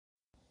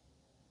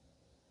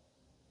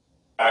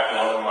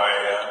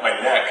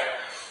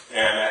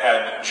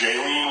had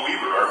Jaylene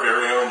Weaver, our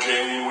very own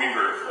Jaylene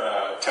Weaver,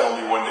 tell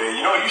me one day,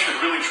 you should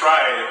really try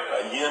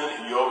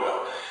yin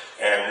yoga,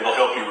 and it'll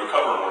help you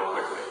recover more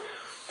quickly.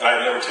 And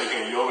I'd never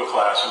taken a yoga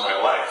class in my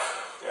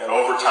life. And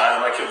over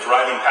time, I kept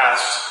driving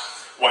past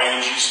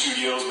YNG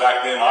Studios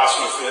back then,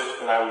 Asana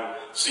Fit, and I would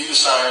see the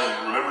sign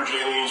and remember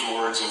Jaylene's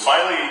words, and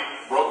finally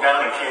broke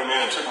down and came in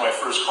and took my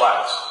first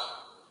class.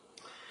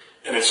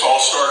 And it's all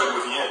started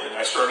with yin, and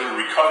I started to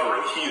recover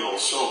and heal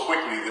so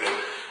quickly that it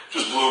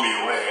just blew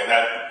me away. And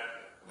that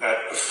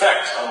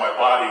effect on my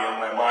body and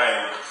my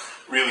mind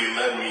really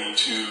led me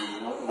to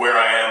where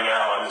I am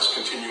now on this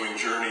continuing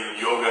journey of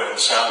yoga and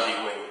sound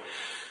healing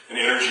and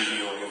energy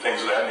healing and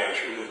things of that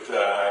nature.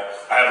 That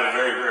I have a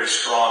very, very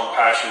strong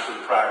passion for the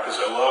practice.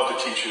 I love to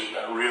teach it.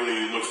 I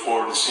really look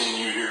forward to seeing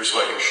you here so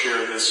I can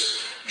share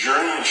this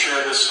journey and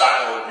share this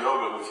style of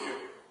yoga with you.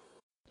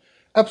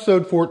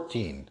 Episode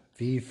 14,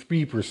 The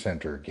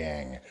 3%er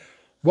Gang.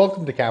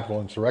 Welcome to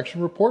Capital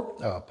Insurrection Report,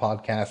 a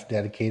podcast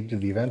dedicated to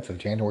the events of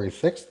January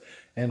 6th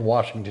in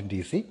Washington,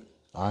 D.C.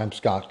 I'm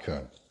Scott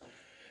Kuhn.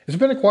 It's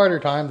been a quieter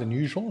time than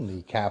usual in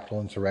the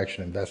Capitol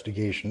insurrection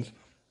investigations,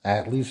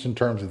 at least in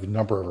terms of the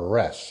number of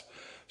arrests.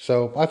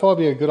 So I thought it'd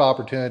be a good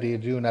opportunity to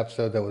do an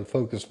episode that would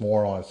focus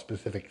more on a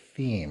specific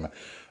theme,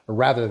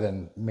 rather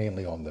than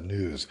mainly on the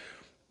news.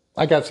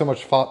 I got so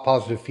much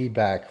positive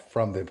feedback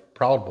from the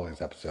Proud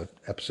Boys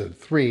episode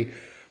 3,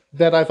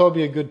 that I thought it'd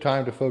be a good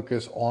time to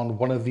focus on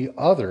one of the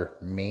other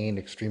main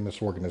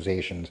extremist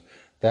organizations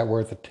that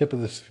were at the tip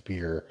of the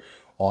spear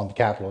on the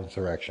Capitol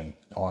insurrection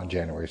on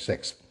January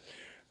 6th.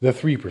 The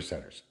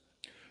 3%ers.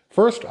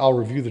 First, I'll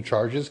review the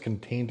charges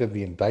contained in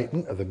the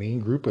indictment of the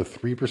main group of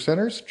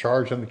 3%ers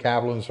charged in the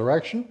Capitol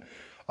insurrection,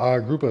 a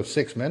group of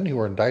 6 men who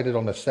were indicted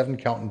on a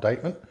 7-count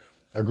indictment,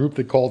 a group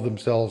that called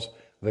themselves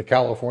the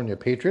California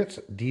Patriots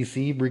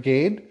DC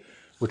Brigade,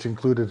 which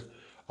included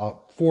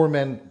 4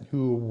 men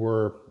who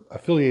were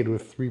affiliated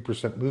with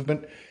 3%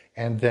 movement,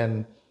 and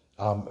then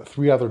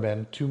 3 other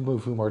men, 2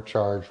 of whom are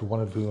charged,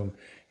 1 of whom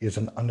is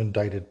an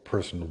unindicted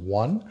person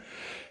 1.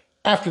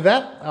 After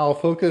that, I'll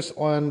focus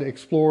on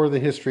explore the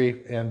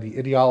history and the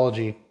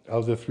ideology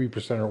of the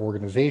 3%er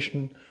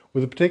organization,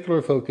 with a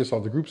particular focus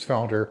on the group's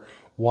founder,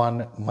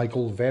 one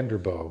Michael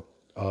Vanderboe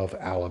of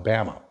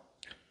Alabama.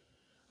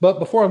 But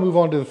before I move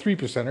on to the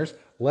 3%ers,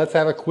 let's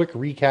have a quick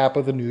recap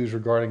of the news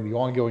regarding the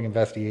ongoing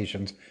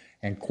investigations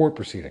and court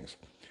proceedings.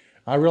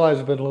 I realize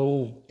I've been a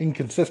little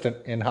inconsistent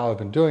in how I've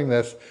been doing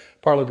this,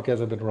 partly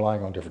because I've been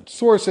relying on different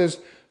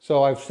sources,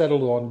 so I've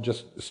settled on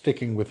just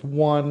sticking with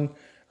one,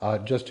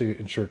 just to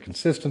ensure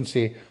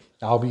consistency.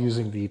 I'll be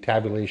using the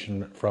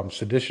tabulation from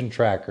Sedition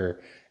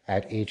Tracker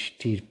at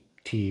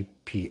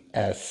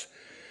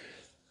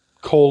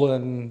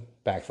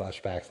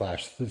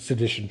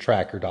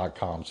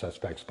https://seditiontracker.com,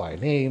 suspects by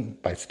name,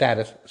 by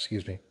status,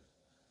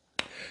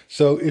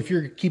 So if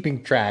you're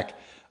keeping track,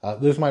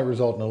 this might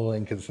result in a little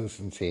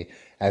inconsistency,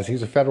 as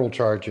these are federal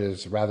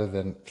charges rather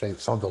than, say,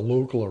 some of the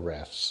local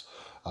arrests,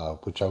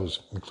 which I was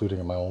including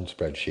in my own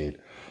spreadsheet.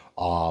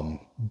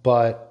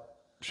 But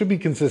should be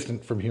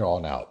consistent from here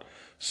on out.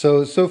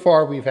 So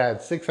far we've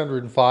had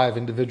 605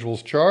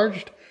 individuals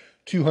charged,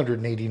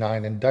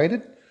 289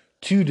 indicted,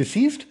 2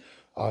 deceased,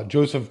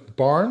 Joseph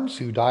Barnes,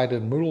 who died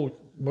in a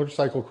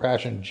motorcycle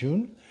crash in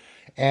June,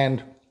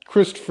 and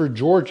Christopher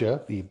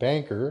Georgia, the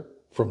banker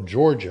from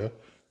Georgia,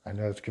 I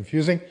know it's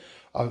confusing,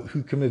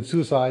 who committed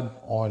suicide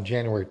on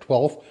January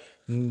 12th.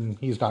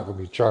 He's not going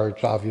to be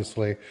charged,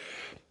 obviously.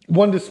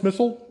 1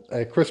 dismissal,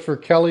 Christopher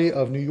Kelly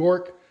of New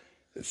York,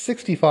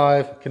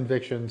 65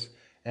 convictions,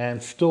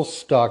 and still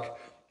stuck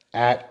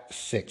at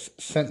 6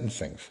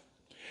 sentencings.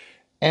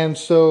 And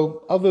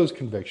so, of those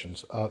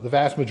convictions, the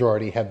vast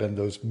majority have been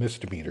those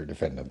misdemeanor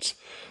defendants,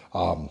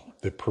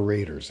 the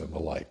paraders and the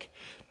like.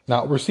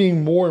 Now, we're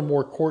seeing more and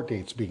more court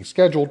dates being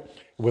scheduled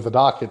with a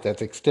docket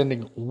that's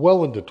extending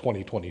well into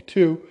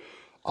 2022.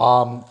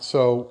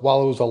 So,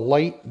 while it was a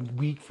light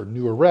week for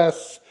new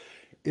arrests,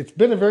 it's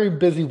been a very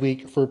busy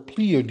week for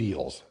plea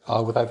deals,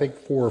 with I think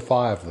 4 or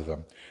 5 of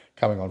them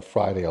coming on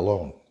Friday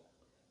alone.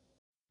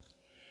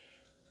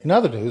 In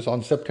other news,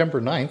 on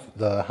September 9th,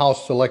 the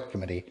House Select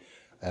Committee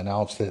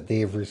announced that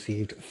they have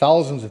received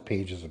thousands of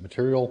pages of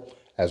material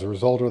as a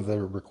result of the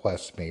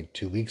requests made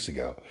 2 weeks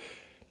ago.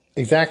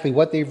 Exactly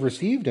what they've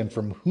received and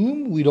from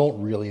whom, we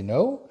don't really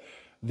know.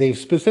 They've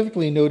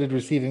specifically noted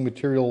receiving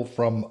material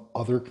from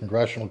other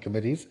congressional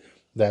committees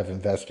that have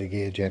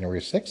investigated January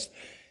 6th,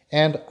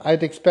 and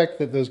I'd expect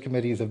that those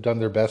committees have done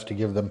their best to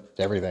give them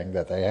everything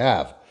that they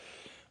have.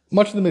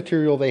 Much of the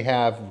material they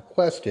have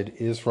requested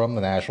is from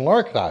the National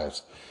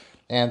Archives,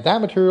 and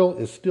that material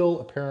is still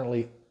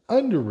apparently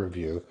under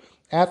review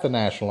at the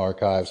National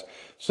Archives,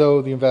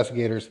 so the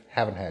investigators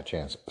haven't had a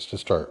chance to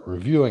start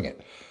reviewing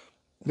it.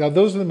 Now,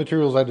 those are the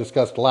materials I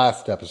discussed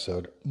last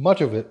episode,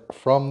 much of it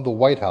from the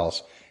White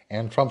House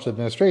and Trump's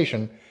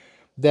administration,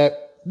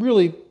 that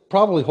really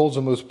probably holds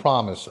the most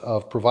promise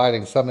of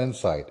providing some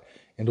insight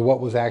into what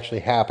was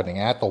actually happening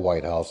at the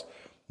White House,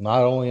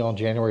 not only on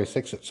January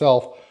 6th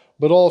itself,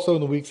 but also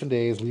in the weeks and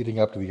days leading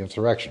up to the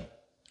insurrection.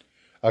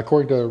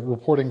 According to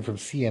reporting from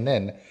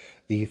CNN,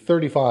 the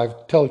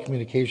 35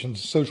 telecommunications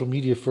social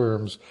media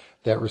firms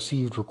that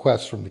received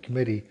requests from the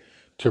committee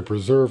to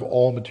preserve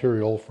all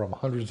material from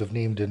hundreds of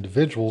named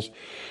individuals,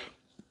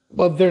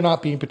 but they're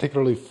not being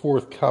particularly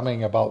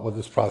forthcoming about what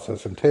this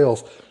process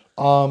entails.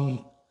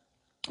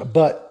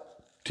 But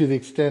to the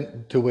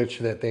extent to which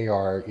that they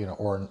are,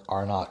 or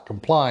are not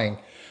complying,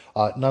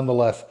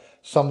 nonetheless,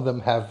 some of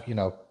them have,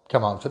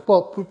 come out and said,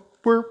 well,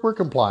 we're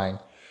complying.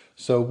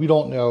 So we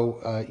don't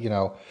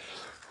know,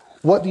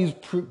 what these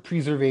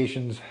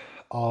preservations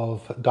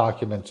of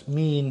documents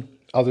mean,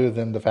 other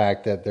than the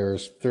fact that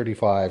there's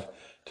 35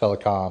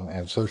 telecom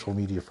and social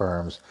media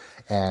firms,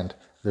 and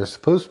they're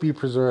supposed to be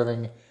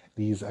preserving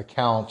these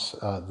accounts,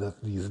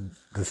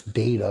 this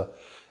data,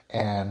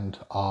 and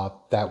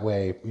that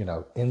way,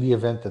 in the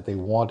event that they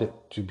want it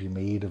to be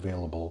made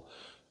available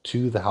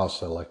to the House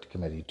Select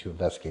Committee to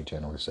investigate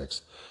January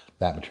 6th,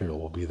 that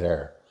material will be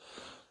there.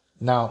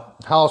 Now,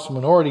 House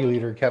Minority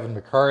Leader Kevin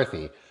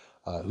McCarthy,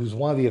 who's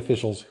one of the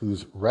officials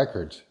whose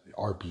records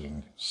are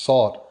being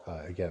sought,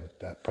 again,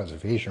 that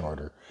preservation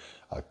order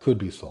could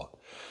be sought,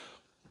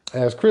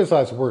 has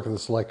criticized the work of the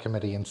Select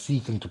Committee in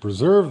seeking to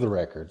preserve the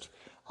records.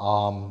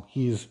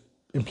 He's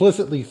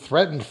implicitly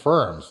threatened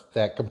firms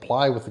that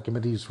comply with the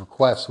committee's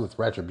requests with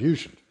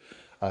retribution,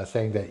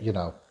 saying that,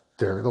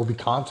 there'll be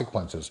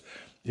consequences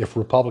if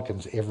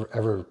Republicans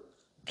ever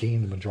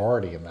gain the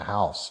majority in the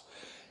House.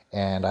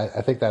 And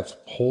I think that's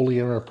wholly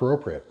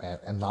inappropriate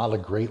and not a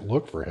great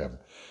look for him.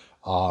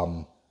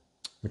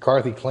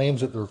 McCarthy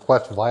claims that the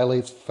request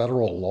violates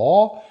federal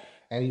law,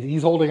 and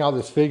he's holding out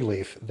this fig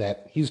leaf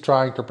that he's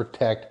trying to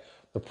protect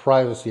the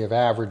privacy of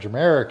average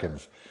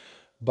Americans.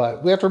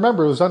 But we have to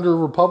remember, it was under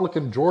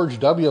Republican George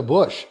W.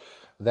 Bush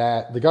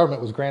that the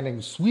government was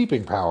granting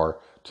sweeping power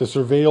to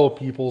surveil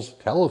people's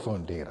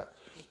telephone data,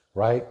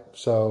 right?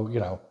 So,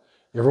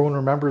 everyone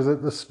remembers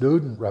the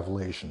Snowden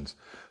revelations.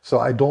 So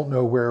I don't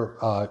know where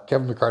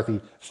Kevin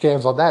McCarthy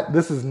stands on that.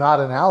 This is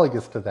not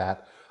analogous to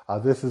that.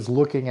 This is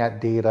looking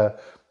at data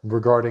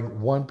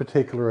regarding one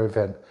particular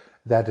event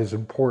that is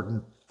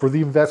important for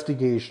the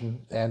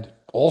investigation and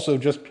also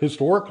just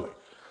historically.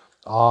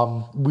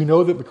 We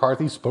know that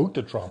McCarthy spoke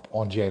to Trump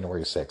on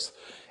January 6th,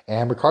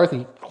 and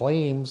McCarthy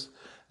claims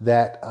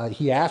that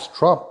he asked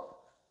Trump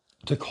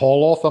to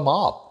call off the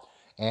mob.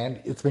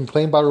 And it's been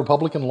claimed by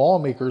Republican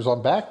lawmakers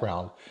on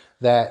background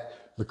that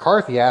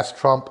McCarthy asked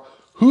Trump,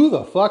 who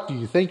the fuck do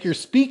you think you're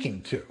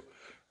speaking to?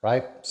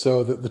 Right?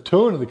 So the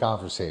tone of the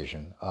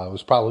conversation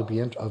was probably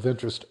of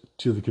interest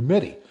to the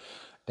committee.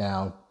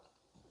 Now,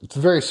 it's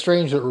very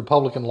strange that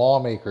Republican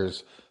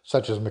lawmakers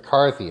such as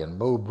McCarthy and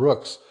Mo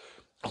Brooks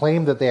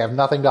claim that they have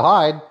nothing to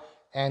hide,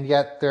 and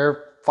yet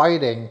they're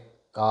fighting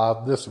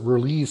this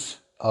release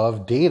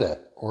of data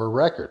or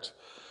records.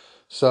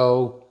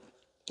 So,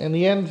 in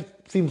the end,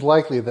 it seems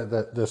likely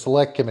that the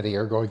Select Committee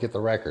are going to get the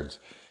records,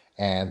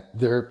 and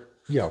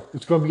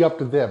it's going to be up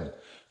to them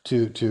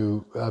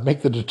to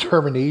make the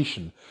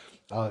determination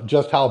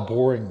just how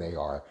boring they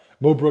are.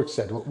 Mo Brooks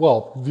said,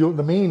 well,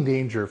 the main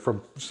danger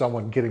from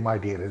someone getting my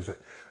data is that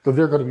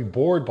they're going to be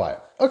bored by it.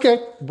 Okay,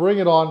 bring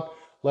it on.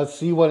 Let's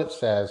see what it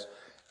says,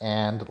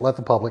 and let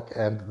the public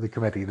and the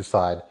committee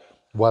decide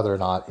whether or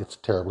not it's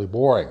terribly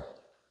boring.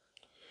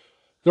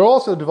 There are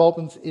also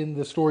developments in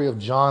the story of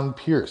John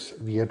Pierce,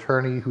 the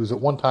attorney who's at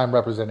one time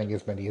representing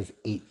as many as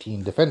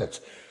 18 defendants.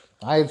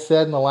 I had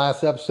said in the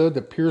last episode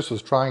that Pierce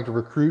was trying to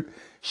recruit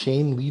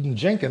Shane Leedon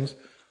Jenkins,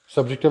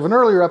 subject of an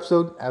earlier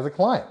episode, as a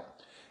client.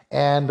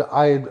 And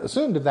I had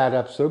assumed in that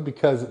episode,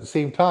 because at the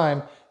same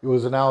time it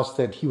was announced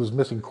that he was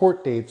missing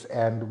court dates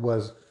and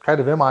was kind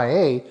of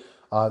MIA,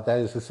 that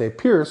is to say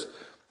Pierce,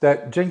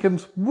 that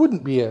Jenkins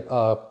wouldn't be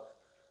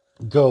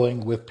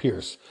going with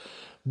Pierce.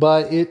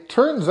 But it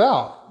turns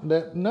out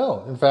that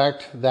no, in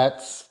fact,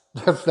 that's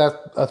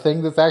a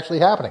thing that's actually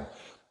happening.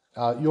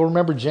 You'll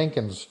remember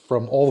Jenkins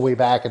from all the way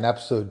back in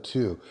episode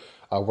 2,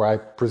 where I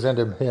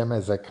presented him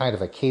as a kind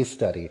of a case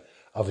study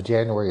of a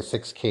January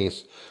 6th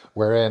case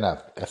wherein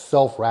a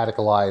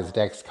self-radicalized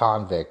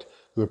ex-convict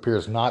who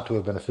appears not to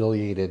have been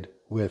affiliated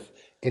with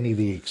any of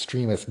the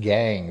extremist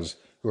gangs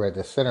who were at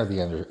the center of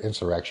the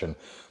insurrection,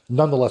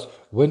 nonetheless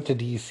went to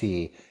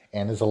D.C.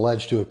 and is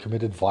alleged to have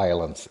committed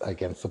violence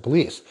against the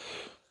police.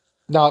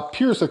 Now,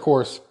 Pierce, of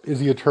course, is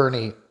the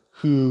attorney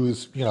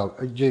who's,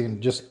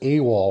 just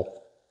AWOL,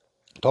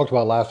 talked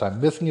about last time,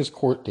 missing his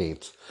court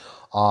dates.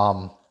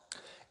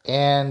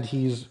 And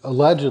he's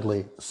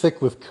allegedly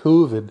sick with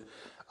COVID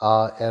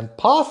and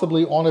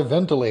possibly on a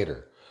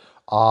ventilator.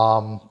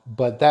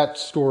 But that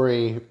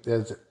story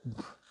is,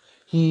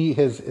 he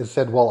has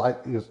said, well,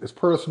 it's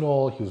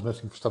personal. He was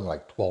missing for something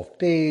like 12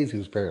 days. He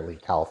was apparently in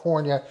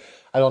California.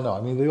 I don't know.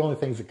 I mean, the only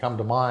things that come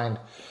to mind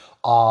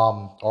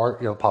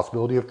are,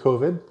 possibility of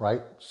COVID,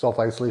 right?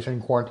 Self-isolation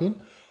and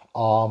quarantine.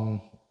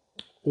 Or,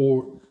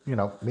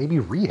 maybe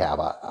rehab.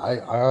 I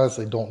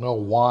honestly don't know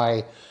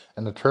why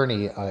an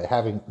attorney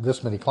having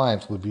this many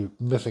clients would be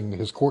missing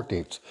his court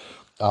dates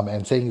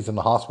and saying he's in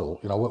the hospital.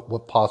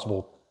 What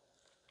possible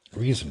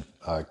reason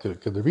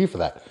could there be for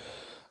that?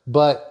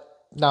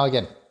 But now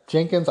again,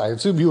 Jenkins, I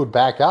assume you would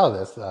back out of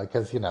this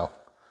because,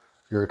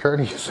 your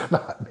attorneys are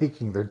not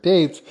making their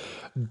dates,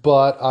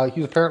 but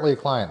he's apparently a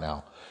client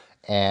now.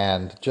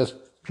 And just,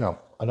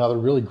 another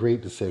really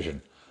great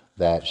decision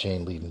that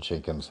Shane Leedon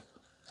Jenkins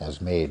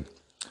has made.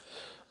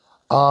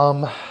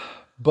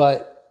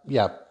 But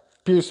yeah,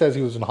 Pierce says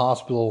he was in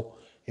hospital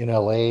in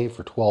LA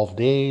for 12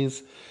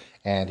 days,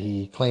 and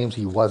he claims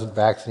he wasn't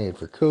vaccinated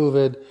for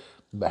COVID,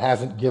 but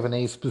hasn't given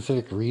a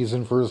specific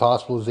reason for his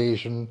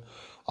hospitalization.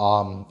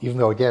 Even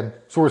though, again,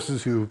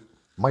 sources who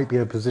might be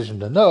in a position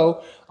to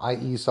know,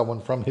 i.e.,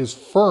 someone from his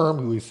firm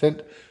who he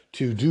sent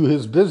to do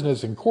his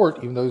business in court,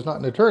 even though he's not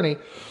an attorney,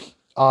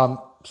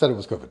 said it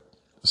was COVID.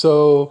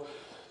 So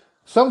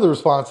some of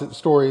the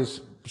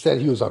stories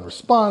said he was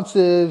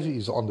unresponsive,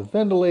 he's on the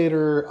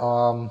ventilator.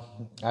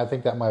 I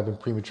think that might have been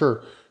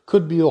premature.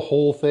 Could be a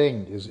whole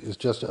thing is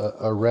just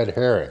a red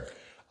herring.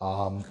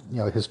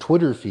 His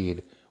Twitter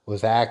feed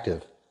was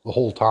active the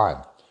whole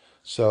time.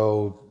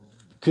 So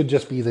could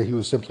just be that he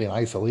was simply in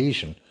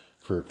isolation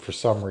for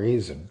some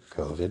reason,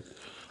 COVID.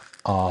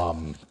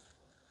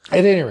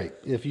 At any rate,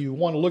 if you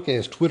want to look at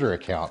his Twitter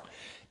account,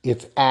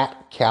 it's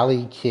at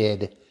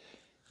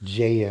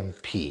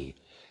CaliKidJMP.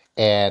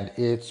 And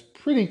it's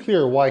pretty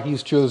clear why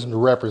he's chosen to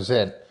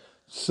represent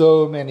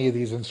so many of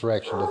these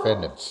insurrection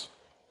defendants.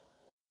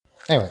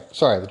 Anyway,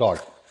 sorry, the dog.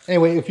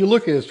 Anyway, if you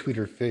look at his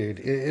Twitter feed,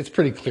 it's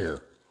pretty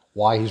clear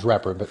why he's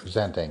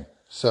representing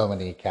so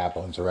many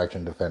Capitol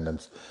insurrection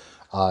defendants.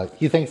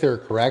 He thinks they're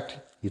correct.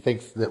 He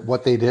thinks that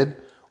what they did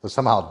was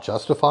somehow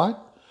justified.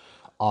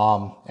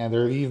 And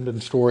there have even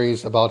been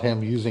stories about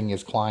him using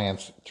his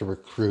clients to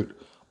recruit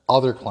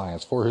other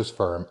clients for his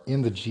firm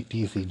in the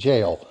DC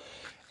jail.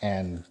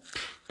 And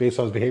based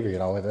on his behavior,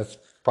 that's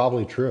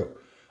probably true.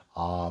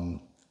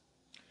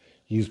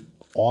 He's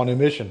on a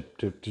mission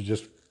to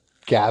just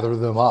gather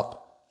them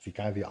up. It's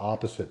kind of the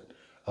opposite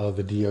of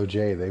the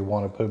DOJ. They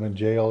want to put him in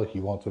jail. He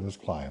wants them as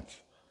clients.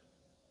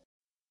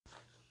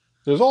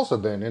 There's also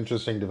been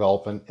interesting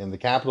development in the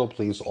Capitol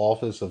Police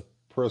Office of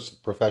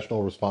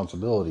Professional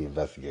Responsibility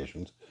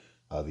Investigations,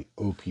 the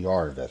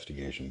OPR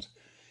investigations,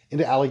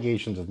 into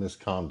allegations of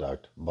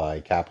misconduct by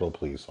Capitol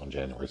Police on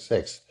January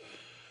 6th.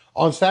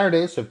 On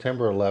Saturday,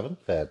 September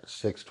 11th at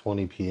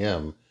 6:20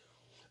 p.m.,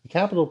 the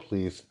Capitol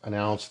Police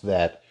announced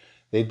that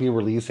they'd be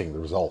releasing the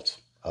results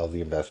of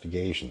the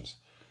investigations.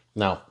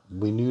 Now,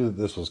 we knew that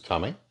this was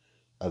coming.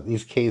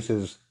 These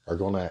cases are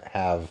going to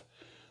have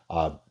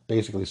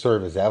basically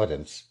serve as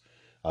evidence.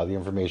 The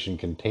information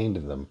contained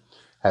in them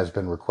has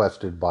been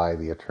requested by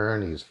the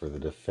attorneys for the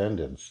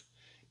defendants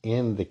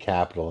in the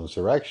Capitol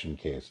insurrection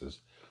cases.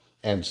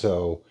 And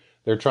so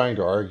they're trying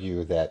to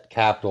argue that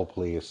Capitol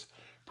Police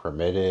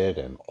permitted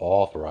and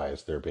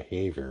authorized their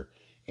behavior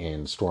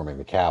in storming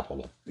the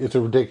Capitol. It's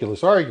a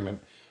ridiculous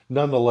argument.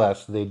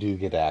 Nonetheless, they do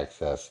get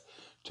access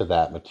to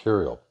that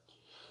material.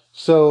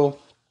 So,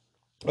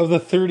 of the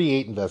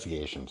 38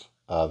 investigations,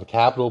 the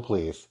Capitol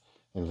Police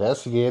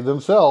investigated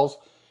themselves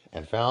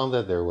and found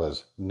that there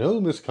was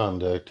no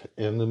misconduct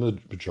in the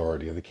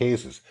majority of the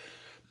cases.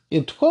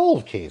 In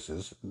 12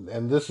 cases,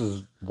 and this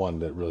is one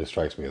that really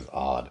strikes me as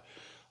odd,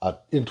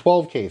 in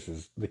 12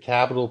 cases, the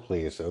Capitol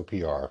Police,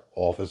 OPR,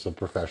 Office of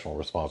Professional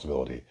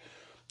Responsibility,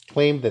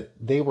 claimed that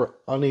they were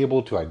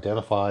unable to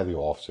identify the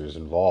officers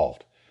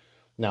involved.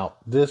 Now,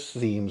 this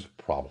seems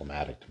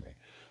problematic to me.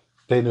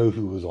 They know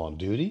who was on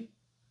duty,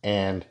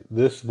 and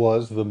this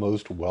was the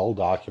most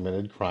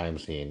well-documented crime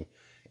scene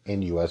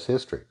in U.S.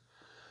 history.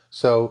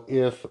 So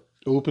if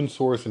open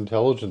source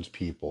intelligence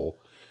people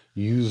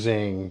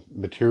using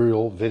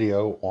material,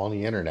 video on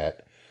the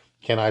internet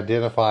can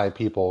identify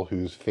people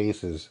whose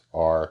faces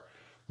are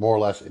more or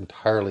less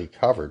entirely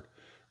covered,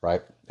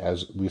 right?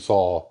 As we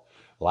saw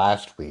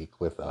last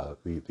week with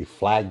the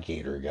Flag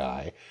Gator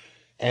guy,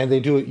 and they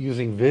do it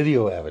using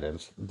video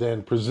evidence,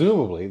 then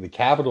presumably the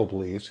Capitol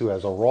Police, who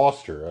has a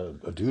roster,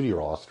 a duty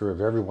roster of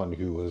everyone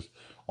who was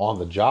on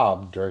the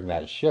job during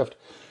that shift,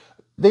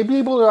 they'd be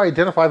able to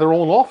identify their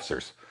own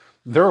officers.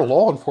 They're a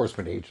law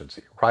enforcement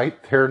agency, right?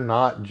 They're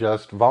not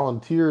just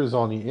volunteers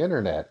on the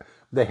internet.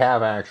 They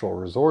have actual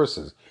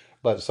resources,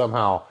 but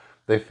somehow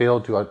they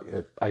failed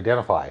to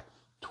identify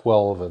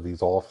 12 of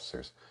these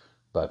officers.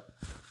 But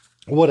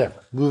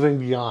whatever. Moving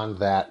beyond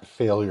that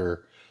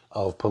failure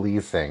of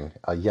policing,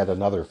 yet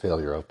another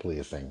failure of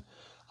policing.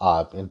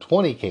 In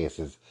 20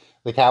 cases,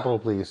 the Capitol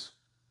Police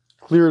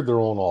cleared their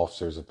own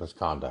officers of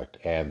misconduct,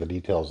 and the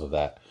details of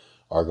that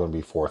are going to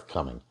be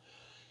forthcoming.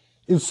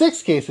 In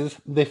 6 cases,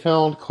 they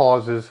found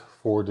causes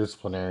for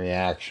disciplinary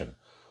action,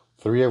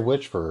 3 of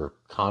which for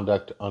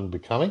conduct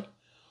unbecoming,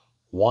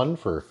 1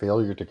 for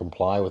failure to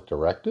comply with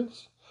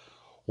directives,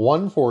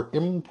 1 for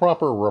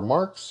improper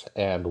remarks,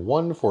 and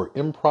 1 for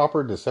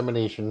improper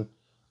dissemination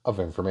of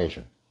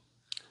information.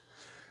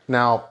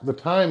 Now, the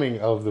timing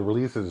of the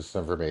release of this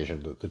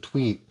information, the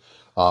tweet,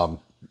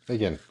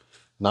 again,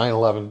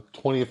 9/11,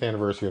 20th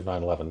anniversary of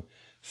 9/11,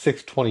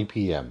 6:20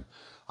 p.m.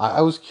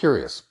 I was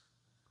curious.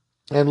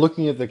 And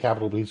looking at the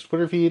Capitol Police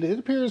Twitter feed, it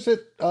appears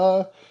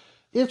that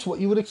it's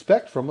what you would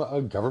expect from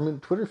a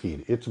government Twitter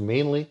feed. It's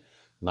mainly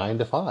 9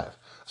 to 5.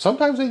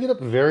 Sometimes they get up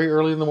very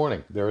early in the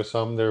morning. There are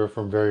some that are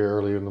from very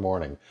early in the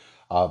morning.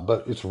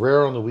 but it's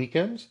rare on the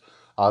weekends.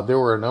 There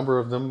were a number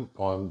of them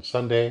on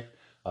Sunday.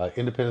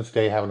 Independence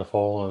Day having to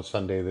fall on a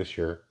Sunday this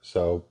year,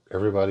 so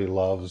everybody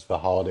loves the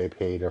holiday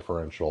pay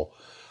differential,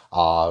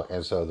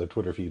 and so the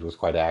Twitter feed was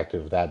quite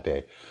active that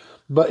day.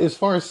 But as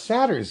far as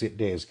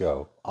Saturdays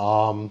go,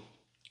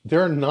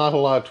 there are not a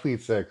lot of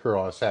tweets that occur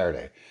on a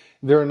Saturday.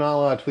 There are not a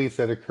lot of tweets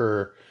that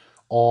occur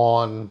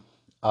on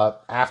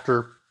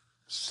after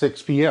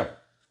 6 p.m.,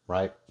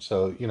 right?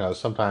 So,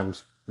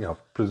 sometimes,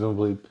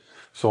 presumably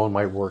someone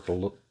might work a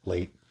little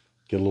late,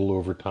 get a little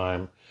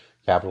overtime.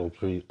 Capitol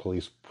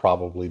Police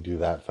probably do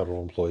that.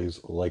 Federal employees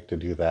like to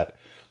do that.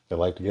 They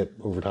like to get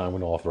overtime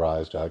when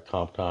authorized,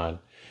 comp time.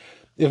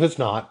 If it's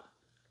not,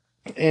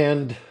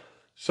 and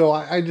so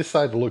I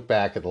decided to look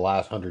back at the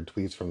last 100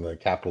 tweets from the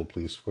Capitol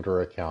Police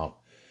Twitter account.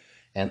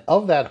 And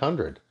of that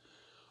 100,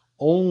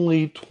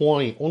 only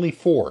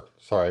four,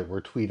 sorry,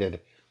 were tweeted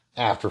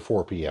after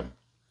 4 p.m.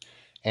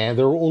 And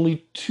there were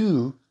only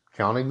two,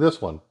 counting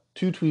this one,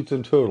 two tweets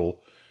in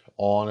total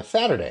on a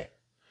Saturday.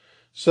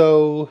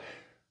 So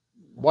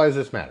why does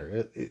this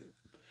matter?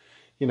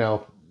 You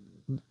know,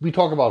 we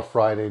talk about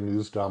Friday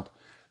news dump,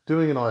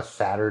 doing it on a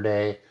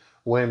Saturday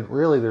when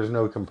really there's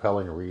no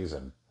compelling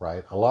reason,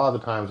 right? A lot of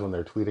the times when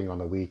they're tweeting on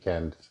the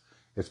weekend,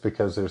 it's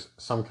because there's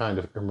some kind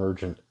of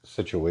emergent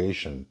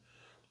situation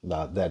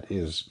that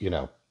is,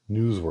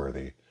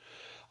 newsworthy.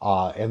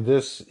 And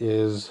this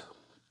is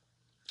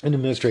an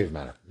administrative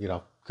matter.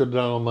 Could have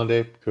done it on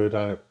Monday, could have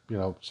done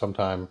it,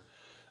 sometime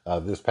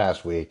this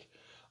past week,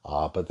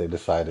 but they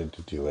decided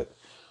to do it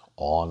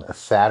on a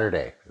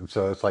Saturday. And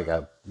so it's like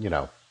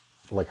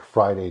like a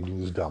Friday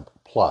news dump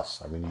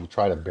plus. I mean, you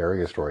try to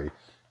bury a story,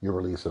 you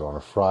release it on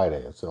a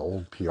Friday. It's an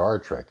old PR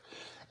trick.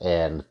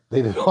 And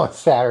they did it on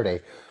Saturday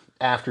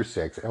after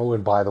 6. Oh,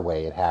 and by the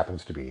way, it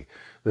happens to be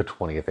the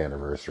 20th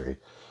anniversary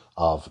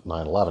of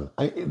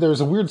 9/11.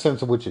 There's a weird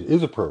sense in which it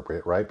is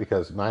appropriate, right?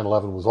 Because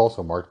 9/11 was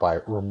also marked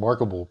by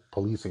remarkable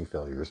policing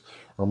failures,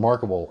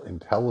 remarkable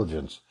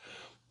intelligence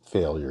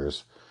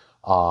failures.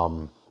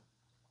 But,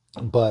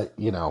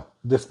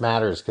 this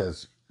matters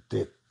because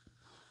the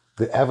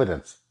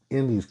evidence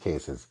in these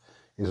cases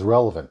is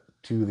relevant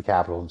to the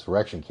Capitol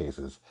insurrection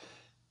cases.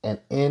 And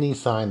any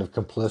sign of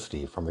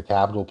complicity from the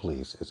Capitol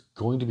Police is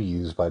going to be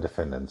used by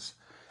defendants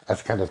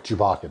as kind of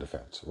Chewbacca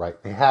defense,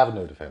 right? They have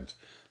no defense.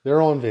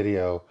 They're on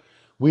video.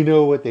 We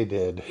know what they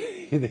did.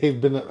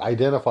 They've been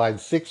identified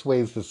 6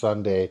 ways to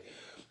Sunday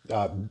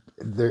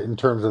in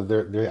terms of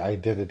their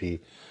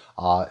identity.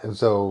 And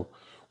so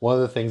one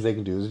of the things they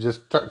can do is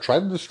just try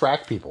to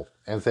distract people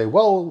and say,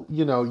 well,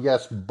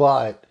 yes,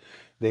 but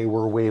they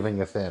were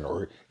waving us in,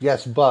 or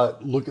yes,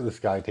 but look at this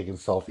guy taking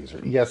selfies,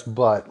 or yes,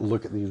 but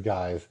look at these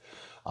guys,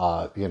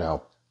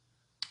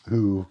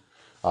 who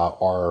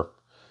are,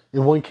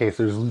 in one case,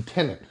 there's a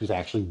lieutenant who's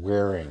actually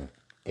wearing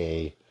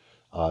a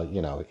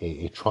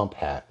Trump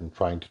hat and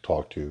trying to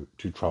talk to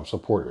Trump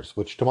supporters,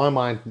 which to my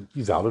mind,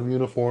 he's out of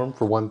uniform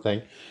for one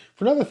thing.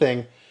 For another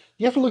thing,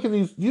 you have to look at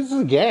these. This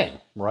is a gang,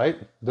 right?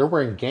 They're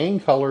wearing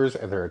gang colors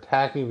and they're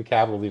attacking the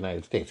Capitol of the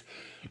United States.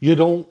 You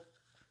don't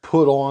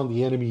put on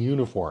the enemy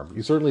uniform.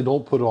 You certainly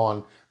don't put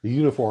on the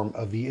uniform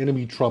of the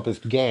enemy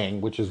Trumpist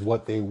gang, which is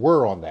what they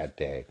were on that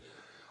day.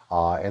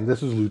 And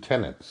this is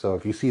lieutenant. So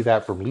if you see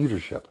that from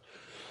leadership,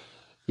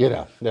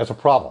 that's a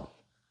problem.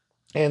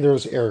 And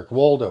there's Eric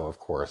Waldo, of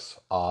course,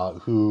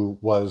 who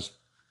was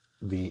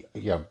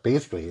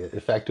basically,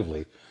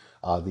 effectively,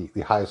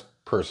 the highest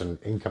person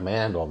in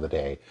command on the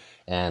day.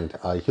 And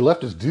he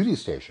left his duty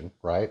station,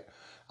 right?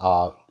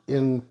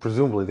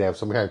 Presumably they have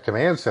some kind of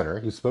command center.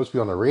 He's supposed to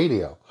be on the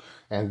radio.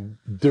 And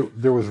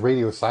there was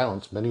radio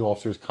silence. Many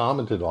officers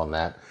commented on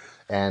that.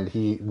 And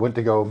he went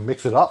to go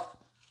mix it up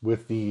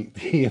with the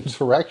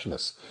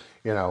insurrectionists.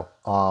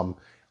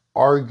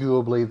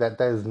 Arguably that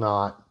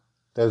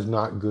is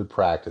not good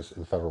practice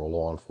in federal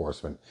law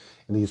enforcement.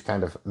 In these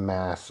kind of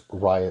mass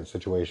riot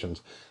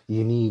situations,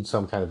 you need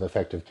some kind of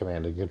effective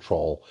command and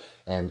control.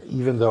 And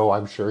even though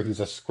I'm sure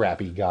he's a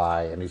scrappy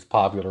guy and he's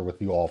popular with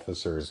the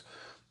officers,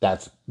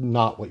 that's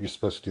not what you're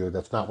supposed to do.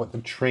 That's not what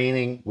the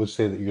training would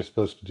say that you're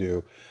supposed to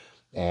do.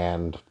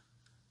 And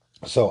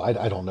so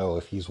I don't know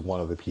if he's one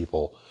of the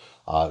people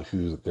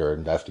who they're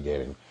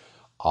investigating.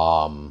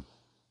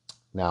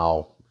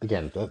 Now,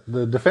 again,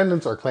 the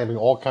defendants are claiming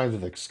all kinds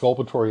of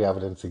exculpatory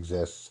evidence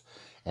exists,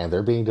 and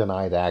they're being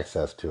denied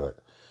access to it.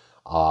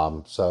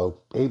 So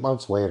 8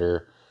 months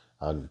later,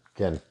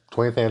 again,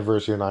 20th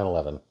anniversary of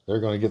 9/11,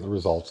 they're going to get the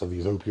results of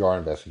these OPR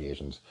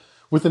investigations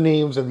with the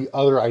names and the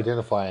other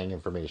identifying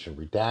information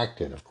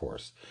redacted, of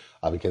course,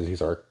 because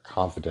these are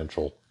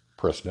confidential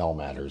personnel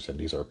matters, and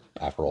these are,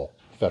 after all,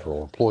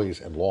 federal employees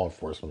and law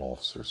enforcement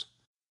officers.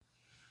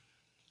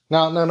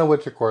 Now, none of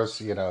which, of course,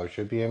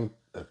 should be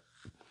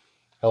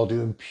held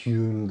to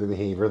impugn the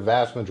behavior of the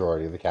vast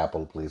majority of the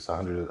Capitol Police,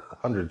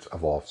 hundreds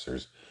of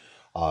officers,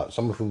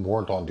 some of whom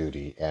weren't on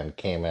duty and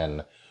came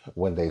in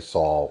when they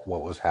saw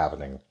what was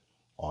happening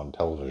on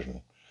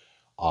television.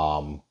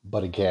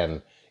 But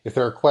again, if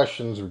there are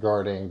questions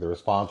regarding the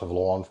response of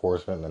law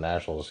enforcement and the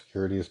national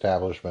security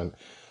establishment,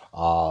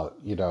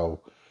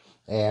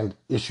 and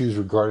issues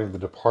regarding the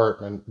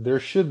department, there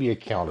should be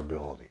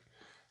accountability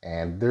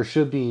and there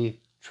should be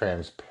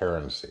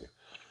transparency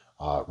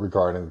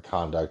regarding the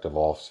conduct of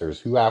officers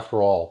who,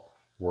 after all,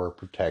 were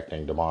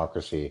protecting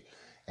democracy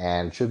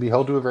and should be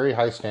held to a very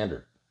high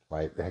standard,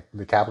 right?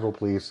 The Capitol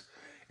Police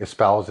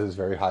espouses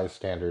very high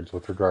standards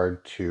with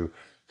regard to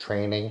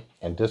training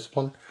and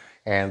discipline.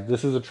 And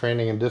this is a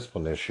training and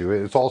discipline issue.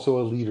 It's also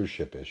a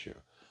leadership issue.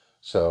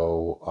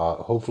 So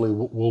hopefully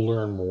we'll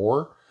learn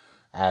more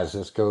as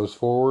this goes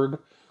forward.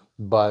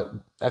 But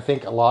I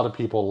think a lot of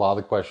people, a lot of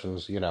the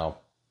questions,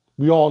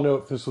 we all know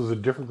if this was a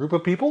different group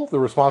of people, the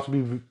response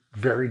would be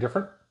very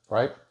different,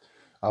 right?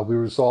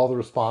 We saw the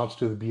response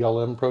to the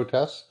BLM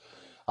protests.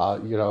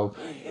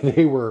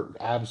 They were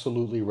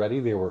absolutely ready.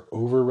 They were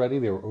over ready.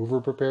 They were over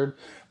prepared.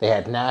 They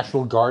had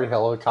National Guard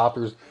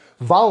helicopters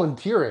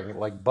volunteering,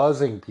 like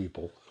buzzing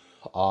people.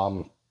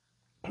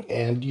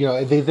 And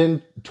they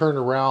then turned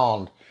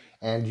around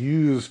and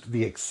used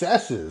the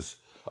excesses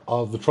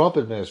of the Trump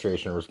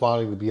administration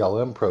responding to the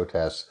BLM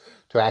protests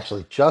to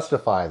actually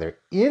justify their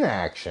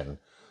inaction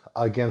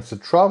against the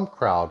Trump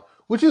crowd,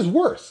 which is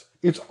worse.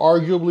 It's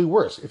arguably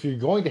worse. If you're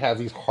going to have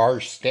these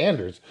harsh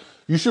standards,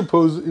 you should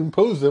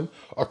impose them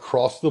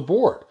across the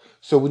board.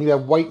 So when you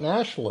have white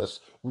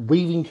nationalists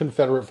waving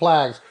Confederate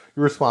flags,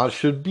 your response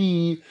should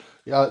be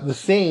the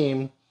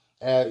same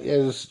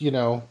as,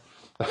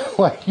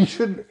 like you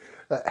should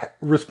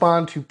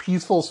respond to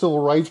peaceful civil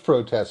rights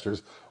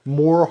protesters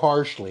more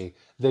harshly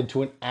than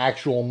to an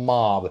actual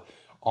mob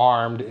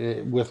armed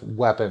with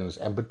weapons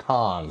and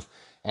batons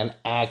and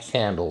axe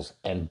handles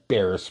and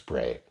bear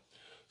spray.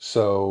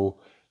 So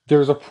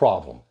there's a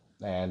problem.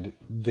 And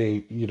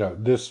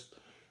this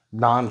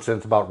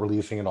nonsense about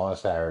releasing it on a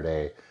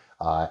Saturday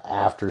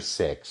after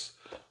 6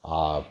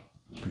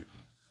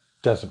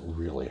 doesn't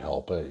really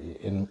help,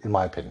 in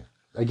my opinion.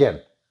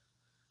 Again,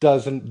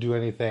 doesn't do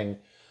anything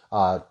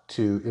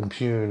to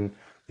impugn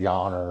the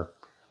honor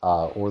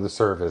or the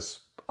service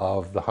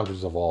of the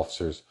hundreds of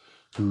officers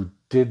who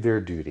did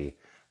their duty.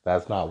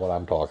 That's not what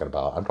I'm talking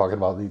about. I'm talking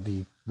about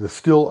the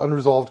still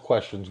unresolved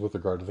questions with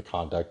regard to the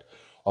conduct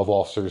of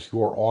officers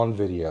who are on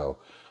video,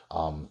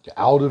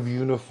 out of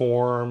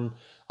uniform,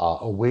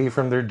 away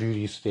from their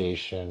duty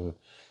station,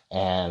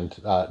 and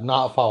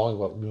not following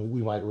what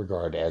we might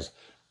regard as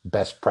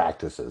best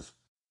practices.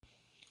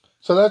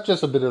 So that's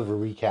just a bit of a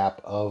recap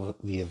of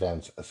the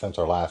events since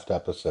our last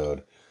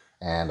episode.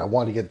 And I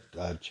wanted to get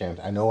a chance.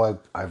 I know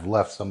I've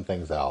left some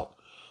things out.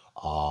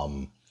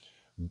 Um,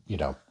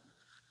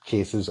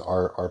 Cases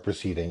are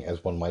proceeding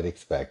as one might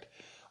expect.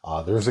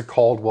 There's a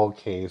Caldwell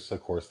case,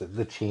 of course,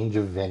 the change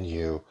of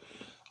venue,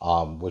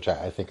 which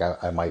I think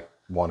I might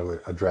want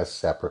to address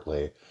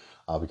separately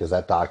because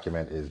that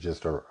document is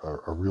just a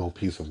real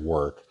piece of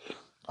work.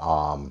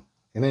 In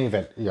any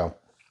event,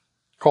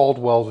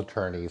 Caldwell's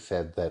attorney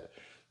said that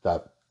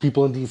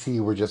people in D.C.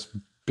 were just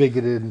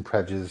bigoted and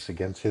prejudiced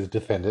against his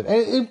defendant,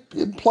 and it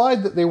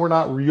implied that they were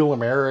not real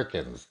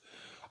Americans,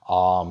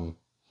 and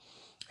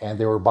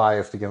they were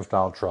biased against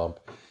Donald Trump.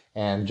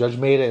 And Judge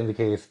Maida in the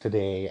case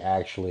today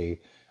actually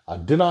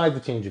denied the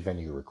change of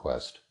venue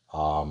request,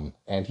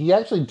 and he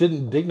actually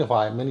didn't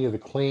dignify many of the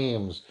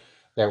claims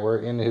that were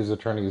in his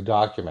attorney's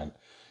document.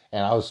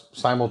 And I was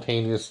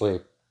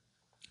simultaneously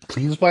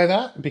pleased by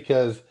that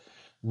because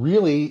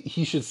really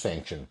he should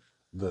sanction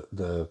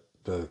the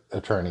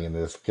attorney in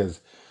this, because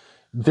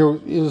there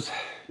is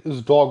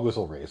dog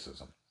whistle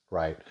racism,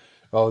 right?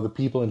 Oh, the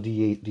people in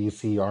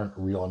D.C. aren't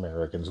real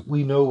Americans.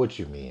 We know what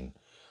you mean.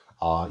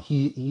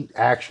 He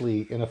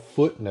actually, in a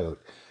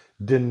footnote,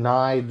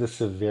 denied the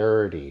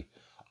severity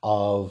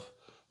of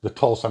the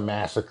Tulsa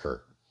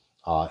massacre,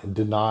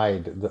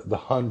 denied the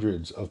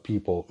hundreds of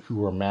people who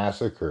were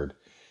massacred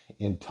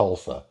in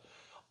Tulsa,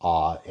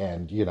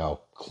 and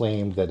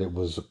claimed that it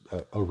was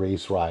a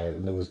race riot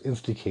and it was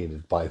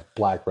instigated by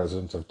black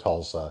residents of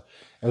Tulsa.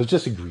 It was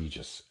just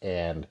egregious,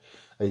 and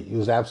it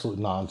was absolute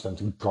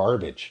nonsense,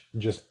 garbage,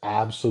 just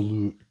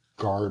absolute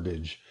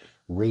garbage,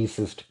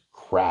 racist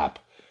crap,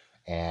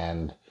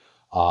 and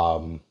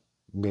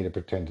made it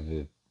pretend that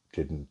it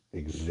didn't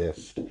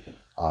exist.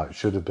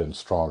 Should have been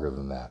stronger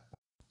than that.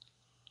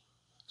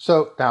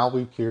 So now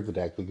we've cleared the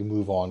deck, we can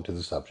move on to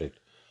the subject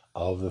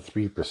of the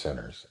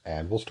 3%ers.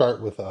 And we'll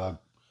start with an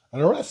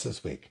arrest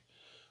this week.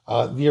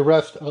 The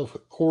arrest of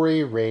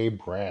Corey Ray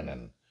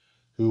Brannon,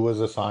 who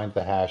was assigned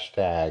the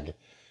hashtag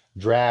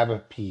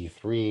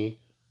DrabP3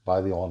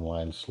 by the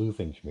online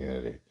sleuthing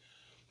community.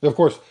 Of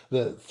course,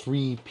 the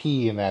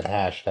 3P in that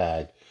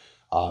hashtag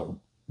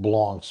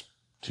belongs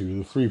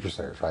to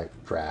 3%ers, right?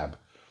 Drab,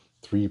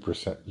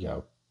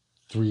 3%,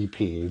 3P.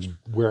 He's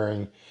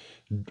wearing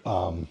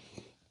a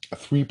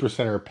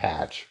 3%er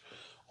patch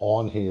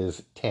on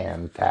his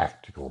tan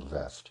tactical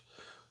vest.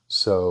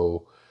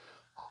 So,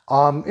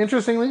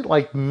 interestingly,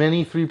 like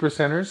many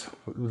 3%ers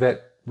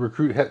that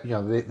recruit,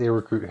 they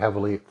recruit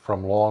heavily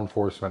from law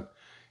enforcement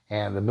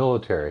and the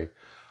military.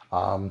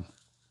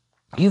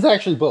 He's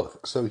actually both.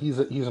 So he's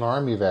an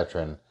Army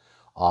veteran,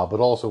 but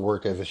also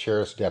worked as a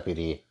sheriff's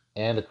deputy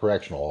and a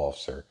correctional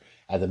officer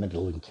at the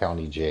Midland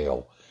County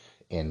Jail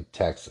in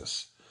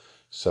Texas.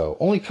 So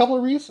only a couple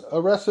of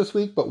arrests this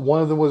week, but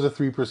one of them was a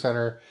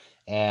 3%er.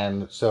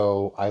 And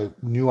so I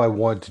knew I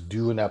wanted to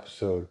do an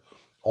episode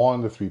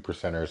on the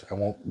 3%ers. I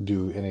won't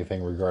do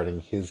anything regarding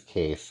his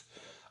case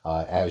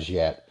as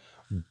yet,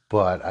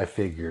 but I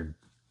figured,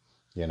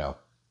 you know,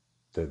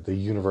 the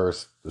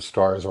universe, the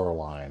stars are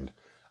aligned.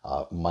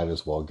 Might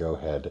as well go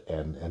ahead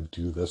and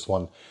do this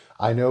one.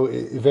 I know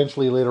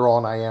eventually later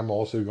on I am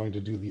also going to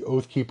do the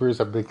Oath Keepers.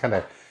 I've been kind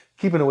of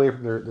keeping away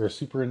from their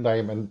super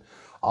indictment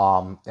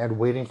and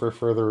waiting for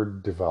further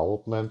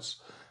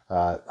developments.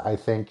 I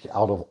think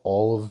out of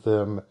all of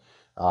them,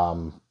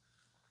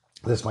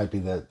 this might be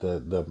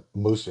the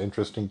most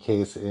interesting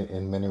case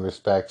in many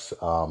respects.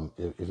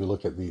 If you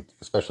look at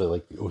especially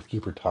like the Oath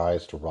Keeper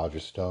ties to Roger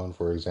Stone,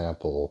 for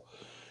example,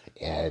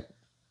 and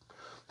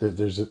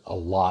there's a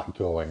lot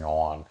going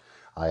on.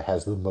 It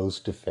has the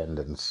most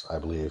defendants, I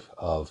believe,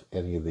 of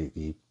any of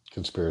the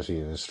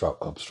conspiracy and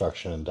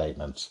obstruction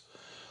indictments.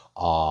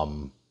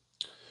 But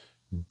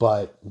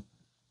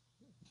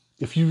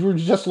if you were to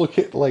just look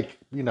at, like,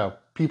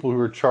 people who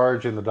are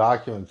charged in the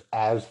documents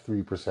as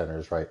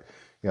 3%ers, right?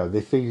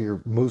 They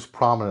figure most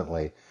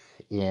prominently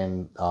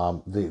in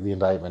the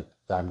indictment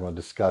that I'm going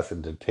to discuss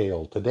in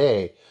detail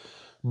today.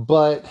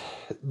 But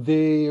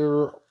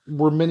there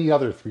were many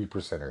other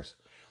 3%ers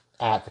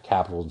at the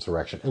Capitol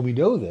insurrection. And we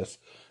know this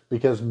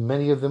because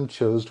many of them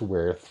chose to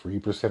wear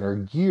 3%er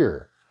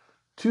gear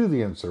to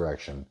the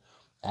insurrection,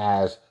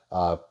 as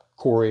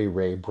Corey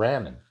Ray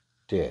Brannon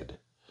did.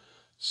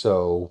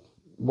 So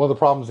one of the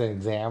problems in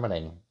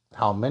examining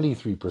how many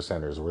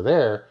 3%ers were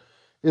there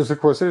is, of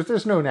course,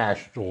 there's no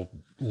national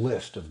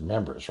list of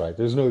members, right?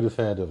 There's no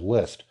definitive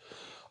list.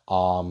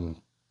 And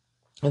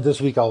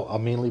this week I'll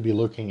mainly be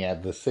looking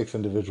at the 6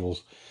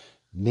 individuals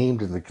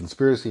named in the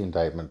conspiracy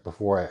indictment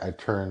before I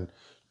turn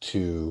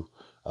to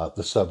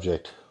the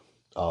subject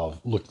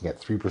of looking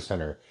at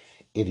 3%er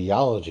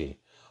ideology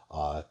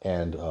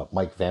and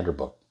Mike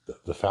Vanderbook,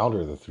 the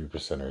founder of the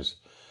 3%ers.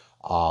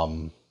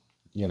 I'm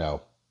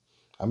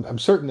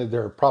certain that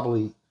there are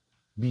probably,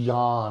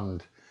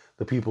 beyond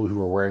the people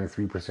who are wearing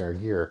 3%er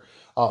gear,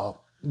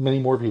 many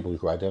more people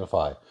who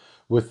identify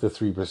with the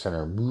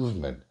 3%er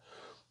movement.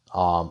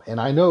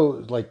 And I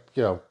know,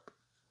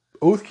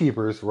 Oath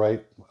Keepers,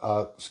 right?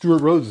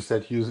 Stuart Rhodes has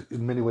said he was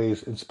in many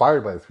ways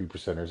inspired by the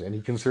 3%ers, and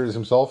he considers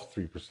himself a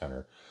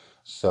 3%er.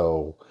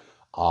 So,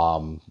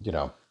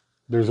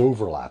 there's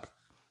overlap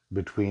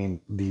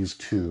between these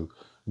two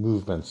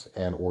movements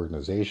and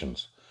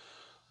organizations.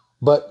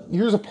 But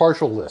here's a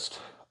partial list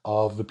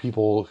of the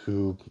people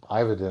who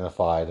I've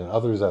identified and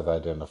others I've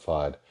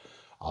identified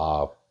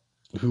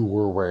who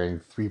were wearing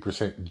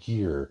 3%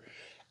 gear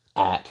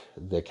at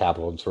the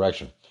Capitol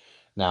insurrection.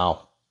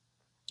 Now,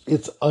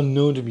 it's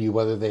unknown to me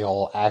whether they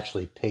all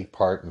actually take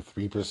part in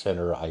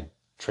 3%er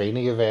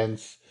training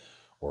events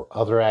or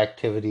other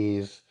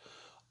activities.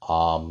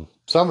 Some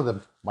of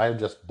them might have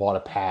just bought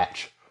a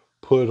patch,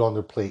 put it on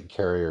their plate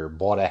carrier,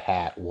 bought a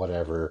hat,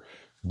 whatever,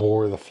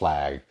 bore the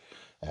flag,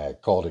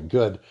 called it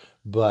good.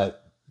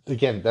 But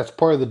again, that's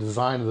part of the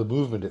design of the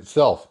movement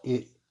itself.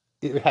 It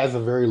has a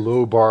very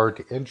low bar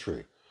to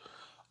entry.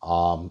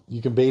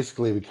 You can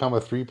basically become a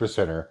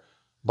 3%er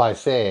by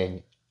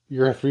saying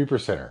you're a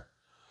 3%er.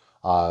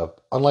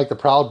 Unlike the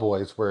Proud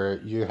Boys, where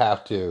you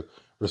have to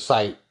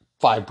recite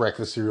 5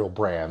 breakfast cereal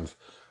brands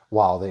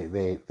while they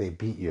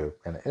beat you,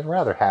 in a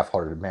rather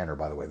half-hearted manner,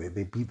 by the way.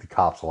 They beat the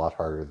cops a lot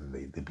harder than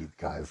they beat the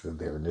guys that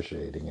they're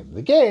initiating into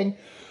the gang.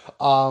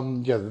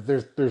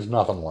 There's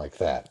nothing like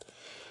that.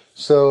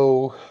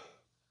 So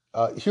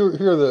here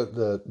are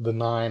the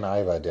 9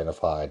 I've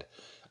identified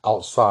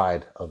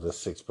outside of the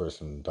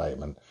 6-person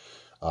indictment.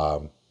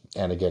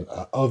 And again,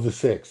 of the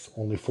 6,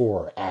 only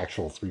 4 are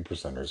actual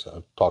 3%ers.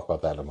 I'll talk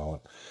about that in a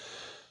moment.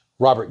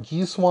 Robert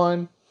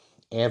Gieswine,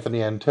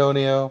 Anthony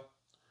Antonio,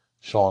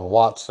 Sean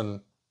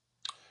Watson,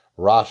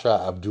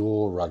 Rasha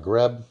Abdul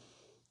Ragreb,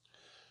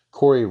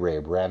 Corey Ray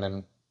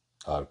Brannon,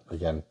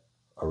 again,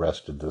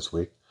 arrested this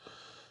week,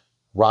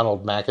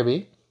 Ronald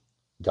Maccabee,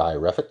 Guy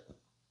Reffitt,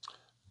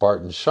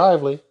 Barton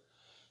Shively,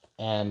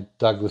 and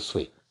Douglas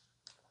Sweet.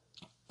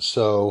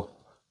 So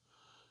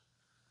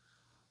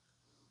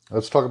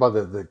let's talk about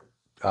the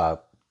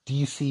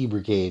DC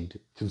Brigade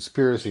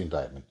conspiracy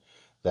indictment.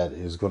 That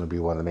is going to be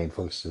one of the main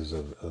focuses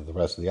of the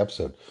rest of the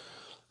episode.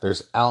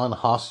 There's Alan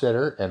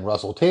Hofstetter and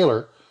Russell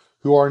Taylor,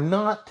 who are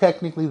not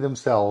technically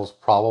themselves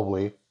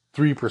probably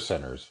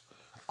 3%ers.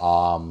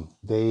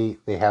 They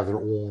have their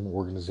own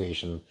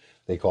organization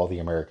they call the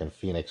American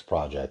Phoenix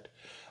Project.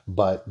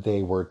 But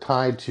they were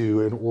tied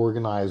to and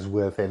organized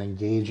with and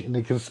engaged in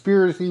a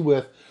conspiracy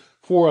with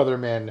 4 other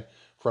men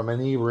from a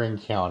neighboring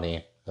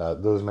county.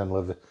 Those men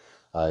lived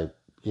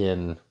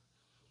in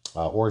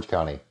Orange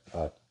County,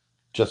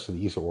 just to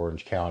the east of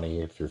Orange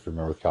County. If you're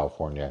familiar with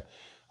California,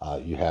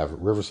 you have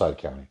Riverside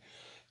County.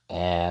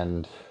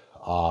 And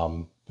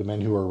the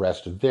men who were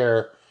arrested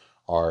there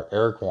are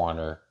Eric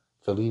Warner,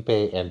 Felipe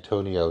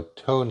Antonio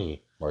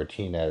Tony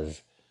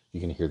Martinez.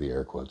 You can hear the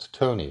air quotes,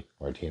 Tony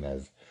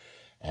Martinez,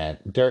 and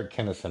Derek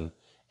Kennison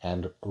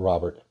and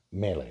Robert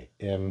Melee,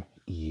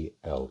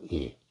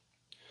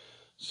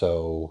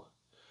 So,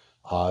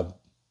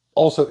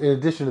 also, in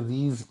addition to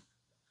these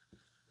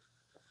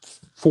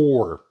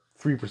four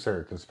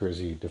 3%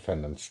 conspiracy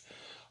defendants,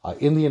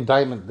 in the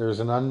indictment, there's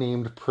an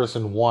unnamed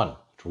person one,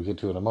 which we'll get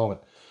to in a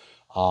moment.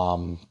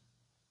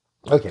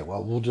 Okay,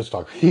 well, we'll just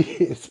talk.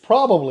 It's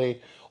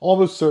probably,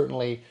 almost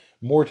certainly,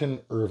 Morton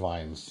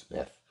Irvine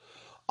Smith,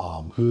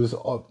 who's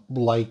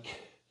like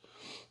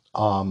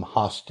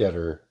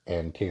Hofstadter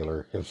and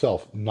Taylor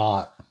himself,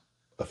 not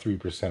a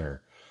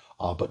 3%er,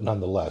 but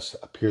nonetheless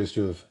appears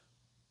to have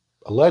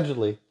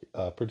allegedly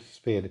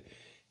participated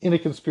in a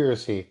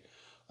conspiracy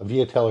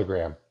via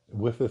telegram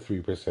with the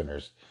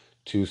 3%ers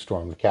to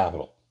storm the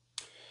Capitol.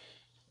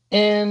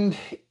 And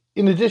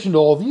in addition to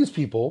all these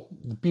people,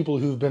 the people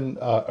who've been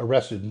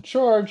arrested and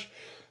charged,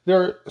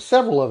 there are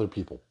several other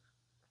people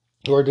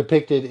who are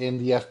depicted in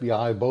the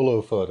FBI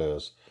Bolo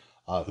photos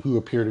who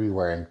appear to be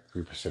wearing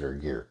 3%er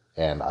gear.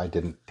 And I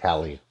didn't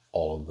tally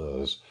all of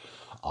those.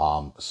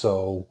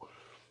 So,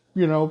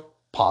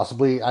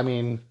 possibly, I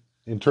mean,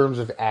 in terms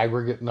of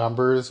aggregate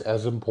numbers,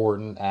 as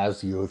important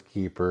as the Oath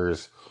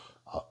Keepers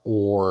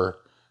or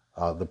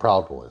the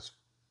Proud Boys.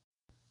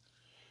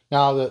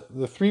 Now, the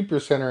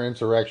 3%er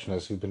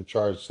insurrectionists who've been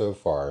charged so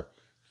far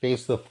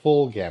face the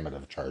full gamut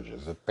of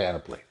charges, a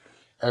panoply,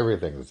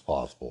 everything that's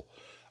possible.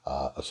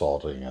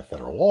 Assaulting a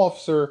federal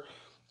officer,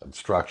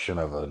 obstruction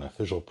of an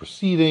official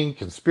proceeding,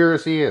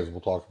 conspiracy, as we'll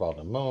talk about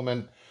in a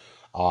moment,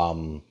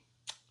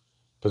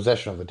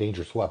 possession of a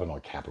dangerous weapon on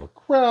Capitol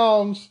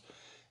grounds,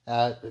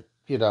 and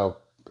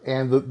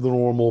the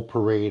normal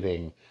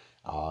parading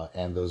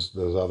and those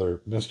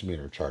other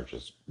misdemeanor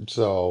charges.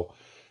 So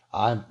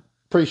I'm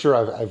pretty sure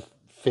I've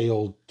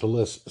failed to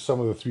list some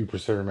of the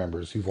 3%er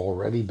members who've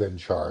already been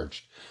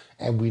charged,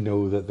 and we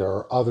know that there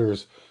are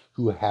others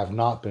who have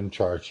not been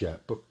charged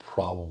yet, but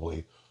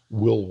probably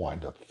will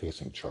wind up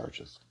facing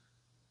charges.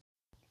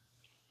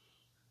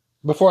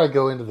 Before I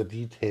go into the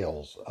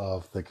details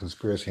of the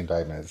conspiracy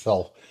indictment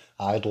itself,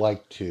 I'd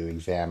like to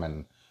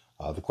examine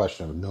the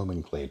question of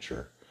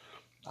nomenclature.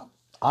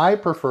 I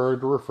prefer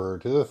to refer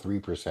to the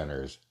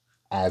 3%ers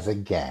as a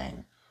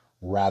gang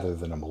rather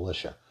than a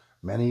militia.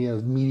 Many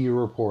of media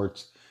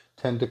reports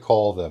tend to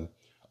call them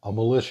a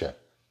militia,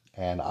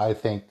 and I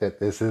think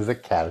that this is a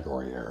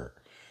category error.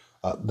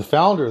 The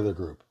founder of the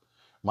group,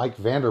 Mike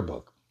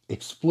Vanderbook,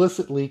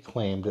 explicitly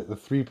claimed that the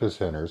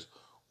 3%ers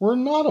were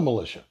not a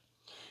militia,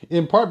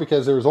 in part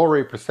because there was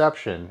already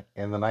perception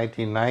in the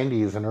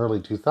 1990s and early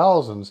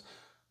 2000s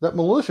that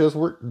militias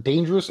were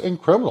dangerous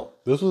and criminal.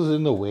 This was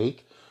in the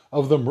wake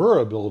of the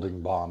Murrah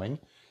building bombing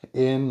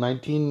in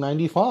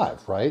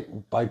 1995,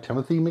 right, by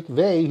Timothy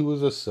McVeigh, who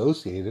was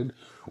associated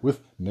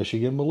with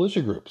Michigan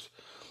militia groups.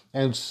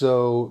 And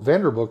so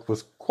Vanderbook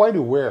was quite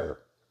aware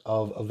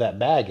of that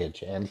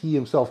baggage, and he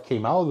himself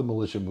came out of the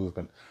militia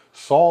movement,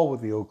 saw what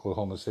the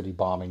Oklahoma City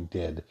bombing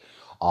did,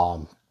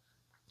 and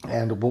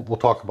we'll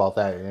talk about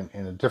that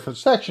in a different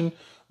section,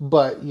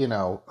 but,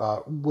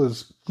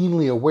 was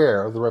keenly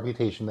aware of the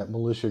reputation that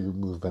militia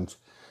movements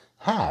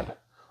had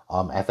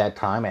at that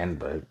time,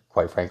 and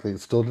quite frankly,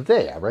 still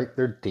today, right?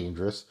 They're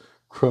dangerous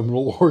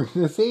criminal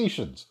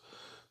organizations.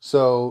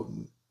 So,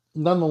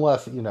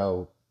 nonetheless,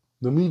 the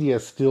media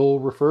still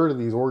refer to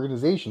these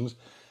organizations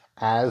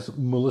as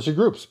militia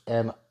groups,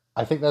 and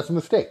I think that's a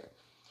mistake.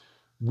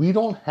 We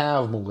don't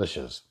have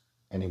militias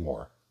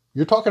anymore.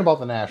 You're talking about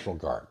the National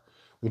Guard.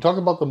 We talk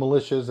about the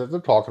militias that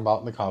they're talking about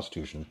in the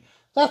Constitution.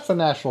 That's the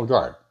National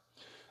Guard.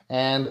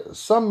 And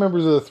some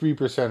members of the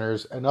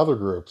 3%ers and other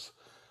groups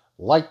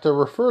like to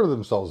refer to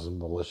themselves as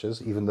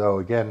militias, even though,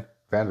 again,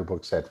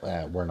 Vanderbook said,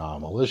 we're not a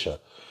militia.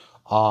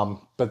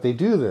 But they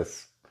do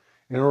this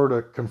in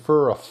order to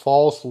confer a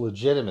false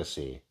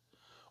legitimacy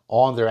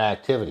on their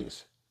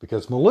activities,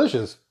 because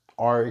militias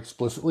are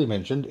explicitly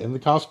mentioned in the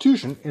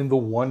Constitution in the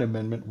one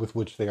amendment with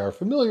which they are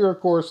familiar, of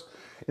course,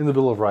 in the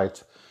Bill of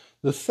Rights,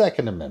 the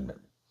Second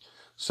Amendment.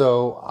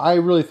 So I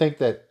really think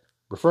that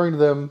referring to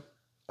them,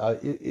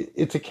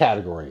 it's a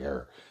category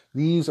error.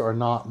 These are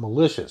not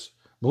militias.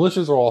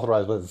 Militias are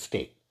authorized by the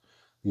state.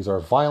 These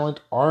are violent,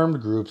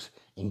 armed groups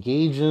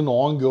engaged in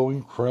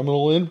ongoing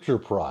criminal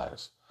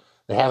enterprise.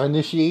 They have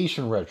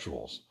initiation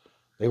rituals.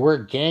 They wear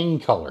gang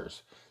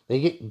colors. They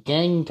get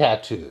gang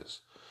tattoos.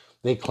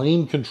 They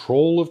claim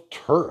control of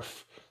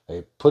turf.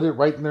 They put it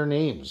right in their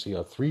names.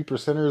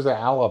 3%ers of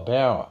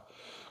Alabama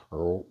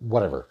or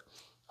whatever.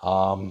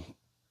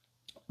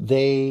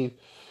 They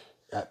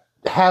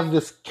have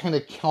this kind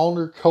of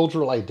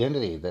countercultural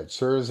identity that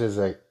serves as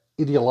an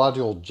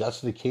ideological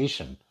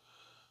justification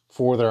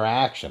for their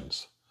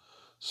actions.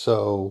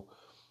 So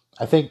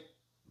I think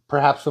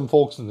perhaps some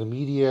folks in the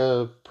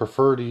media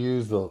prefer to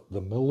use the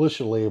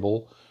militia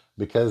label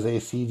because they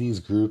see these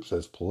groups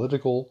as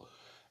political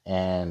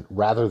and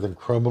rather than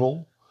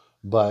criminal.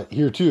 But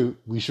here too,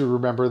 we should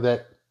remember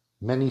that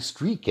many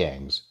street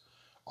gangs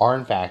are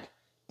in fact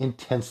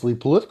intensely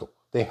political.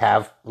 They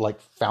have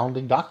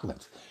founding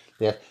documents.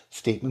 They have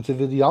statements of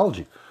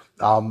ideology.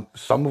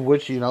 Some of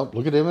which,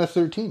 look at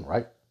MS-13,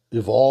 right?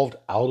 Evolved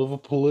out of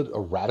a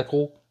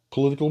radical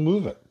political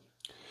movement.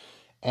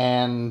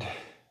 And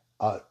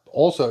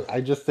also,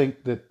 I just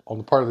think that on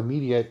the part of the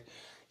media,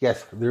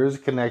 yes, there is a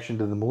connection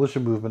to the militia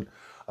movement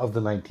of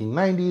the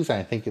 1990s. And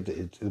I think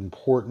it's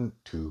important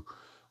to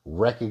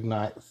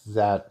recognize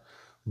that.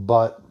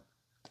 But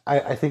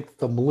I think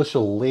the militia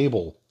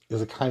label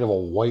is a kind of a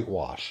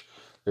whitewash.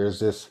 There's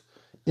this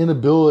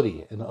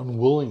inability and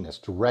unwillingness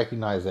to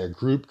recognize that a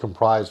group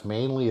comprised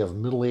mainly of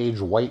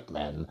middle-aged white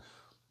men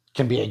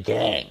can be a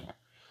gang.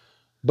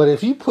 But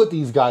if you put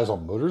these guys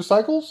on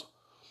motorcycles,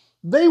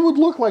 they would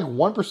look like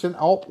 1%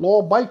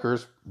 outlaw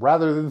bikers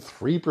rather than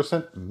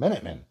 3%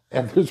 Minutemen.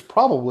 And there's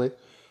probably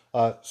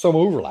some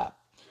overlap.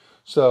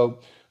 So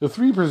the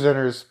Three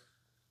Presenters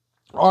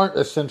aren't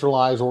a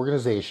centralized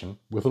organization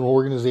with an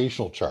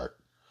organizational chart.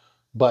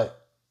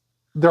 But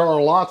there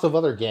are lots of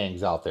other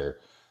gangs out there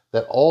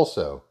that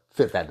also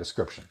fit that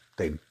description.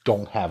 They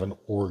don't have an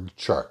org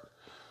chart.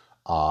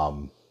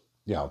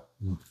 You know,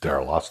 there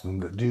are lots of them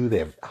that do. They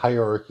have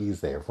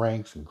hierarchies, they have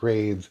ranks and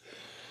grades.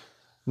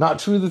 Not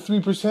true of the Three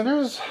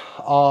Percenters,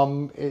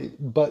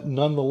 but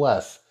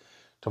nonetheless,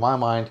 to my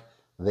mind,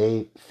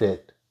 they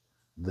fit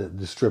the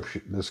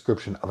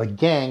description of a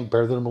gang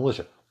better than a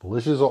militia.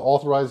 Militias are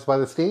authorized by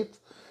the state.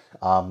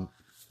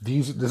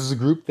 This is a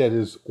group that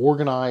is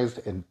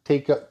organized and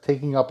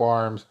taking up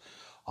arms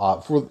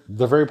for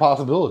the very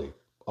possibility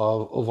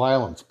of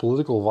violence,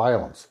 political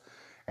violence,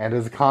 and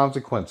as a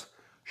consequence,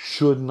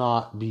 should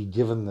not be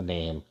given the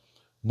name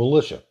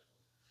militia.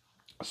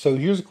 So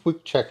here's a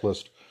quick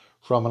checklist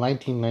from a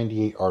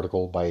 1998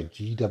 article by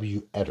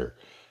G.W. Etter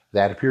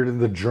that appeared in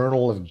the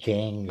Journal of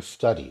Gang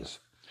Studies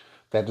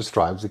that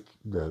describes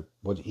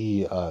what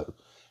he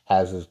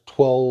has as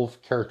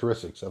 12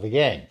 characteristics of a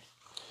gang.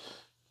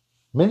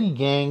 Many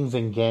gangs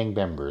and gang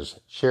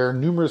members share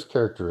numerous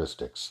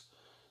characteristics,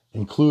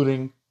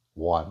 including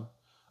 1.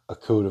 A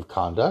code of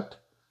conduct,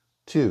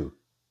 2.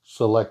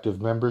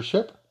 Selective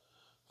membership,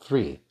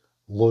 3.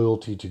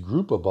 Loyalty to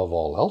group above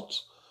all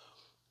else,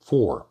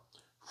 4.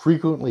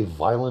 Frequently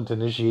violent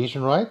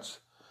initiation rites,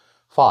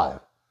 5.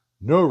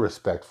 No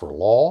respect for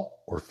law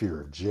or fear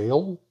of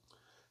jail,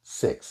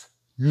 6.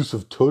 Use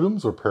of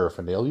totems or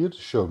paraphernalia to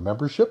show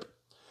membership,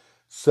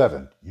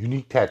 7.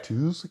 Unique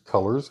tattoos,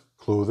 colors,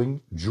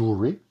 clothing,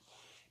 jewelry,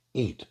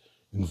 8.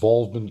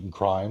 Involvement in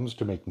crimes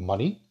to make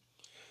money,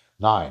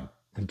 9.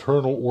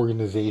 Internal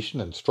organization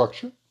and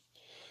structure,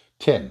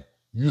 10.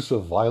 Use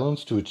of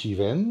violence to achieve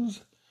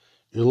ends,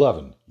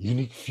 11.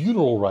 Unique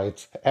funeral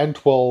rites, and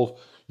 12.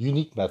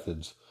 Unique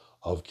methods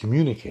of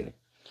communicating.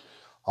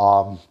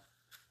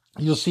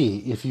 You'll see,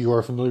 if you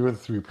are familiar with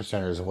the Three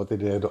Percenters and what they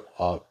did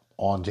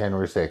on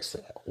January 6th,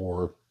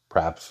 or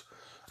perhaps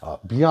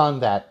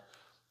beyond that,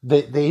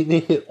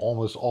 they hit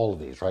almost all of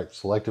these, right?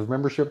 Selective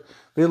membership,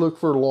 they look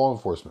for law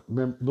enforcement,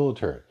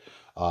 military,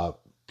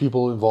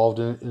 people involved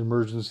in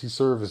emergency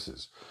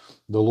services,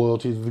 the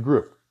loyalty to the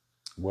group.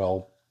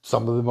 Well,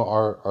 some of them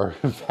are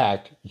in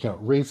fact,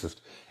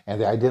 racist,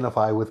 and they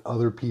identify with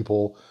other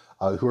people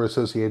who are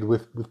associated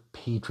with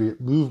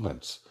patriot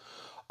movements.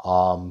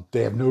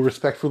 They have no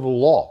respect for the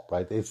law,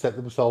 right? They've set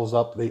themselves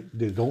up. They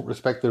don't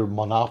respect the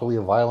monopoly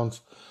of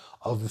violence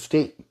of the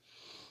state.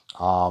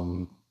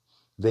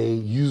 They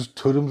use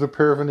totems or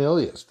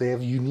paraphernalia. They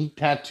have unique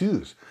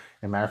tattoos.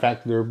 As a matter of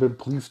fact, there have been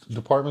police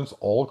departments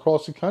all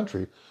across the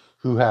country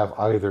who have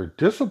either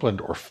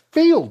disciplined or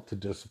failed to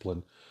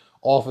discipline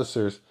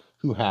officers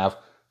who have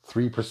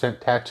 3%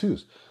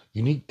 tattoos.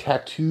 Unique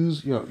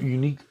tattoos,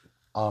 unique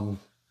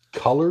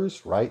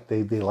colors, right?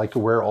 They like to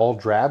wear all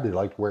drab. They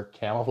like to wear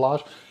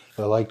camouflage.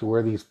 They like to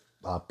wear these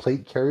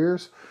plate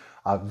carriers.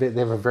 They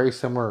have a very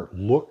similar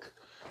look.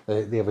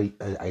 They have an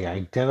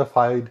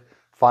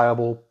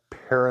identifiable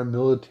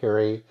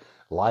paramilitary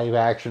live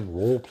action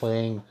role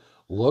playing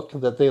look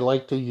that they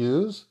like to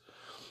use.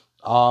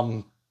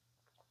 And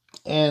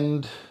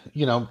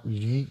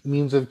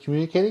means of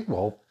communicating.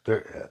 Well,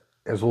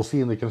 as we'll see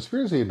in the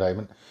conspiracy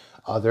indictment,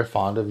 they're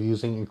fond of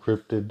using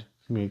encrypted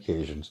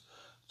communications,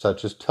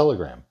 such as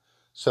Telegram.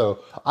 So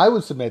I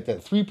would submit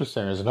that Three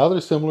Percenters and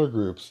other similar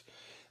groups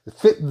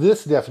fit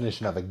this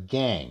definition of a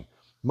gang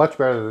much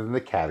better than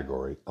the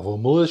category of a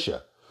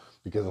militia,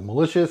 because a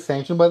militia is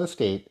sanctioned by the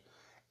state,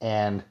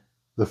 and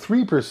the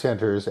Three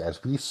Percenters,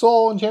 as we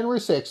saw on January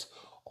 6th,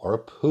 are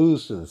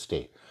opposed to the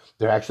state.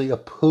 They're actually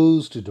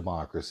opposed to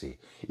democracy.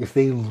 If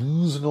they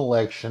lose an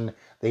election,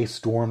 they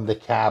storm the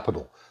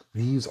Capitol.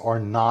 These are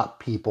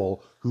not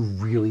people who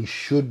really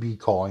should be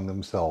calling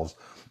themselves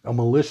a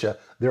militia.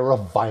 They're a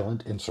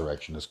violent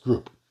insurrectionist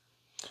group.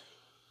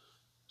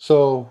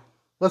 So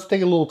let's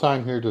take a little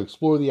time here to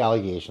explore the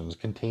allegations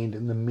contained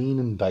in the main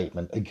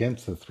indictment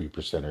against the Three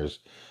Percenters,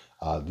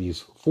 these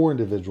 4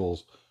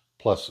 individuals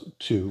plus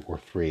 2 or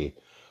 3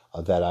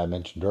 that I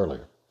mentioned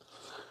earlier.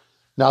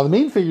 Now, the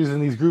main figures in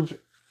these groups,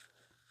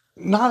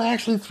 not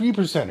actually Three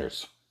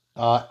Percenters.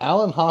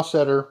 Alan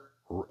Hossetter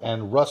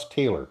and Russ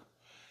Taylor,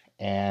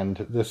 and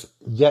this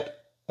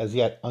as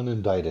yet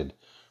unindicted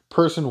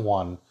person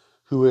 1,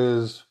 who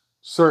is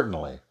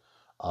certainly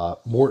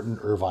Morton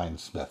Irvine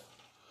Smith.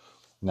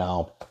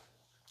 Now,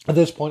 at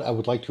this point, I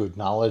would like to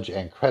acknowledge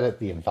and credit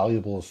the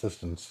invaluable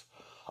assistance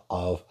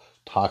of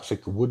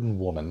Toxic Wooden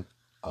Woman,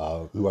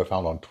 who I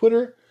found on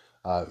Twitter,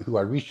 who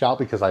I reached out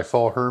because I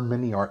saw her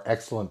many are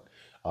excellent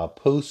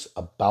posts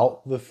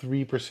about the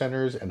three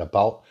percenters and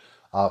about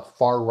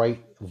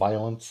far-right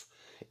violence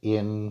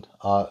in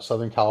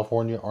Southern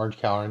California, Orange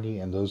County,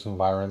 and those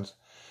environs.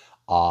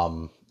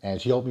 And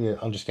she helped me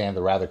understand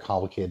the rather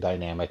complicated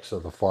dynamics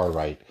of the far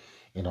right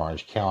in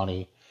Orange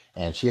County.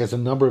 And she has a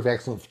number of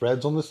excellent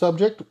threads on the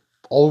subject,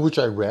 all of which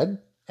I read.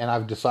 And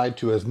I've decided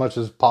to, as much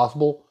as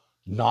possible,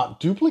 not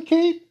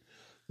duplicate,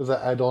 because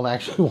I don't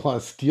actually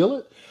want to steal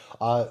it.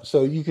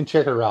 So you can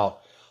check her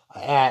out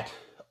at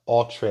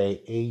Autre,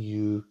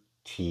 AUTRE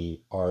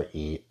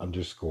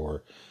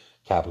underscore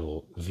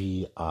capital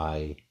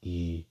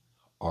VIERGE,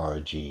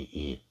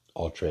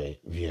 Autre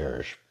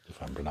Vierge,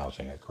 if I'm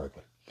pronouncing it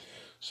correctly.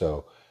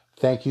 So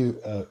thank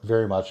you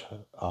very much.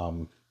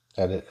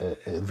 Had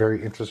a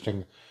very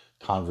interesting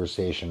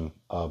conversation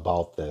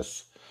about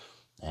this.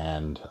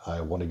 And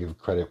I want to give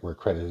credit where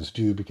credit is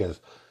due, because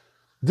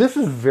this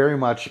is very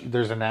much,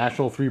 there's a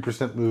national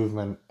 3%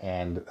 movement,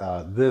 and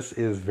this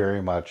is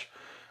very much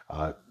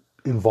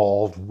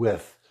involved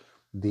with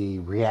the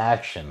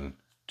reaction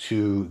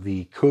to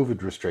the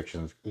COVID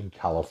restrictions in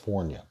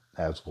California,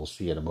 as we'll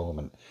see in a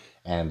moment,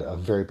 and a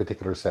very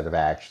particular set of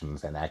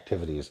actions and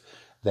activities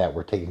that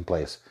were taking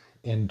place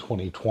in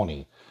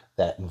 2020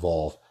 that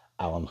involve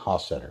Alan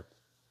Hostetter.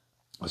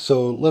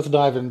 So let's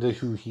dive into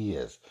who he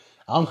is.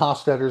 Alan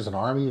Hostetter is an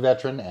Army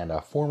veteran and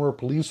a former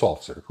police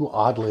officer who,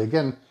 oddly,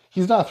 again,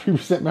 he's not a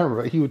 3%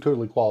 member, but he would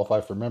totally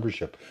qualify for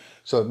membership.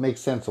 So it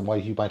makes sense on why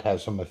he might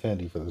have some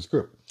affinity for this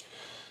group.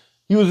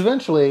 He was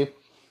eventually,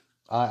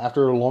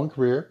 after a long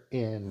career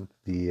in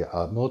the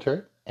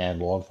military and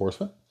law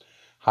enforcement,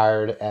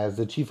 hired as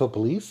the chief of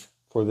police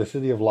for the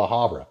city of La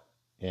Habra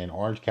in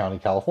Orange County,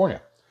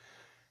 California.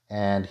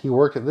 And he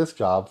worked at this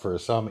job for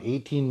some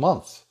 18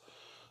 months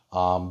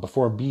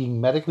before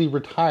being medically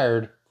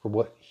retired for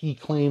what he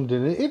claimed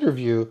in an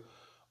interview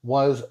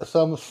was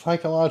some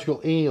psychological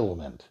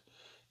ailment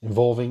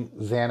involving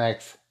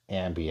Xanax,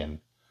 Ambien,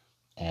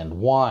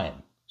 and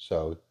wine.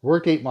 So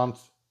worked 8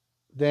 months,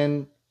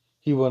 then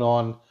he went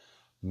on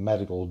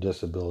medical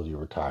disability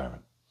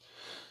retirement.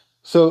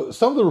 So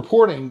some of the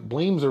reporting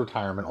blames the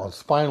retirement on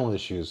spinal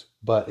issues,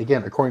 but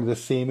again, according to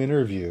this same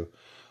interview,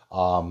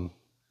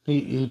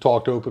 he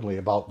talked openly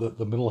about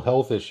the mental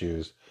health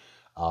issues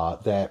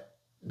that,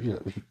 he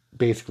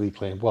basically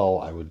claimed, well,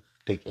 I would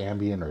take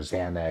Ambien or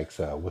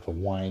Xanax with a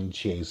wine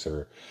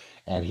chaser,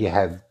 and he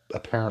had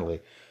apparently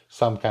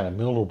some kind of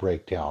mental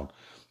breakdown.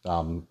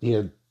 He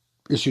had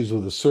issues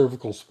with the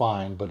cervical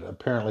spine, but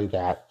apparently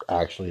that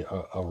actually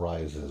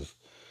arises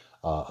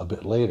a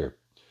bit later.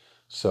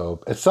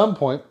 So at some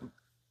point,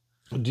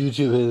 due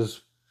to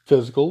his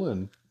physical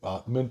and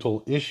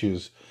mental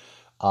issues,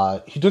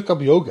 he took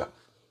up yoga,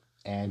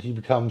 and he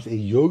becomes a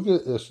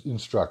yoga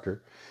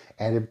instructor,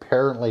 and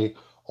apparently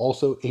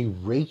also a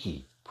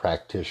Reiki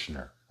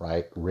practitioner,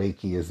 right?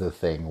 Reiki is the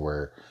thing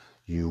where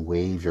you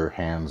wave your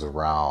hands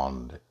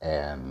around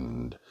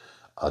and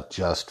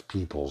adjust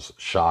people's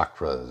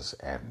chakras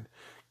and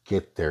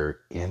get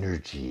their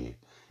energy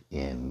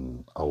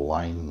in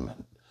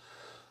alignment,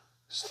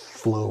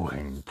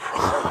 flowing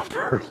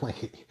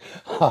properly.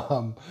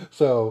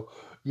 So,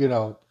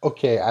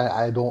 okay,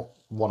 I don't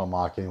want to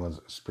mock anyone's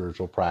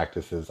spiritual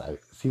practices.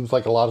 It seems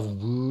like a lot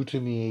of woo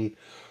to me.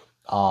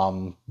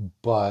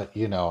 But,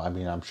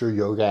 I'm sure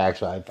yoga,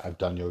 actually, I've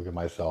done yoga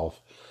myself.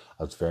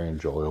 It's very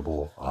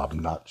enjoyable. I'm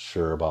not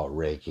sure about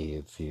Reiki.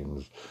 It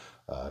seems,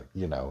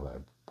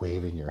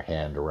 waving your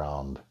hand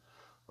around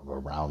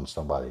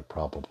somebody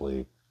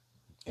probably.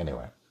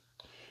 Anyway.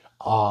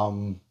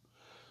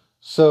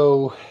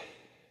 So,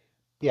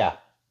 yeah.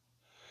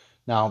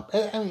 Now,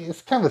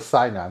 it's kind of a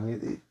side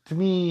note. To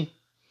me,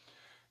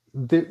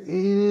 it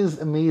is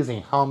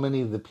amazing how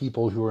many of the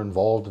people who are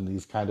involved in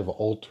these kind of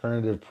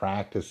alternative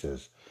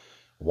practices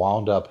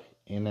wound up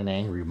in an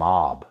angry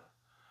mob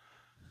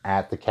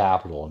at the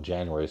Capitol on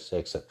January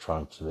 6th at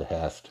Trump's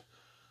behest.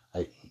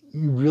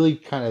 You really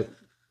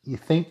you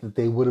think that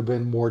they would have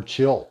been more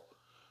chill,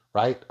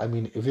 right?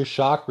 If your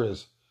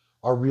chakras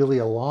are really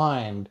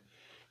aligned,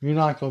 you're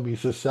not going to be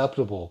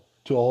susceptible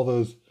to all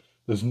those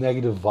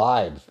negative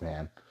vibes,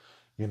 man.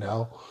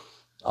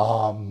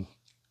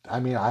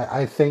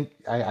 I think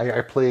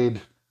I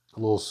played a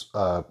little.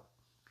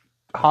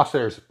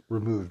 Hostetter's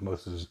removed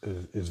most of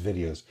his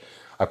videos.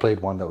 I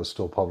played one that was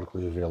still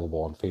publicly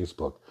available on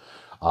Facebook.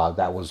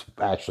 That was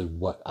actually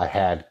what I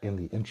had in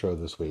the intro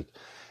this week.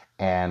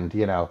 And,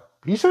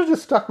 you should have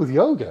just stuck with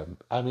yoga.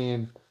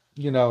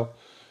 Yoga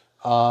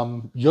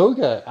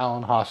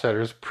Alan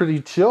Hostetter is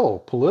pretty chill.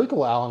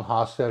 Political Alan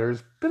Hostetter is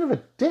a bit of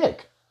a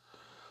dick.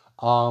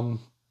 Oh,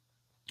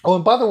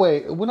 and by the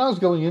way, when I was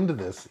going into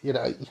this,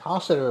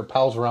 Hostetter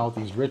pals around with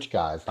these rich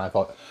guys, and I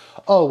thought,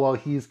 oh, well,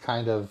 he's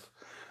kind of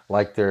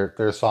like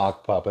their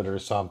sock puppet or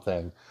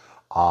something.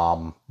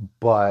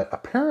 But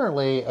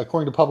apparently,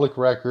 according to public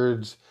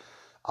records,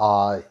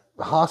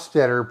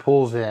 Hostetter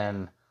pulls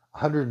in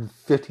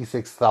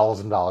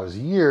 $156,000 a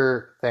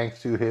year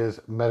thanks to his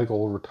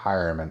medical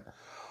retirement.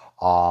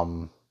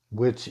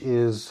 which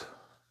is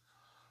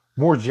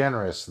more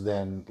generous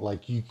than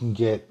like you can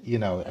get.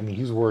 I mean,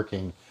 he's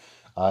working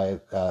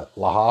at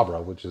La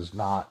Habra, which is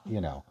not,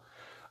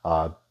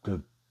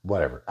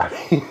 whatever. I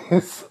mean,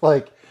 it's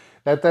like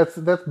that's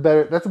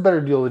better. That's a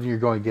better deal than you're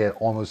going to get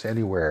almost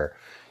anywhere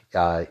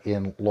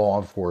in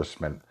law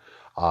enforcement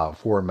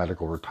for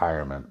medical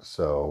retirement.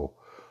 So,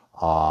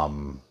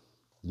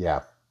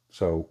 yeah.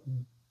 So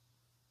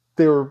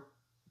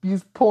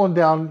he's pulling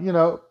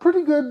down,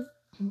 pretty good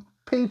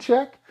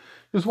paycheck.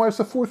 His wife's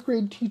a fourth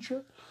grade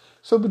teacher.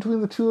 So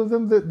between the two of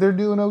them, they're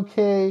doing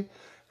okay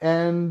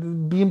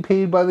and being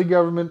paid by the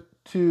government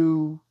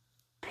to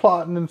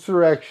plot an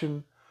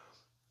insurrection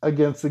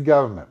against the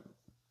government.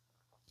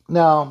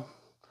 Now,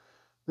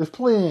 there's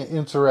plenty of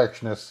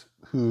insurrectionists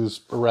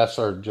whose arrests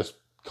are just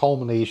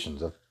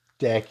culminations of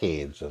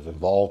decades of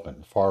involvement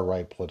in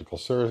far-right political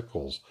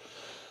circles.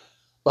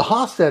 But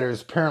Hofstadter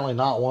is apparently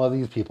not one of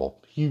these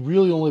people. He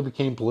really only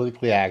became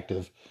politically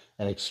active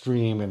and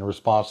extreme in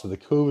response to the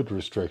COVID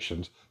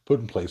restrictions put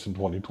in place in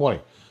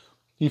 2020.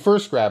 He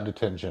first grabbed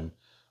attention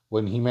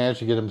when he managed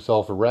to get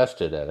himself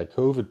arrested at a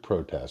COVID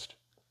protest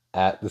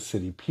at the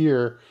city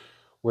pier,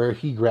 where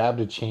he grabbed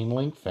a chain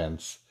link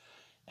fence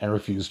and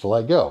refused to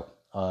let go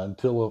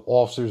until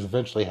officers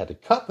eventually had to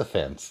cut the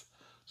fence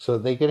so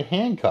that they could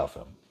handcuff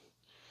him.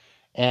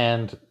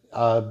 And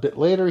a bit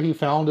later, he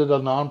founded a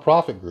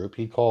nonprofit group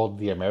he called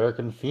the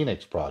American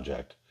Phoenix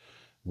Project,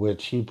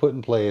 which he put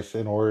in place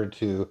in order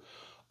to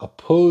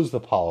oppose the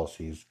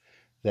policies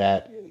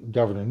that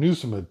Governor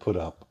Newsom had put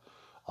up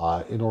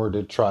in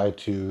order to try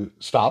to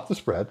stop the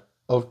spread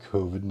of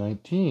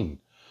COVID-19.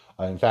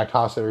 In fact,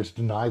 Hofstadter has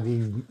denied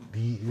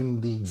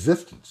even the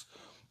existence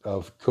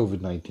of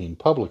COVID-19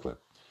 publicly.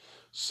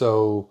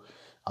 So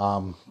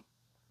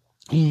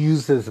he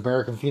used his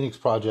American Phoenix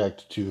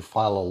Project to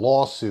file a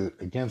lawsuit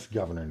against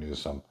Governor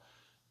Newsom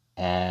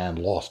and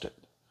lost it.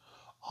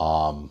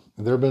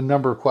 There have been a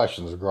number of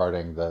questions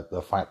regarding the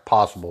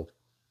possible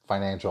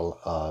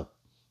financial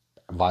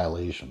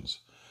violations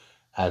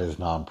at his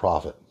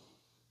nonprofit.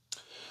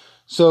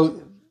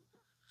 So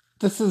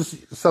this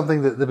is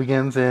something that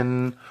begins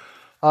in,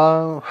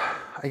 I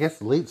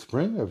guess, late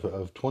spring of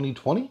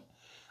 2020,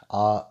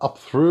 up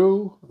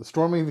through the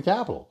storming of the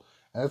Capitol.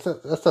 And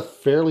that's a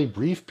fairly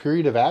brief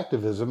period of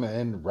activism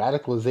and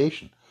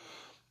radicalization.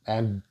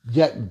 And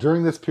yet,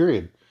 during this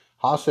period,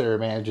 Hofstadter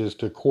manages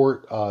to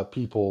court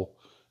people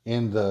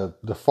in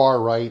the far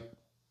right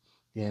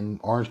in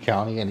Orange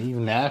County and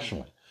even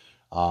nationally,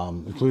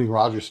 including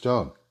Roger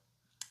Stone.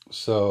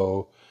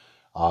 So,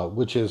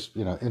 which is,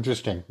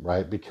 interesting,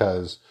 right?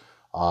 Because,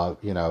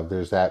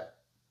 there's that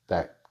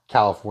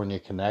California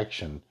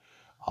connection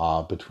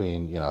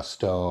between,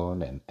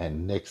 Stone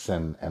and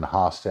Nixon and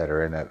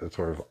Hofstadter, and that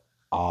sort of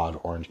odd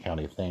Orange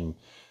County thing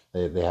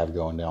they have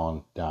going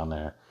down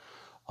there.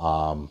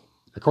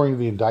 According to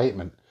the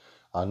indictment,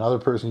 another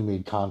person he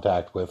made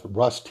contact with,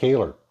 Russ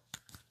Taylor,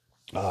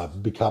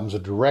 becomes a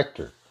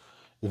director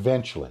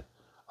eventually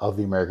of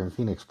the American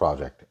Phoenix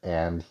Project,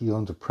 and he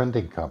owns a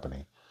printing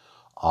company.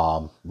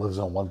 Lives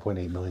in a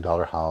 $1.8 million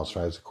house,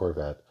 drives a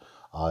Corvette.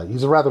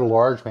 He's a rather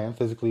large man,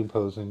 physically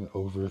imposing,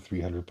 over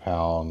 300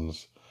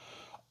 pounds.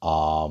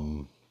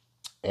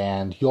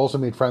 And he also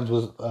made friends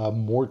with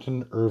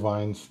Morton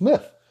Irvine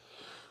Smith,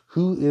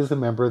 who is a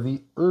member of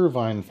the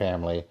Irvine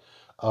family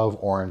of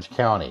Orange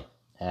County.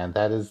 And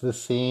that is the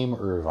same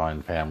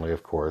Irvine family,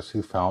 of course,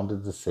 who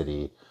founded the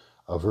city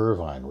of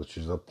Irvine, which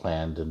is a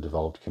planned and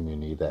developed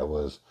community that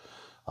was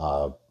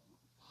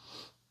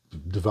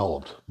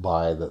developed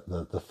by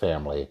the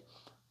family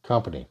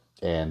company.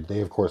 And they,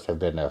 of course, have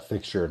been a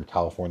fixture in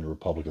California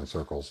Republican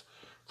circles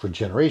for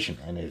generations,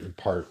 and in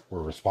part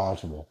were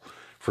responsible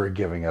for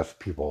giving us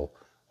people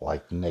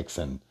like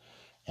Nixon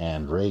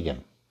and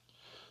Reagan.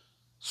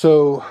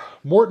 So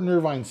Morton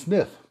Irvine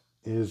Smith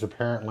is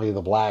apparently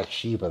the black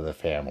sheep of the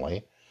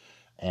family,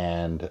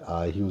 and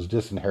he was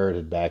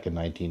disinherited back in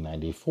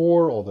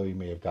 1994, although he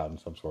may have gotten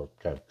some sort of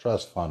kind of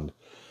trust fund.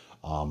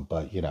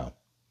 But,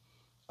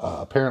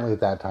 apparently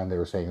at that time they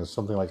were saying it was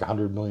something like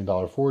 $100 million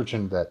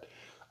fortune that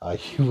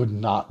he would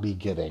not be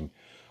getting.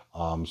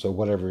 So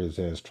whatever is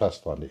in his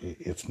trust fund,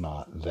 it's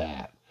not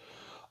that.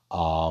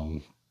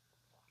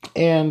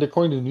 And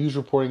according to news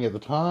reporting at the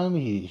time,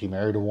 he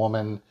married a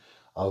woman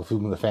of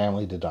whom the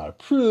family did not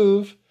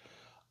approve.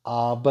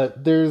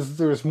 But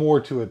there's more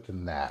to it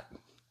than that.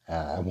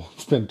 I won't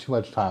spend too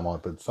much time on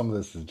it, but some of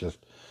this is just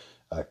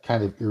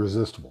kind of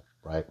irresistible,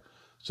 right?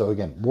 So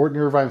again, Morton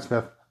Irvine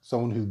Smith,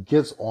 someone who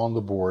gets on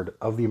the board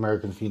of the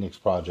American Phoenix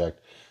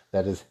Project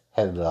that is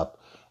headed up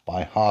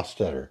by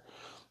Hofstadter.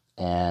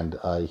 And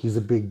he's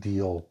a big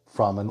deal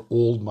from an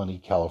old money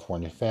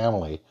California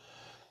family.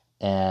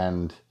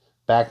 And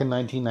back in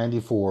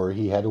 1994,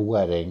 he had a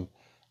wedding,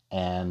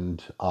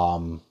 and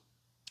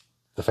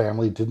the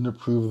family didn't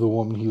approve of the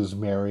woman he was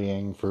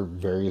marrying for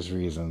various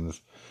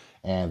reasons.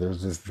 And there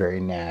was this very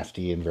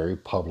nasty and very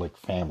public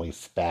family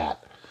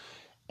spat.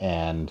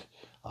 And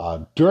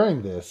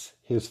during this,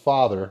 his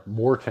father,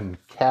 Morton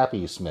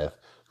Cappy Smith,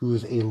 who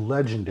is a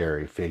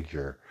legendary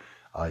figure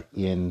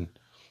in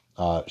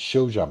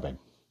show jumping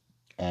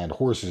and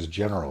horses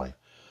generally,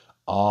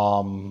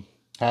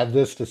 had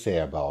this to say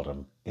about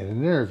him in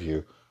an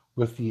interview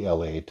with the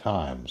LA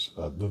Times.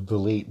 The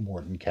late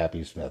Morton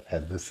Cappy Smith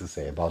had this to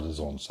say about his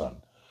own son.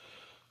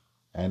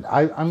 And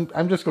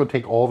I'm just going to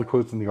take all the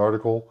quotes in the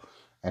article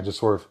and just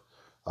sort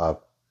of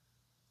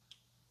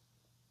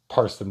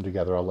parse them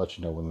together. I'll let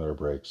you know when there are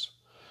breaks.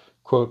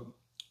 Quote,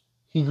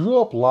 he grew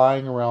up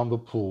lying around the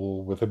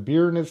pool with a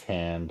beer in his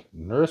hand,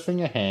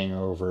 nursing a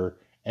hangover,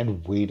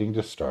 and waiting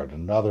to start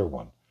another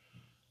one.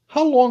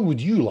 How long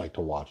would you like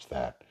to watch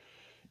that?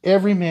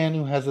 Every man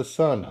who has a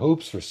son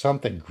hopes for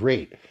something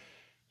great.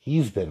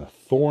 He's been a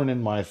thorn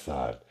in my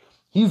side.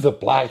 He's the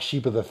black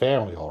sheep of the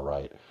family, all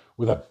right,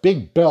 with a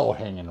big bell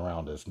hanging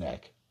around his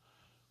neck.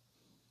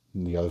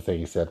 And the other thing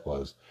he said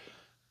was,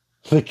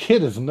 the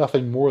kid is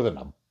nothing more than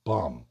a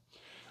bum.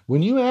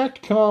 When you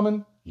act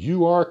common,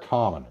 you are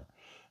commoner.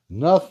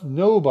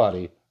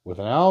 Nobody with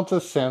an ounce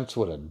of sense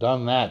would have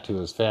done that to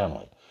his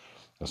family.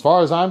 As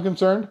far as I'm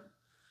concerned,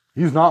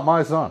 he's not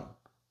my son.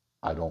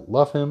 I don't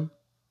love him.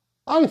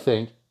 I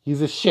think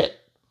he's a shit.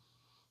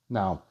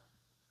 Now,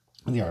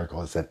 in the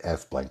article it said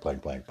S blank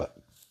blank blank, but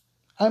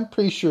I'm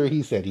pretty sure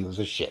he said he was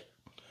a shit.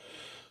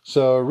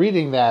 So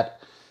reading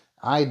that,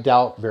 I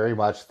doubt very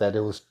much that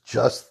it was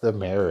just the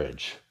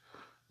marriage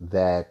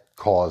that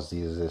caused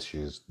these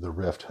issues, the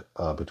rift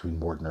between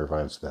Morton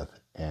Irvine Smith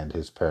and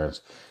his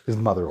parents. His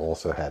mother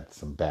also had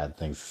some bad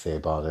things to say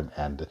about him.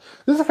 And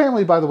this is a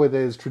family, by the way, that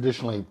is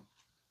traditionally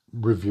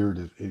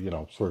revered,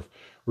 sort of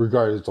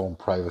regarded its own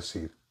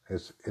privacy,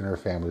 its inner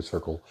family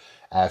circle,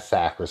 as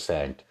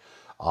sacrosanct.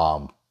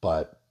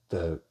 But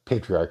the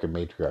patriarch and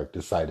matriarch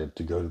decided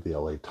to go to the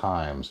LA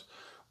Times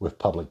with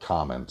public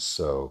comments.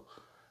 So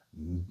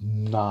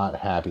not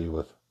happy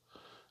with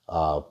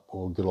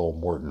good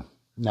old Morton.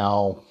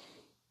 Now,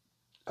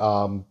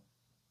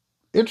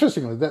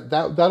 interestingly,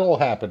 that all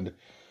happened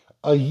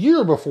a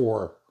year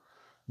before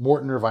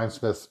Morton Irvine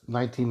Smith's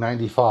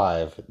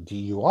 1995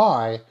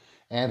 DUI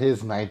and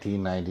his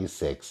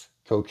 1996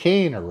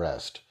 cocaine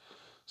arrest.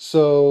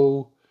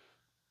 So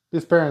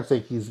his parents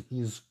think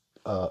he's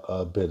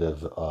a bit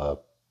of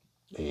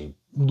a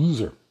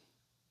loser.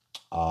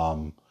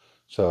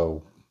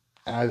 So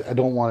I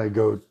don't want to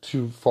go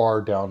too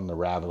far down the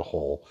rabbit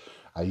hole.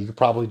 You could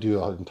probably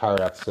do an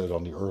entire episode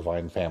on the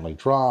Irvine family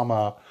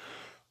drama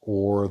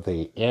or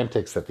the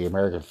antics that the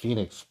American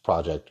Phoenix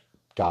Project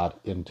got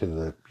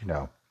into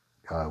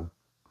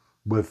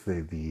with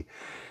the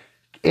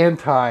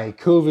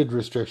anti-COVID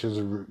restrictions.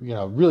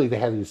 Really they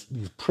had these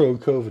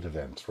pro-COVID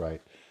events,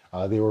 right?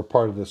 They were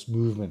part of this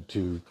movement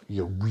to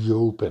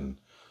reopen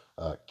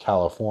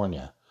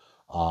California.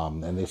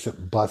 And they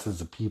sent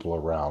buses of people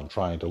around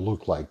trying to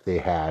look like they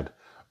had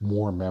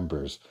more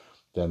members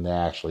than they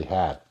actually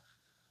had.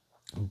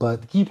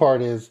 But the key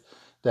part is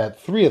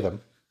that three of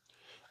them,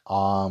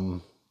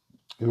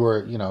 who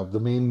are, the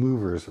main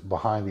movers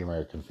behind the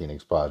American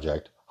Phoenix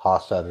Project,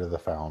 Hofstadter, the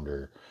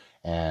founder,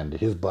 and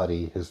his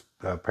buddy, his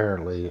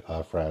apparently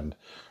friend,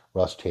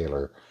 Russ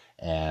Taylor,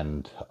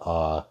 and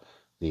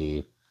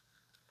the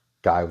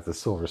guy with the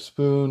silver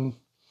spoon,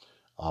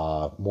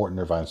 Morton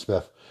Irvine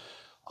Smith,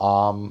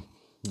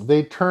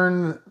 they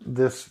turn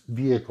this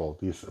vehicle,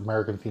 this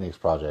American Phoenix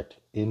Project,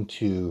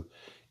 into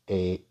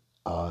a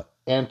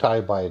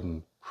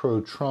anti-Biden,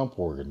 pro-Trump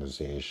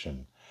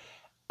organization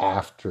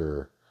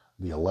after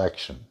the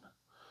election.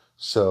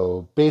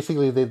 So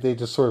basically, they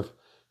just sort of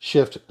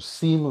shift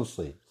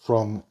seamlessly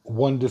from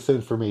one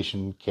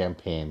disinformation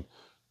campaign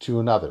to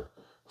another,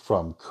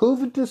 from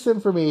COVID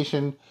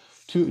disinformation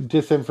to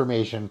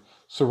disinformation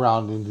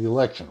surrounding the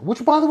election,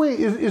 which, by the way,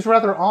 is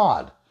rather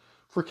odd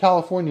for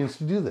Californians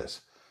to do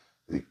this.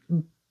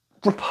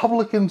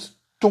 Republicans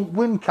don't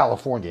win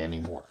California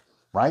anymore,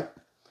 right?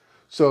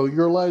 So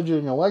you're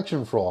alleging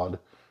election fraud.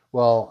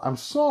 Well, I'm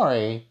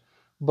sorry,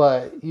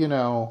 but,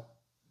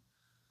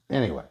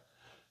 anyway,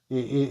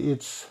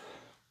 it's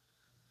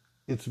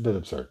a bit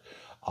absurd.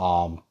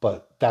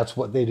 But that's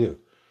what they do.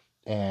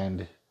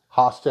 And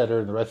Hofstadter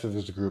and the rest of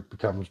his group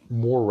becomes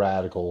more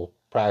radical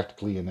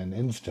practically in an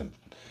instant.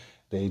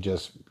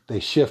 They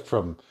shift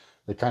from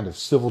the kind of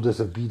civil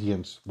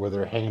disobedience where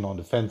they're hanging on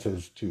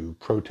defenses to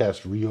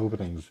protest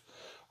reopenings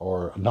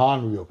or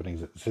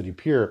non-reopenings at the city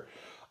pier,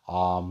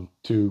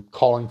 to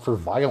calling for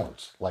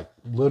violence, like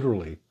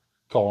literally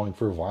calling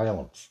for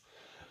violence.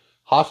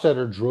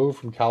 Hofstadter drove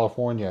from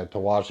California to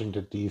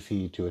Washington,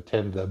 D.C. to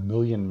attend the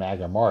Million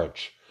MAGA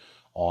March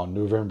on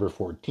November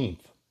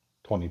 14th,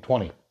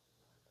 2020.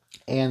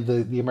 And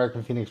the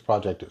American Phoenix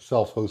Project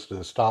itself hosted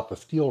a Stop the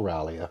Steal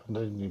rally at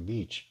Huntington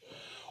Beach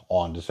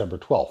on December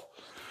 12th,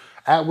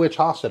 at which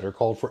Hofstadter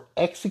called for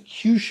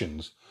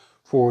executions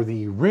for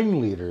the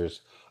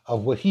ringleaders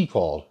of what he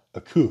called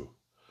a coup.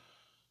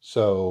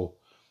 So,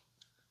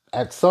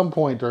 at some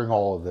point during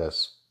all of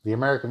this, the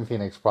American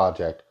Phoenix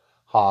Project,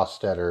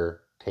 Hofstadter,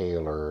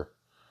 Taylor,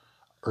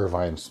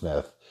 Irvine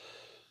Smith,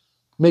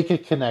 make a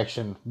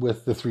connection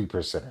with the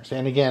 3%ers.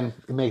 And again,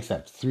 it makes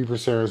sense.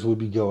 3%ers would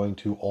be going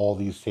to all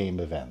these same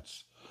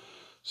events.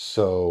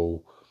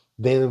 So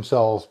They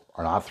themselves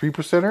are not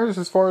 3%ers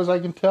as far as I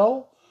can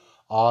tell.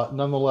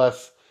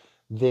 Nonetheless,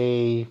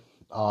 they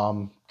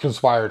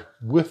conspired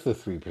with the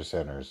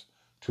 3%ers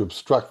to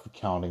obstruct the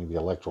counting of the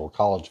Electoral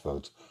College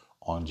votes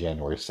on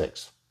January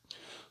 6th.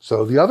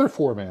 So the other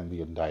four men in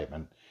the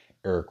indictment,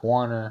 Eric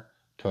Warner,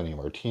 Tony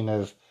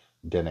Martinez,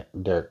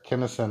 Derek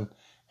Kinnison,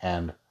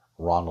 and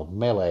Ronald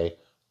Melee,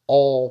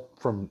 all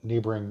from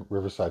neighboring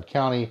Riverside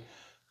County,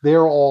 they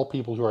are all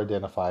people who are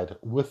identified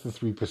with the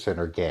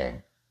 3%er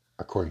gang,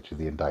 according to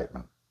the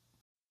indictment.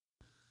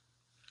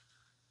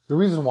 The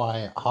reason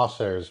why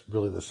Hofstadter is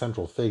really the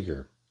central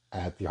figure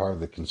at the heart of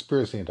the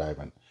conspiracy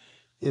indictment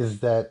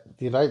is that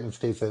the indictment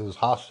states that it was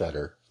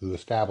Hofstadter who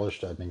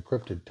established an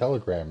encrypted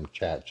Telegram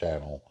chat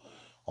channel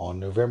on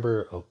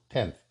November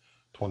 10th,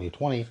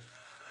 2020,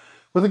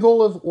 with the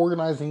goal of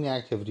organizing the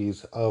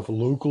activities of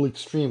local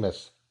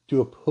extremists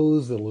to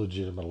oppose the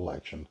legitimate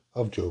election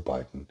of Joe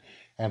Biden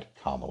and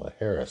Kamala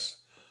Harris.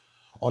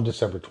 On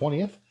December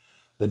 20th,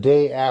 the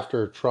day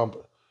after Trump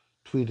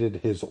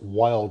tweeted his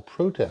wild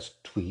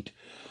protest tweet,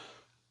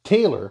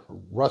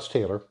 Russ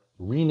Taylor,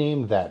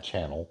 renamed that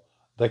channel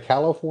the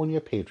California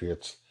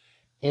Patriots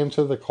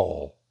Answer the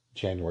Call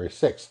January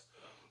 6th.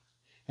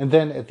 And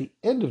then at the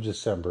end of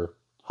December,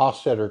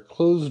 Hofstadter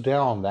closed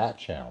down that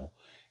channel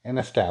and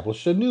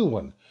established a new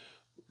one,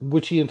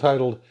 which he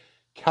entitled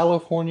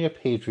California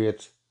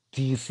Patriots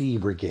DC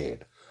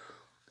Brigade.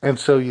 And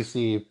so you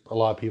see a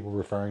lot of people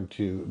referring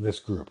to this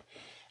group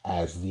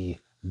as the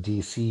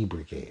DC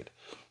Brigade.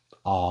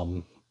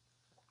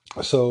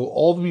 So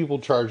all the people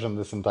charged in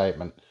this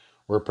indictment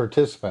were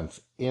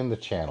participants in the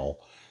channel,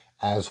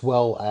 as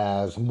well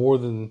as more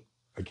than,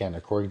 again,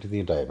 according to the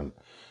indictment,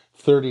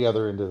 30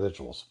 other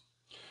individuals.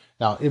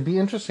 Now, it'd be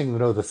interesting to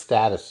know the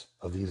status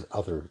of these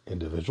other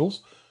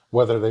individuals,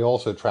 whether they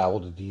also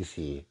traveled to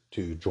D.C.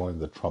 to join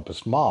the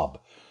Trumpist mob.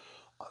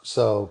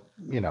 So,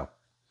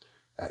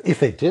 if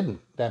they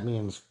didn't, that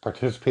means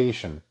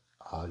participation.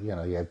 You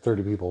had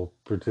 30 people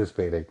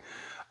participating,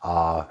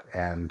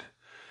 and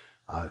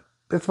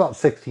it's about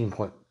 16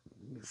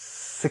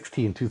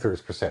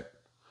 2/3%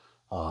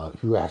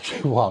 who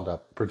actually wound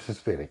up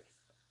participating,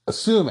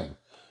 assuming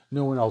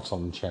no one else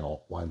on the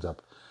channel winds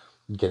up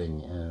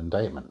getting an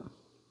indictment.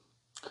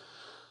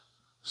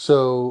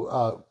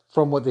 So,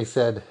 from what they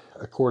said,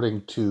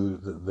 according to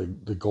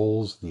the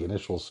goals, the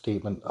initial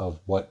statement of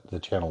what the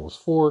channel was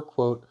for,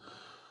 quote,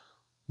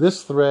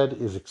 "This thread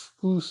is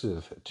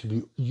exclusive to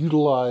be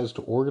utilized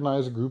to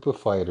organize a group of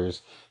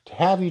fighters to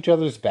have each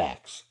other's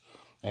backs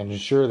and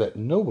ensure that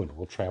no one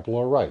will trample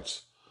our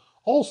rights.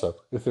 Also,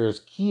 if there is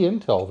key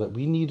intel that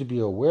we need to be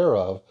aware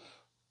of,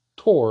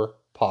 toward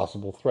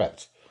possible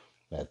threats."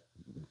 That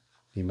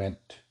he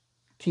meant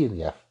T and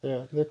the F.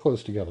 They're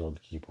close together on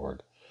the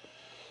keyboard.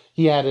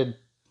 He added,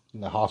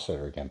 the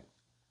Hofstadter again,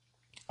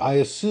 I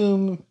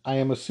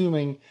am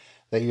assuming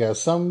that you have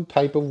some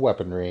type of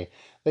weaponry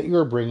that you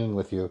are bringing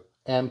with you,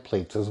 and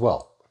plates as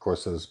well. Of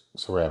course, those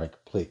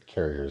ceramic plate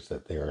carriers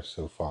that they are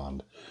so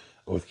fond,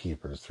 Oath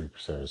Keepers,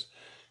 3%ers,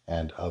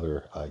 and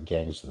other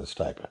gangs of this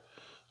type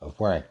of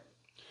wearing.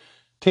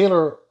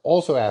 Taylor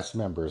also asked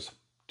members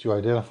to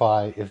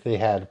identify if they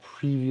had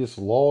previous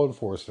law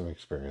enforcement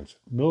experience,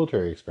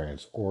 military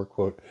experience, or,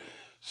 quote,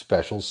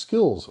 special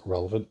skills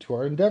relevant to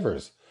our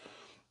endeavors,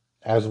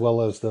 as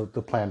well as the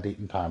planned date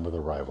and time of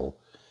arrival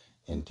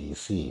in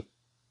D.C.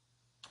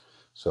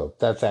 So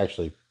that's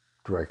actually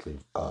directly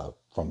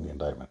from the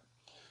indictment.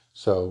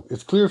 So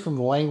it's clear from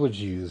the language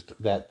used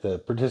that the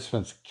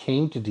participants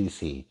came to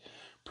D.C.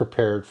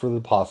 prepared for the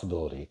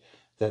possibility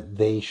that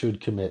they should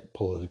commit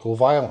political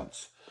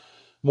violence.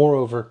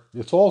 Moreover,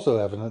 it's also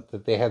evident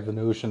that they had the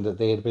notion that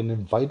they had been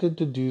invited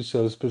to do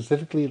so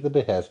specifically at the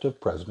behest of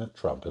President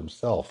Trump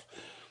himself.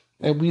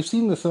 And we've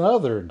seen this in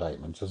other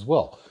indictments as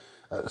well.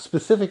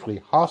 Specifically,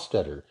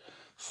 Hofstadter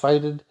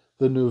cited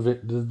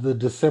the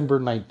December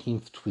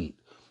 19th tweet,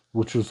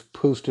 which was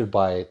posted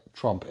by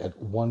Trump at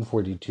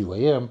 1:42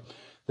 a.m.,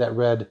 that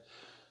read,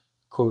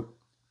 quote,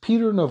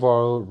 "Peter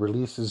Navarro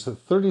releases a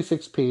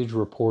 36-page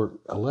report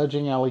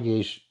alleging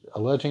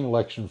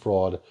election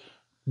fraud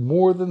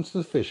more than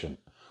sufficient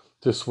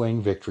to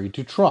swing victory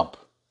to Trump."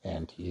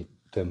 And he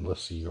then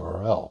lists the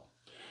URL.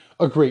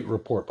 A great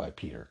report by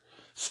Peter.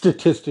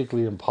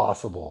 Statistically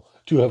impossible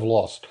to have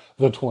lost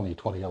the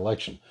 2020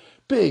 election.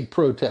 Big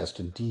protest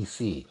in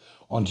D.C.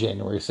 on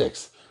January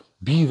 6th.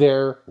 Be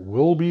there,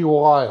 will be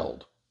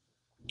wild.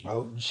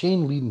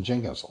 Shane Leedon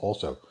Jenkins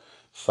also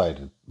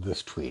cited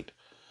this tweet.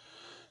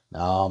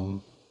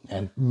 And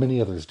many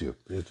others do.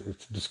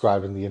 It's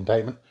described in the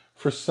indictment.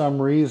 For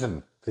some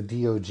reason, the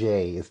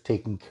DOJ is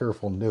taking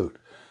careful note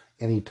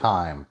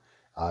anytime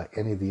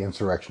any of the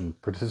insurrection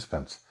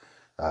participants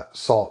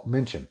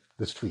mention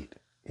this tweet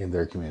in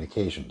their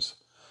communications.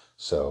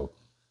 So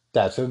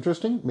that's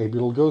interesting. Maybe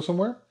it'll go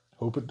somewhere.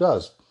 Hope it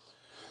does.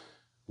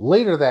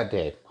 Later that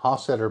day,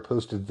 Hofstadter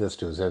posted this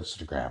to his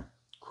Instagram.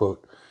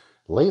 Quote,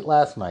 "Late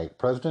last night,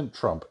 President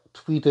Trump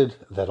tweeted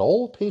that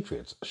all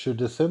patriots should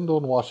descend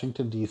on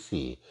Washington,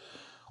 D.C.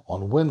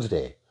 on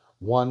Wednesday,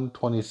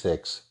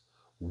 1/26,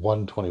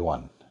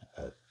 1/21.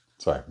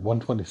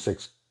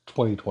 126,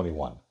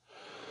 2021.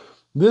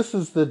 This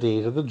is the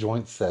date of the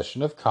joint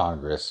session of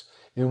Congress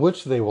in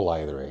which they will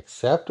either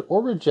accept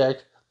or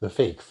reject the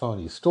fake,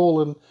 phony,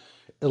 stolen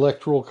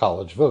electoral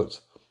college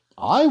votes.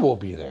 I will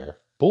be there,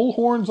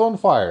 bullhorns on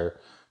fire,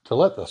 to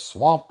let the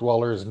swamp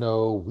dwellers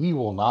know we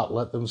will not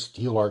let them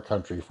steal our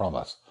country from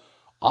us.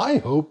 I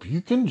hope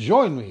you can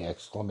join me!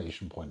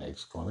 Exclamation point,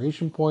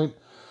 exclamation point.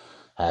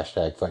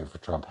 Hashtag fight for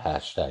Trump,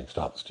 hashtag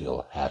stop the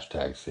steal,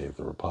 hashtag save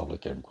the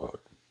Republic, end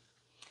quote.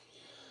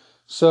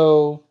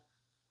 So,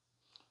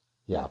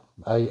 yeah,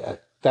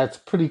 that's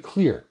pretty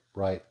clear,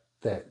 right?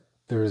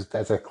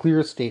 That's a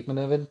clear statement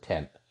of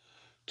intent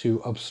to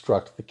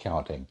obstruct the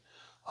counting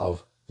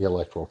of the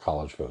Electoral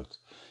College votes.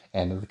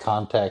 And in the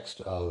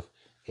context of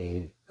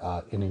an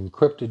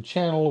encrypted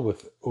channel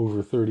with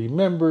over 30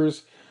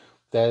 members,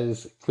 that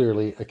is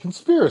clearly a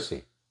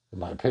conspiracy, in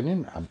my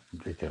opinion.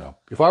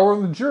 If I were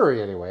on the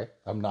jury anyway,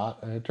 I'm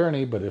not an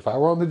attorney, but if I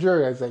were on the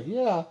jury, I'd say,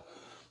 yeah,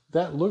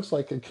 that looks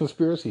like a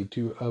conspiracy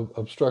to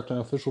obstruct an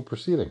official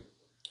proceeding.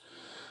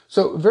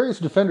 So various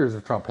defenders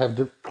of Trump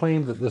have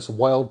claimed that this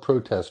wild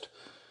protest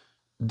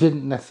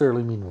didn't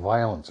necessarily mean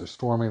violence or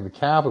storming the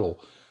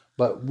Capitol,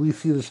 but we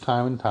see this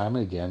time and time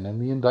again in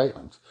the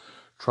indictments.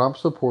 Trump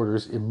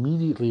supporters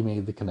immediately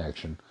made the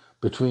connection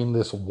between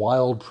this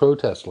wild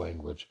protest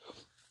language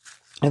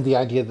and the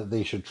idea that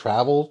they should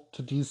travel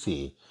to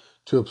D.C.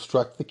 to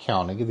obstruct the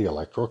counting of the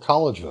Electoral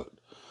College vote.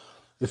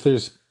 If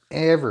there's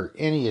ever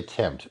any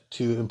attempt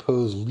to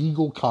impose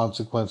legal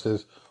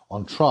consequences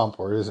on Trump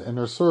or his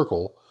inner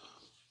circle,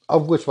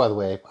 of which, by the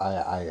way,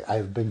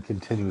 I've been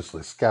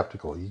continuously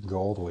skeptical. You can go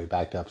all the way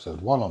back to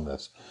episode 1 on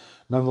this.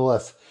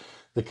 Nonetheless,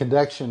 the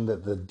connection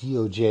that the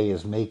DOJ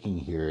is making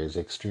here is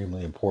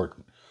extremely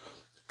important.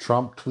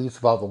 Trump tweets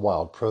about the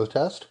wild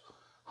protest.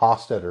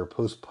 Hofstadter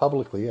posts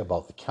publicly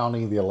about the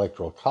counting of the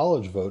Electoral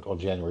College vote on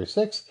January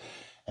 6th.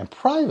 And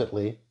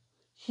privately,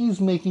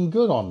 he's making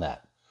good on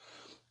that.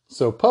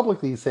 So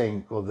publicly he's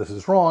saying, well, this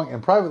is wrong,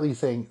 and privately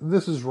saying,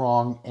 this is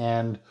wrong,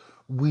 and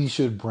we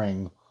should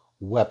bring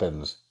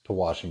weapons to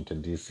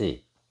Washington,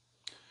 D.C.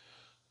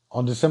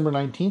 On December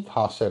 19th,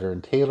 Hofstadter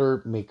and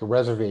Taylor make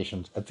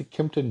reservations at the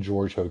Kimpton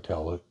George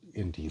Hotel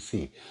in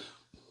D.C.,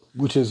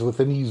 which is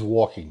within easy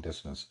walking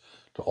distance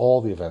to all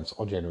the events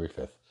on January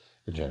 5th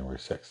and January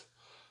 6th.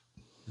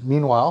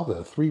 Meanwhile,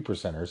 the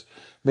 3%ers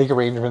make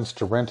arrangements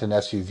to rent an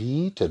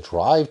SUV to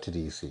drive to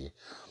D.C.,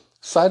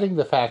 citing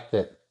the fact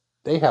that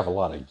they have a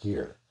lot of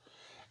gear.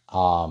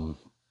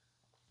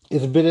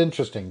 It's a bit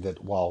interesting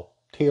that while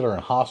Taylor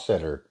and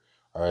Hofstadter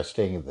are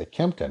staying at the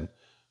Kimpton,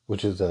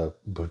 which is a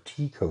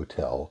boutique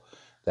hotel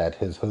that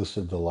has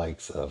hosted the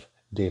likes of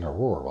Dana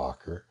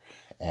Rohrabacher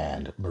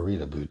and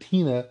Marita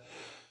Butina,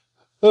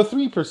 the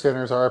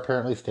 3%ers are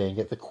apparently staying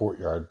at the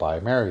Courtyard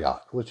by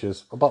Marriott, which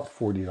is about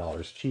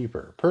 $40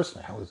 cheaper.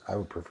 Personally, I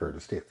would prefer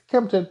to stay at the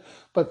Kimpton,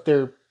 but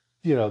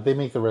they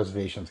make the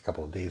reservations a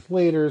couple of days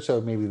later, so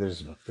maybe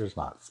there's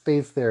not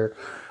space there.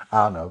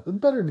 I don't know. It's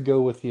better to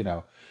go with,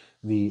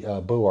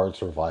 the Board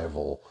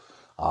Survival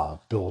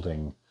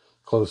building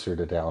closer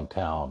to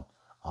downtown.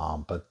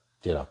 But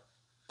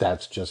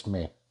that's just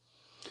me.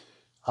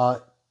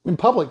 In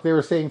public, they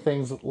were saying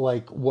things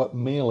like what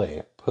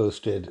Melee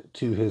posted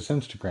to his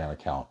Instagram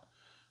account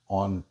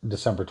on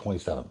December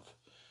 27th.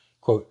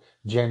 Quote,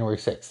 January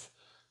 6th,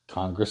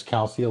 Congress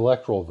counts the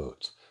electoral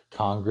votes.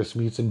 Congress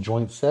meets in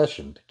joint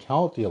session to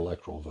count the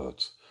electoral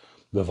votes.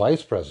 The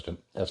Vice President,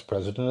 as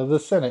President of the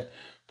Senate,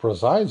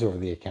 presides over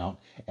the account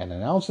and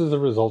announces the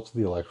results of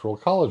the Electoral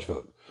College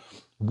vote.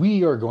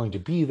 We are going to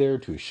be there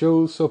to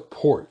show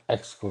support!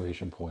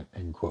 Exclamation point,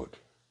 end quote.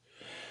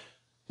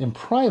 In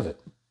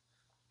private,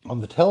 on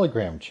the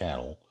Telegram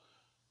channel,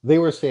 they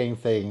were saying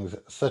things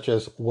such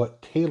as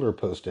what Taylor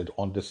posted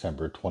on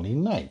December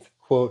 29th.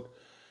 Quote,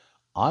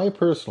 I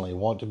personally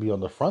want to be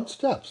on the front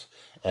steps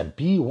and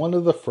be one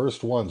of the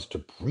first ones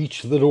to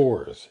breach the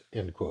doors,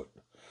 end quote.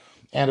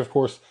 And of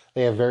course,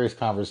 they have various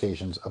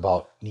conversations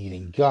about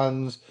needing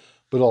guns,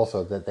 but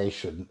also that they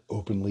shouldn't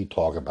openly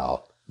talk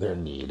about their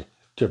need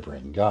to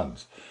bring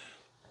guns.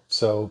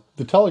 So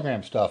the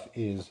Telegram stuff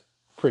is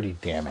pretty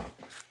damning.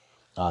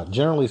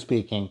 Generally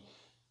speaking,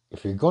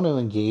 if you're going to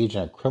engage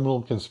in a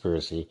criminal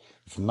conspiracy,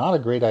 it's not a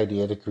great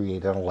idea to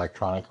create an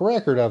electronic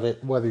record of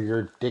it, whether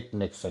you're Dick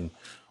Nixon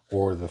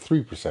or the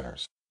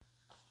 3%ers.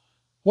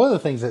 One of the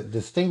things that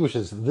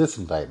distinguishes this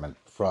indictment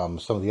from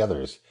some of the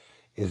others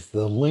is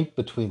the link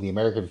between the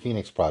American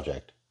Phoenix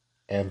Project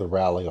and the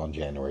rally on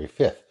January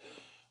 5th,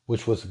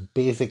 which was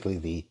basically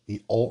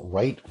the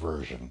alt-right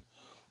version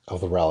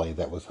of the rally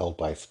that was held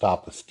by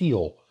Stop the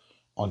Steal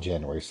on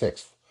January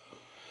 6th.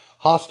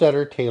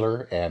 Hofstadter,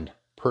 Taylor, and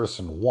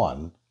Person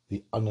 1,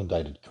 the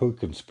unindicted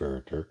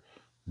co-conspirator,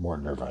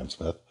 Morton Irvine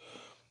Smith,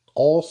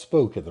 all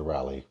spoke at the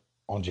rally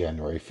on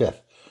January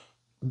 5th.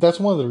 That's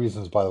one of the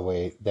reasons, by the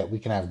way, that we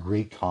can have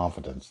great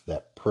confidence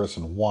that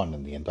Person 1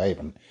 in the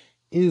indictment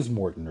is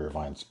Morton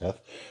Irvine Smith,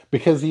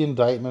 because the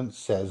indictment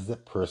says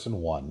that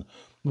Person 1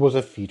 was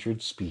a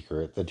featured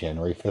speaker at the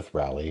January 5th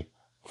rally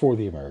for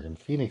the American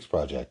Phoenix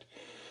Project.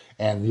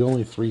 And the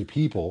only 3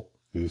 people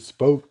who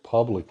spoke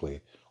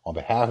publicly on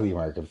behalf of the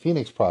American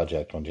Phoenix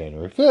Project on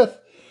January 5th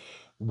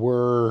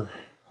were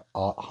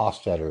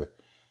Hofstadter,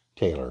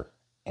 Taylor,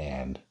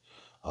 and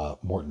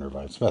Morton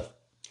Irvine Smith.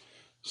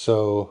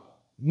 So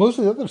most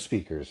of the other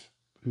speakers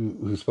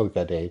who spoke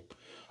that day,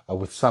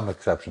 with some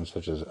exceptions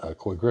such as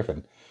Coy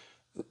Griffin,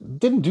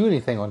 didn't do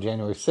anything on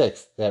January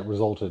 6th that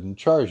resulted in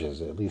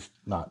charges, at least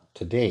not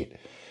to date.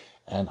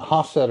 And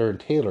Hofstadter and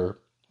Taylor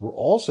were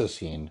also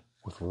seen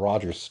with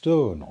Roger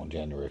Stone on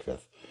January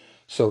 5th.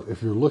 So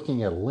if you're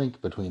looking at a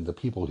link between the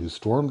people who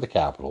stormed the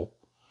Capitol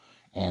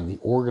and the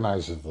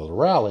organizers of the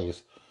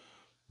rallies,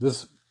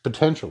 this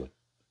potentially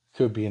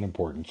could be an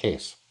important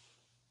case.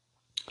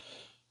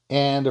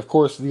 And of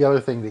course, the other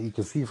thing that you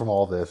can see from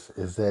all this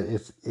is that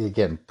it's,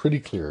 again, pretty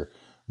clear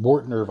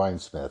Morton Irvine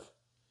Smith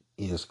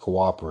is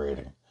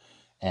cooperating.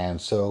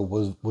 And so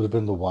would have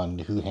been the one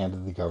who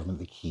handed the government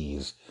the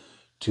keys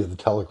to the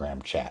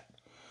Telegram chat.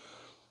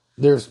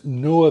 There's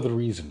no other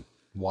reason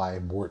why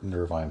Morton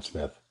Irvine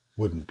Smith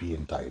wouldn't be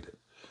indicted.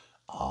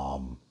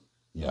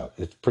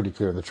 It's pretty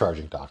clear in the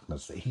charging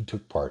documents that he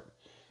took part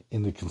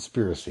in the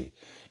conspiracy,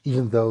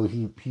 even though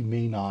he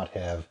may not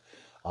have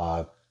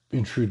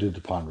intruded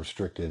upon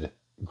restricted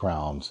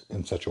grounds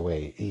in such a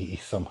way. He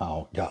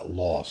somehow got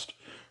lost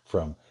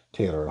from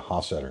Taylor and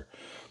Hofstadter.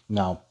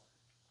 Now,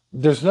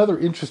 there's another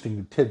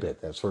interesting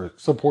tidbit that sort of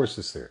supports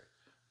this theory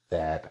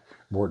that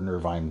Morton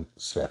Irvine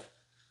Smith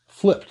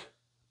flipped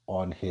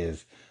on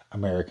his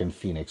American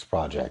Phoenix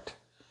Project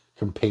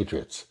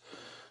compatriots.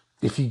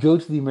 If you go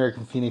to the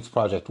American Phoenix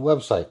Project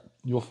website,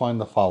 you'll find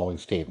the following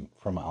statement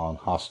from Alan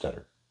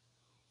Hofstadter.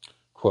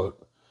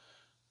 Quote,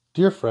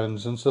 "Dear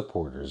friends and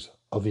supporters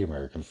of the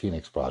American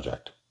Phoenix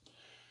Project,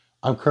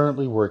 I'm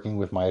currently working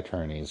with my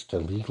attorneys to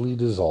legally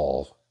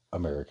dissolve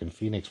American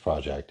Phoenix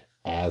Project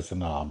as a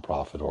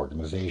nonprofit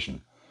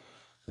organization.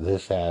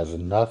 This has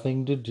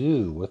nothing to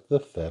do with the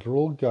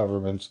federal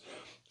government's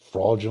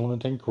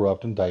fraudulent and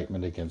corrupt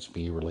indictment against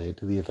me related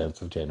to the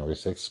events of January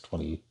 6,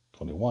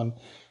 2021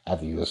 at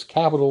the U.S.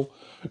 Capitol,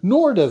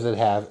 nor does it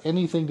have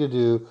anything to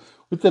do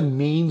with the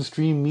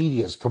mainstream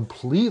media's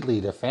completely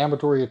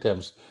defamatory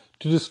attempts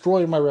to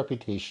destroy my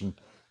reputation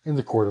in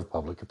the court of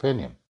public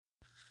opinion.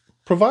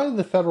 Provided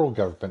the federal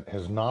government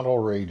has not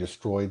already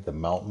destroyed the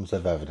mountains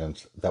of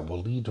evidence that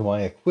will lead to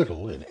my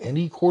acquittal in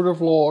any court of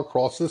law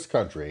across this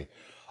country,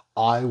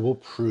 I will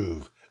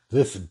prove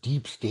this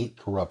deep state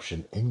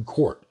corruption in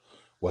court,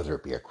 whether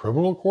it be a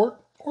criminal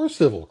court or a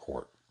civil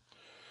court.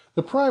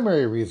 The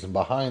primary reason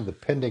behind the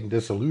pending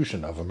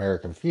dissolution of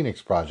American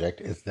Phoenix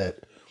Project is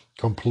that,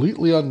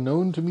 completely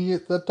unknown to me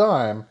at the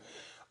time,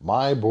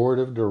 my board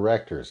of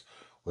directors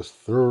was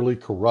thoroughly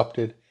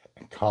corrupted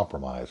and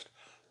compromised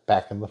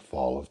back in the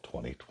fall of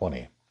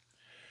 2020.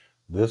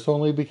 This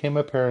only became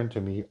apparent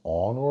to me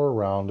on or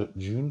around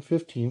June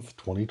 15th,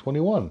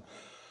 2021.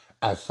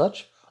 As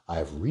such, I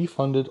have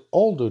refunded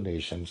all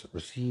donations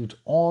received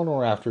on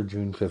or after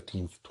June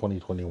 15th,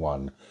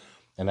 2021,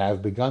 and I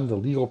have begun the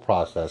legal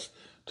process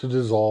to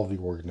dissolve the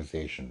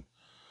organization.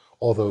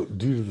 Although,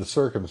 due to the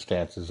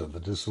circumstances of the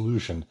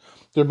dissolution,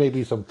 there may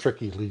be some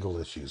tricky legal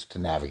issues to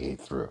navigate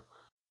through.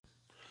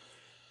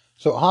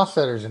 So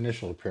Hofstadter's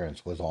initial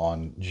appearance was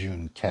on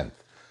June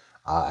 10th.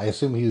 I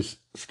assume he was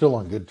still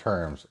on good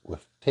terms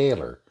with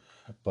Taylor,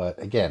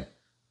 but again,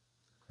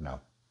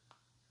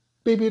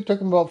 maybe it took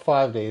him about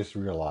 5 days to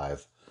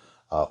realize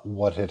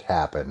what had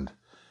happened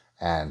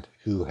and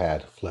who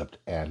had flipped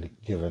and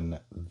given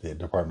the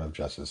Department of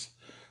Justice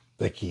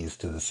the keys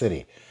to the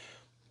city.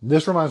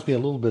 This reminds me a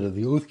little bit of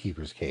the Oath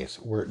Keepers case,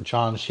 where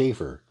John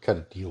Schaefer cut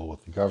a deal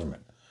with the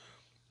government.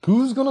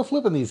 Who's going to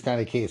flip in these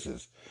kind of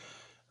cases?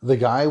 The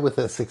guy with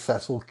a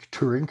successful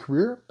touring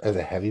career as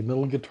a heavy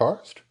metal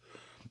guitarist?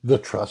 The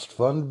trust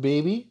fund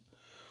baby?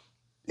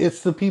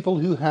 It's the people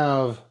who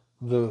have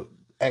the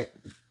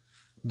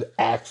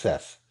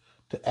access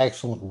to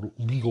excellent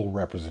legal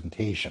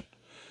representation.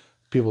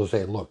 People who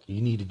say, look,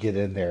 you need to get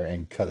in there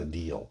and cut a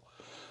deal.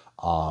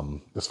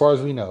 As far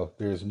as we know,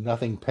 there's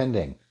nothing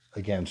pending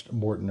against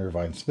Morton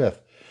Irvine Smith,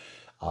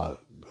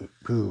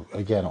 who,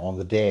 again, on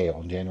the day,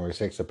 on January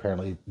 6th,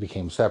 apparently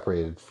became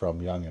separated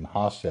from Young and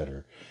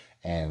Hofstadter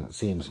and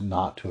seems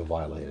not to have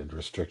violated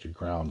restricted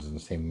grounds in the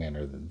same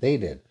manner that they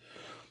did.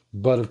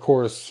 But, of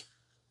course,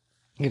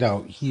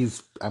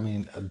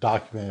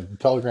 documented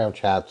Telegram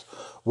chats,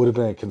 would have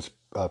been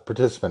a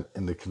participant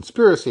in the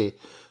conspiracy,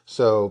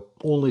 so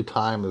only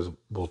time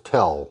will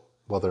tell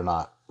whether or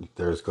not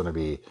there's going to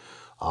be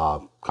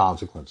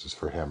consequences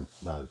for him.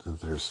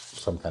 There's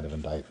some kind of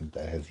indictment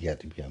that has yet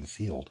to be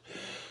unsealed.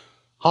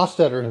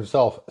 Hofstadter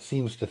himself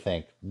seems to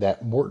think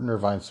that Morton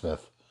Irvine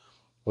Smith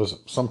was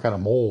some kind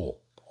of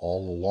mole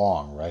all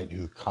along, right,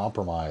 who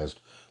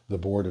compromised the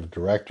board of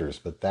directors,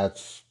 but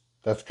that's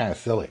kind of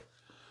silly.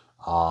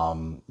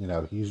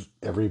 He's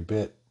every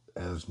bit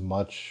as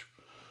much,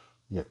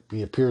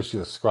 he appears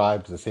to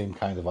ascribe to the same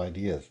kind of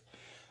ideas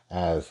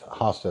as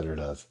Hofstadter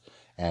does,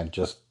 and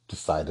just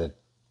decided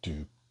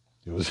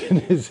it was in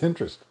his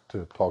interest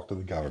to talk to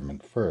the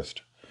government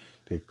first.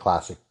 The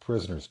classic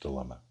prisoner's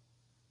dilemma.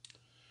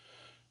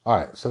 All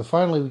right, so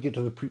finally we get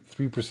to the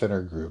three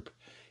percenter group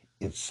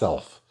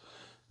itself.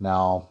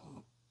 Now,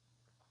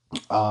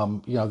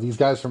 these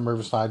guys from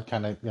Riverside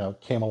kind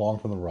of, came along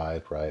from the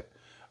ride, right?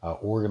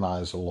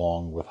 Organized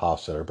along with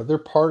Hofstadter, but they're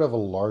part of a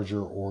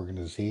larger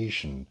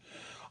organization,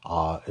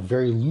 a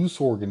very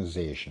loose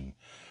organization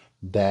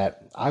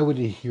that I would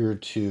adhere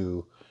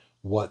to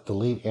what the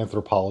late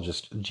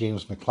anthropologist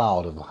James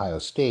McLeod of Ohio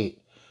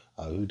State,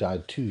 who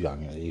died too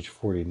young at age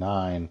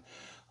 49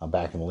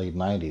 back in the late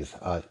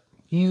 90s,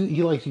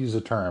 he liked to use the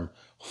term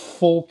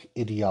folk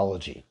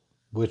ideology,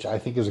 which I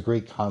think is a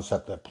great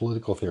concept that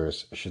political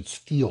theorists should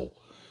steal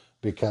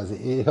because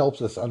it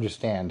helps us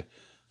understand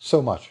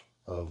so much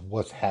of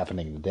what's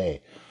happening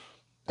today.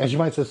 As you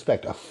might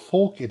suspect, a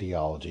folk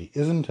ideology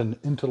isn't an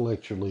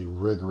intellectually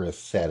rigorous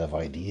set of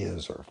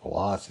ideas or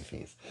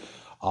philosophies,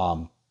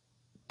 but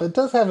it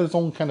does have its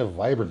own kind of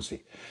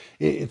vibrancy.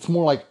 It's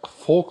more like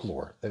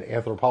folklore that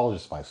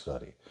anthropologists might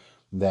study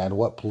than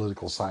what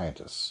political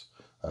scientists,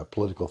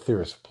 political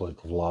theorists,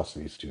 political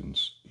philosophy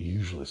students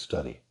usually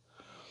study.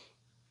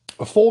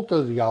 A folk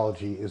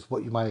ideology is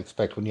what you might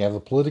expect when you have a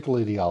political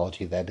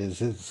ideology that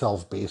is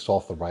itself based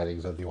off the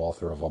writings of the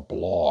author of a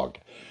blog.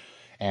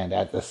 And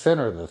at the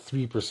center of the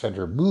three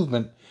percenter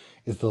movement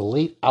is the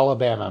late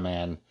Alabama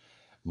man,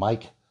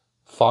 Mike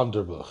van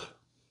der Burg.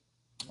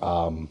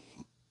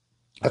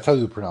 That's how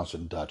you pronounce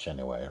it in Dutch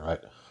anyway, right?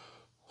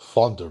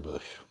 Van der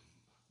Burg.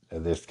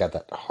 And it's got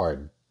that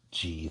hard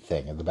G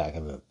thing in the back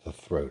of the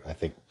throat. I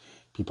think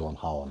people in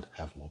Holland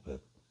have a little bit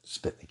of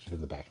spit they keep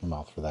in the back of the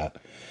mouth for that.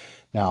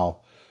 Now,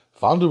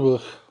 Van der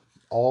Burg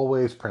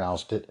always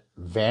pronounced it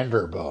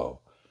Vanderbo.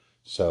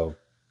 So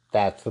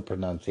that's the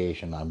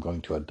pronunciation I'm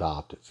going to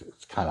adopt.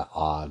 It's kind of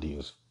odd. He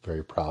was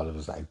very proud of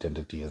his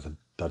identity as a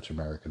Dutch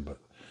American, but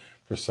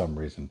for some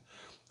reason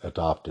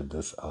adopted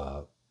this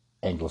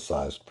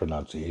anglicized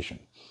pronunciation.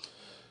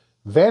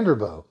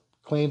 Vanderbo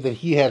claimed that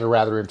he had a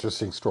rather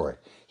interesting story.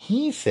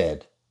 He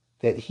said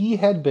that he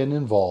had been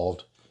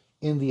involved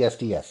in the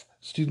SDS,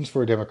 Students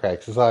for a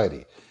Democratic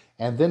Society,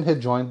 and then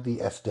had joined the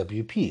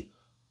SWP,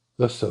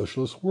 the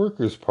Socialist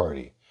Workers'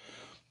 Party,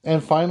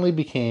 and finally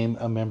became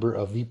a member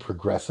of the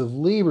Progressive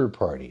Labor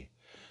Party,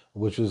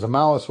 which was a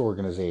Maoist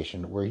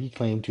organization where he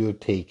claimed to have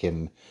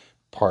taken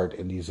part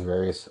in these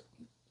various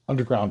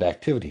underground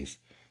activities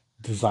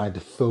designed to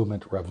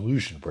foment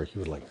revolution, where he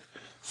would like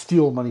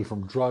steal money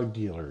from drug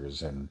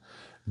dealers and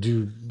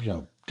do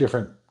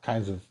different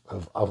kinds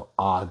of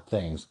odd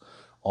things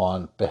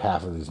on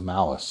behalf of these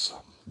Maoists.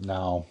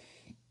 Now,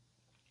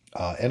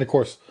 and of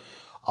course,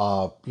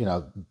 the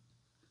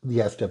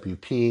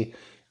SWP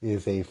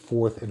is a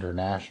fourth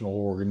international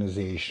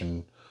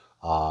organization,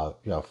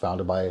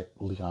 founded by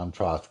Leon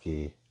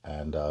Trotsky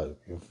and for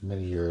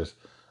many years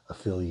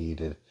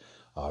affiliated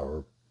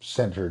or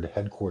centered,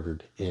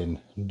 headquartered in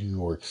New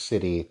York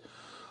City.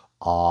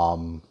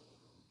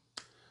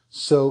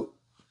 So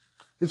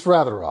it's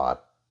rather odd.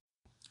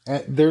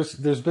 And there's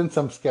been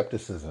some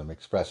skepticism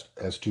expressed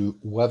as to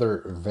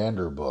whether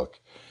Vanderbook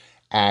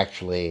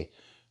actually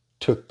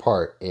took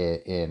part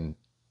in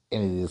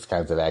any of these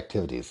kinds of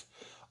activities,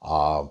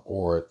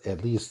 or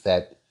at least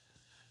that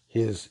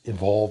his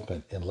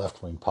involvement in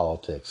left-wing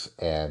politics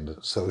and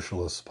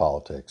socialist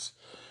politics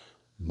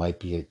might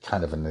be a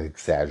kind of an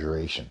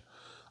exaggeration.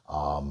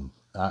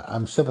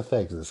 I'm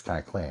sympathetic to this kind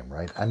of claim,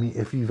 right? I mean,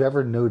 if you've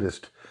ever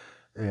noticed,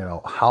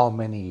 how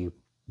many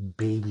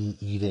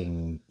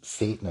baby-eating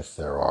Satanists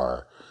there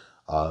are,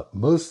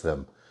 most of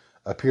them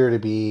appear to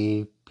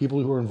be people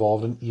who are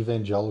involved in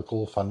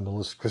evangelical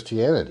fundamentalist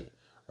Christianity,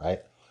 right?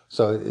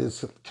 So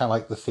it's kind of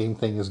like the same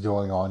thing is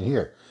going on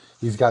here.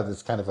 He's got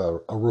this kind of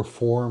a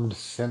reformed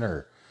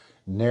sinner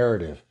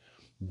narrative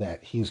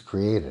that he's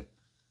created.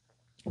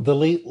 The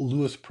late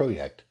Louis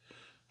Project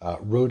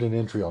wrote an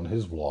entry on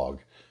his blog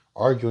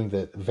arguing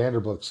that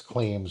Vanderbook's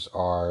claims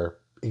are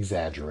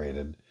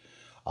exaggerated,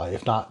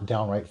 if not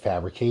downright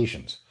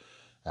fabrications.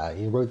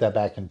 He wrote that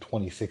back in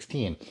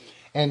 2016.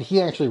 And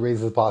he actually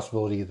raises the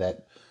possibility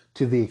that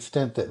to the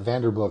extent that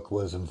Vanderbook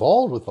was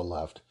involved with the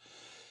left,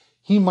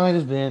 he might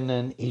have been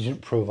an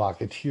agent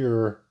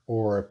provocateur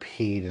or a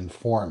paid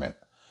informant.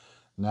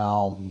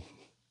 Now,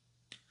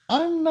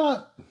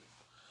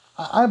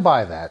 I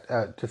buy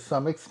that to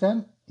some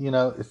extent.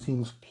 It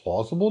seems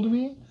plausible to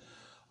me.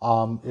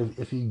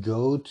 If you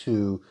go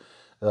to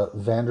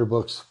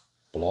Vanderbook's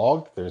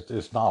blog,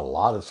 there's not a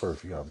lot of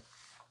sort of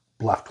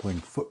left-wing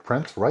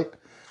footprints, right?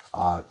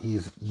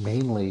 He's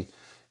mainly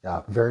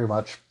very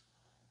much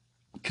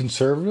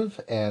conservative,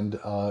 and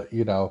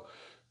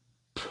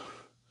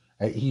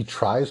he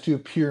tries to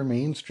appear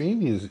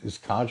mainstream. He's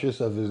conscious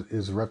of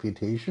his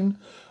reputation,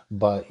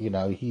 but he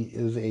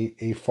is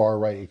a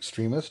far-right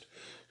extremist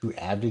who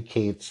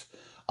advocates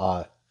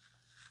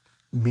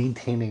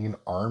maintaining an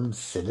armed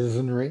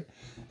citizenry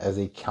as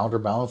a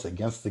counterbalance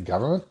against the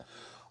government.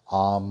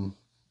 On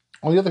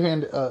the other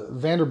hand,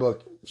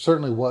 Vanderbook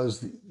certainly was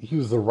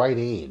the right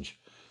age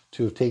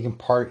to have taken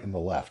part in the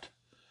left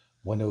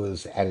when it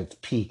was at its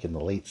peak in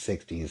the late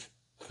 60s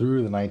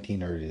through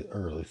the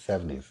early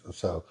 70s.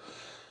 So,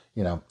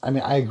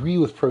 I agree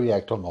with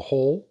Proyact on the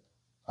whole.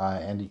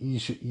 and you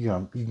should,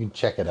 you can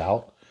check it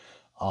out.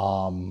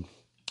 Um,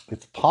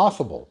 it's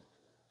possible.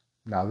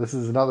 Now, this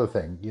is another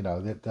thing,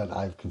 that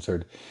I've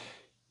considered.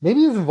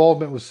 Maybe his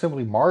involvement was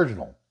simply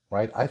marginal,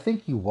 right? I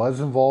think he was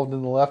involved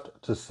in the left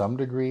to some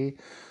degree.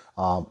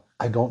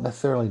 I don't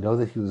necessarily know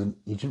that he was an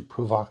agent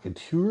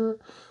provocateur,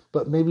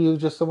 but maybe he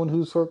was just someone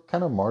who's sort of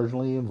kind of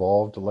marginally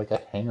involved, like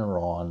a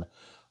hanger-on,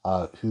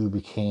 who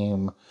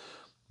became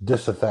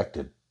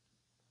disaffected.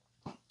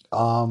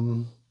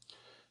 Um,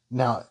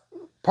 Now,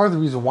 part of the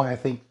reason why I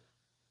think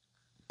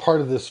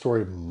part of this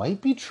story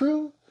might be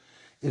true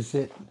is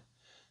that,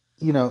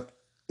 you know,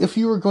 if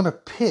you were going to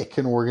pick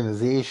an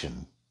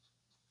organization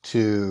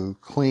to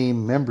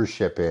claim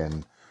membership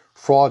in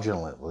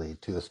fraudulently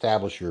to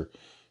establish your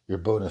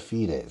bona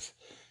fides,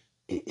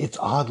 it's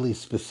oddly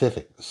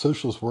specific. The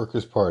Socialist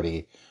Workers'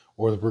 Party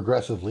or the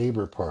Progressive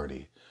Labor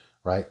Party,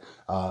 right?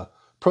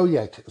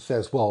 Project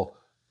says, well,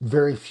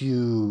 very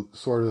few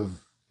sort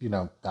of, I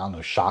don't know,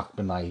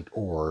 Shockmanite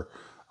or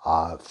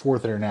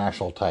Fourth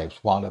International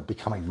types wound up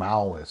becoming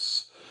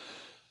Maoists.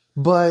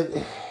 But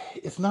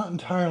it's not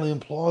entirely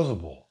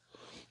implausible,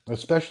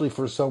 especially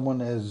for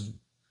someone as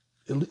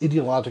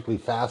ideologically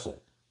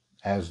facile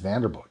as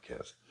Vanderbilt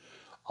is,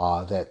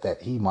 that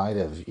he might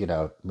have,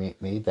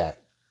 made that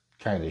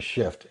kind of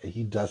shift.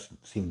 He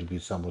doesn't seem to be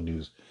someone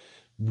who's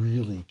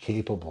really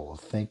capable of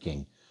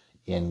thinking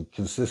in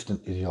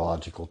consistent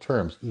ideological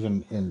terms,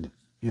 even in,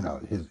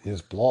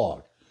 his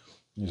blog,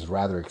 his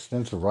rather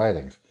extensive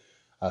writings.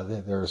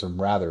 There are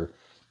some rather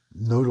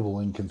notable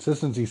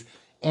inconsistencies,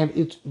 and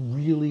it's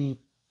really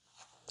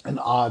an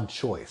odd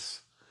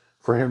choice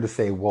for him to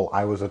say, well,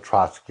 I was a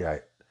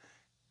Trotskyite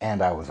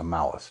and I was a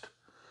Maoist.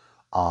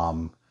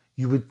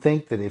 You would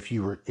think that if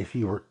you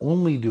were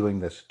only doing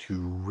this to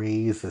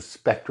raise the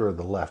specter of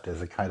the left as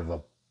a kind of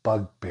a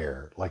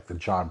bugbear, like the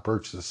John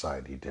Birch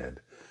Society did,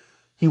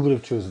 he would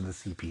have chosen the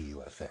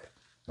CPUSA,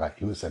 right?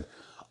 He would have said,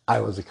 I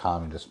was a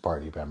Communist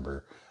Party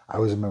member. I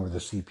was a member of the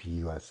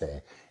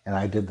CPUSA, and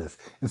I did this.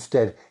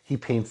 Instead, he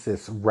paints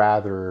this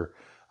rather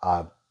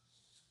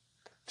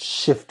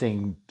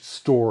shifting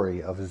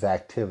story of his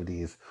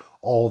activities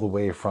all the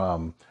way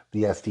from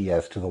the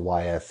SDS to the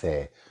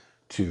YSA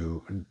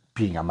to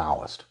being a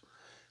Maoist.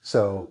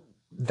 So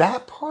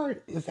that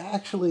part is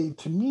actually,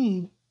 to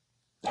me,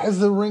 has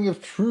the ring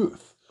of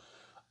truth.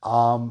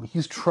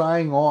 He's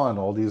trying on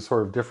all these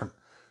sort of different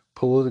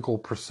political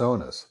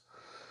personas.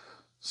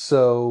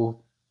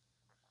 So,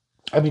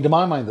 I mean, to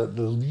my mind, the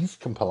least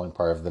compelling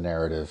part of the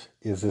narrative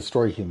is the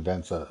story he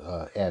invents,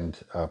 and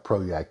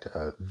Project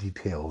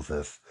details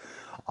this,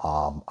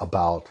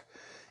 about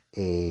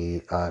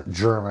a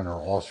German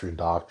or Austrian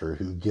doctor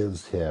who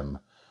gives him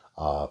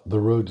The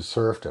Road to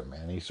Serfdom,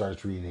 and he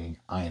starts reading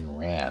Ayn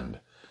Rand.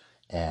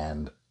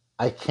 And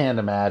I can't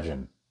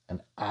imagine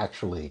an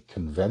actually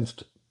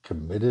convinced,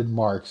 committed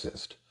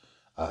Marxist,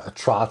 a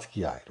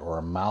Trotskyite or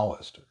a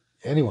Maoist,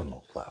 anyone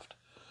on the left,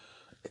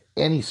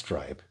 any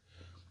stripe,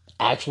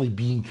 actually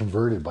being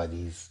converted by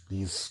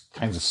these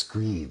kinds of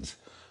screeds.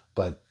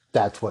 But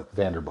that's what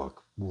Vanderbilt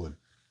would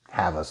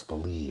have us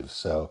believe.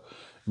 So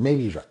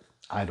maybe he's right.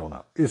 I don't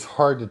know. It's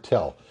hard to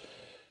tell.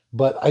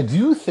 But I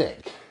do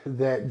think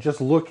that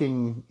just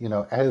looking,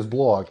 at his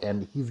blog,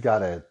 and he's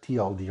got a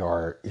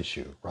TLDR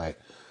issue, right?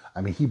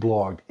 I mean, he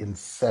blogged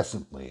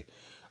incessantly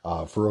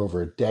for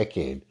over a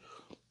decade.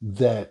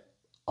 That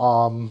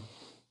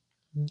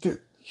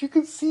you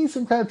could see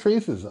some kind of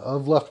traces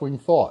of left-wing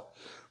thought,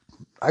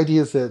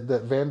 ideas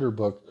that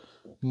Vanderbilt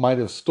might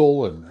have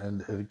stolen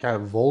and kind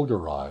of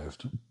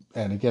vulgarized.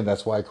 And again,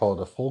 that's why I call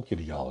it a folk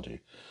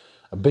ideology.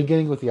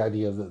 Beginning with the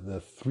idea of the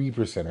three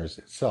percenters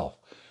itself.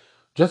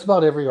 Just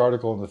about every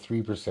article in the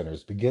Three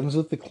Percenters begins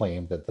with the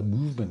claim that the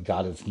movement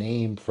got its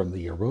name from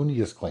the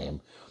erroneous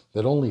claim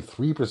that only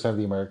 3% of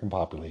the American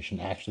population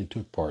actually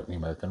took part in the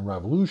American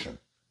Revolution.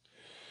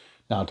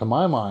 Now, to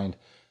my mind,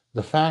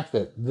 the fact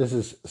that this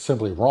is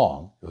simply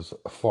wrong, it was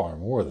far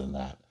more than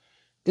that,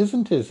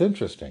 isn't as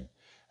interesting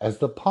as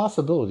the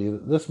possibility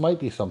that this might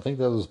be something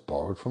that was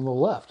borrowed from the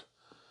left.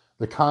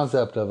 The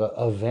concept of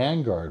a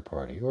vanguard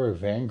party or a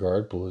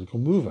vanguard political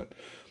movement.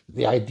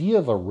 The idea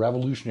of a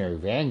revolutionary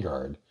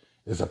vanguard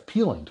is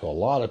appealing to a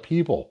lot of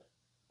people.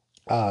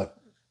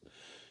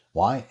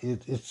 Why?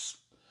 It's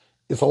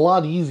a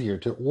lot easier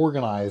to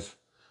organize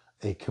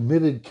a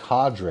committed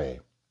cadre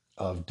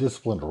of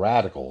disciplined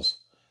radicals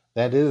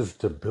than it is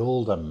to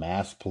build a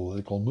mass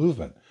political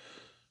movement.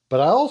 But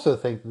I also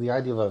think the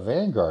idea of a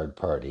vanguard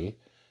party,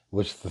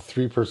 which the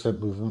 3%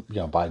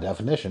 movement, by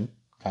definition,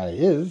 kind of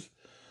is,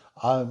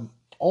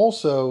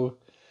 also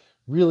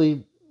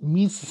really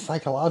meets the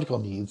psychological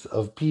needs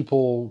of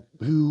people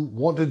who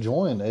want to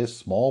join a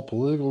small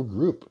political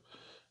group.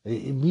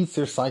 It meets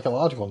their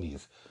psychological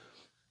needs.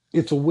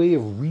 It's a way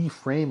of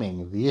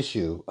reframing the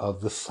issue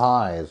of the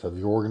size of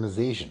your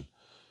organization.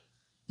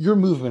 Your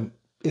movement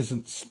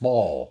isn't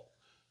small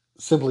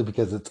simply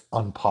because it's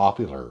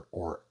unpopular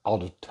or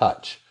out of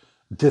touch,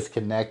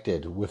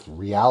 disconnected with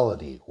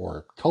reality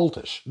or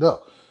cultish.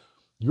 No,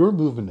 your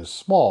movement is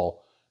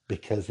small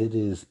because it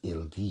is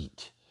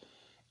elite.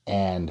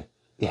 And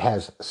it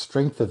has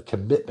strength of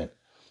commitment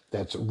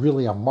that's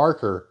really a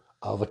marker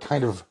of a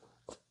kind of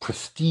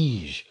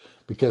prestige,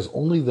 because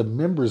only the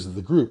members of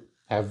the group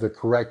have the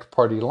correct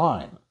party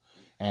line,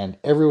 and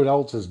everyone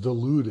else is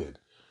deluded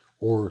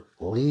or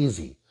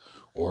lazy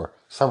or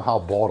somehow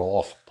bought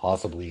off,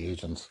 possibly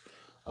agents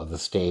of the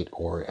state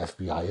or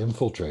FBI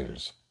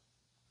infiltrators.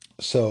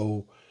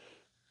 So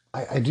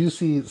I do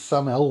see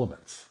some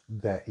elements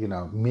that,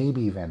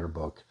 maybe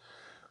Vanderbook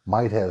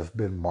might have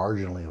been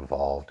marginally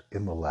involved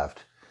in the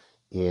left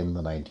in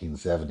the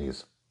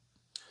 1970s.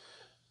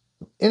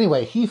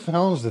 Anyway, he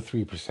founds the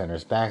Three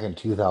Percenters back in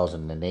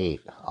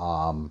 2008,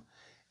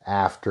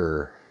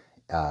 after,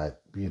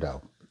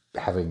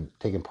 having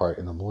taken part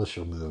in the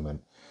militia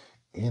movement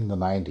in the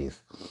 90s.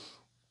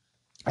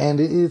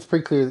 And it's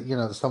pretty clear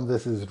that, some of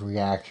this is in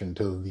reaction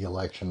to the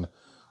election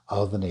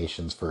of the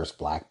nation's first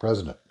black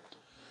president.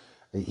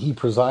 He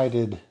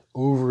presided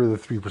over the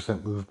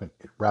 3% movement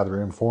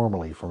rather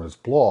informally from his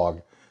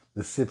blog,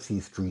 The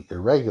Sipsey Street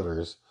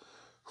Irregulars,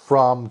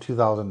 from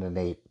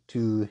 2008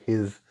 to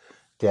his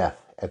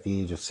death at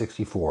the age of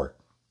 64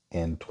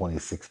 in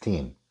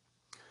 2016.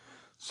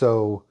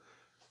 So,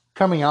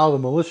 coming out of the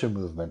militia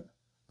movement,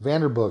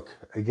 Vanderbook,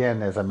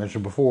 again, as I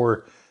mentioned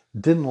before,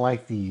 didn't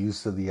like the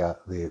use of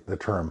the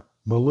term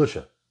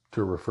militia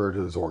to refer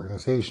to his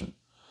organization,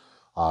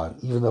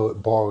 even though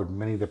it borrowed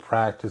many of the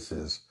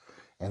practices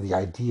and the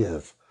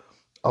ideas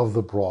of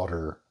the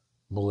broader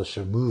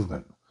militia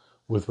movement,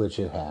 with which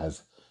it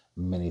has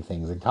many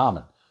things in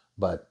common.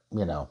 But,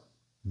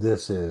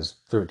 this is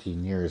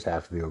 13 years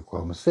after the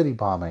Oklahoma City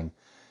bombing,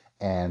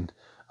 and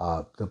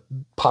the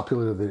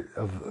popularity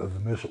of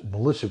the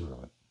militia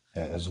movement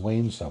has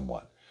waned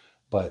somewhat.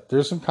 But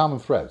there's some common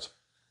threads.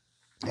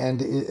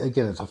 And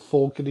again, it's a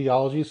folk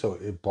ideology, so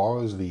it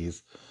borrows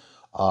these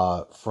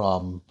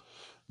from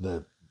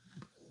the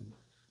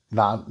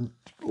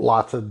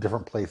lots of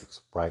different places,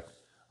 right?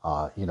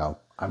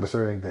 I'm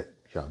asserting that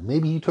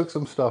maybe he took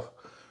some stuff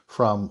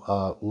from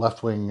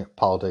left-wing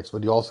politics,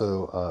 but he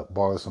also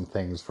borrows some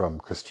things from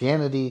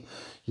Christianity.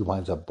 He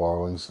winds up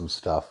borrowing some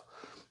stuff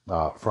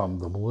from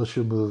the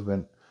militia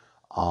movement.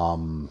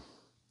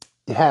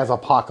 It has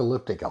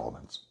apocalyptic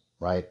elements,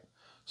 right?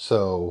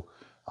 So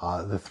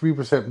the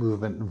 3%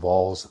 movement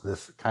involves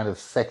this kind of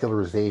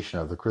secularization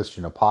of the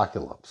Christian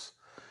apocalypse.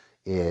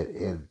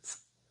 It's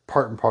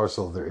part and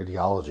parcel of their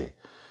ideology.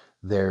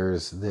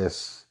 There's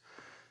this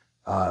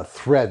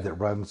thread that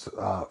runs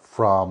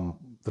from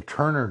the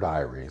Turner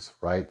Diaries,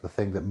 right? The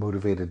thing that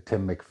motivated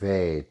Tim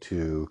McVeigh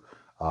to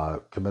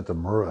commit the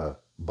Murrah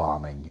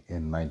bombing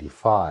in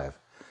 '95.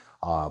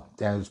 And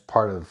it's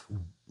part of,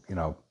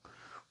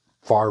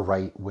 far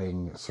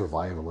right-wing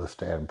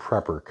survivalist and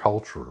prepper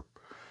culture.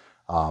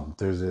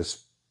 There's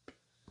this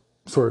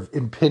sort of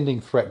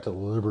impending threat to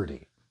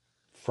liberty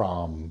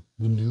from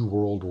the New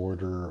World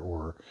Order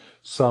or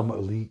some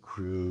elite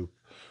group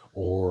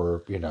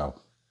or,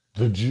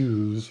 the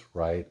Jews,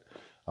 right?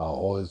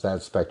 Always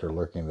that specter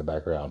lurking in the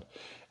background.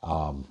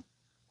 And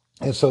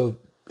so,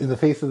 in the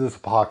face of this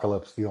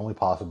apocalypse, the only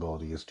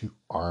possibility is to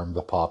arm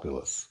the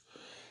populace.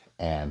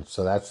 And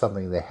so that's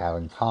something they have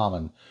in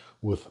common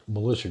with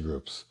militia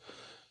groups.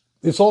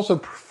 It's also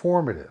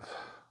performative.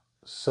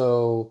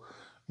 So,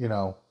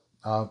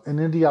 an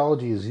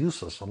ideology is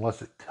useless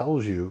unless it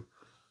tells you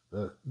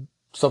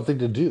something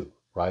to do,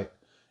 right?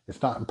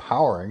 It's not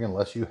empowering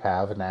unless you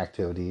have an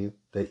activity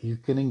that you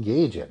can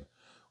engage in,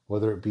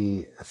 whether it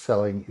be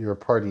selling your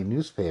party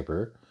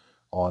newspaper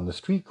on the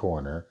street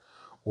corner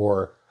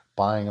or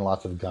buying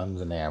lots of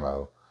guns and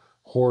ammo,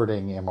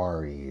 hoarding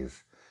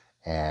MREs,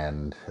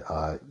 and,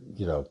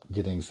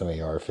 getting some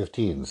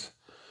AR-15s.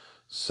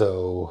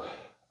 So,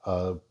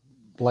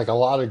 like a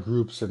lot of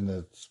groups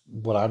in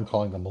what I'm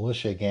calling the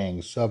militia gang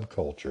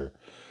subculture,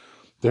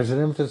 there's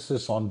an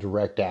emphasis on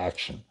direct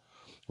action,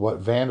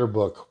 what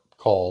Vanderbook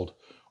called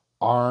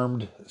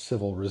armed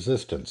civil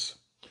resistance.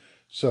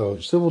 So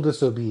civil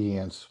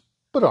disobedience,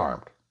 but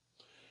armed.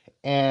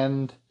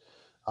 And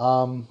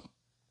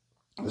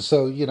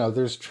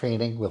there's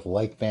training with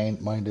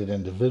like-minded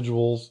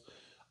individuals.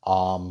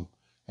 And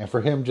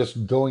for him,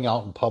 just going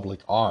out in public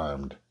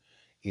armed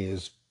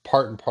is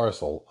part and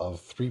parcel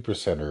of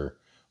 3%er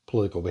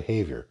political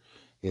behavior.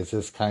 It's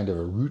this kind of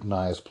a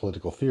routinized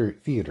political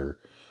theater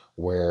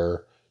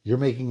where you're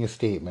making a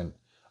statement,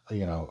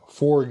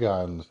 for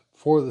guns,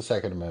 for the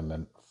Second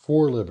Amendment,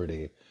 for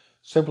liberty,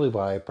 simply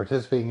by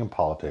participating in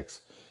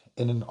politics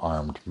in an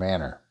armed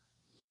manner.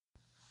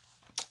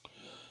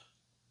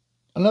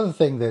 Another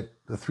thing that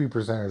the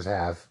 3%ers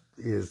have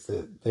is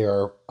that they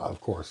are, of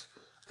course,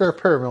 they're a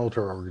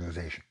paramilitary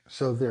organization.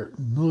 So their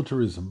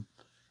militarism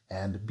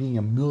and being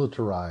a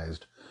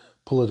militarized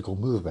political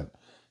movement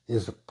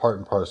is part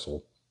and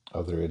parcel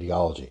of their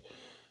ideology.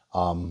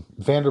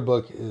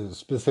 Vanderbook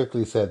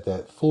specifically said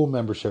that full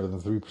membership in the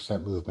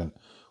 3% movement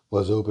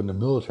was open to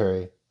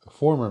military,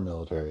 former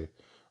military,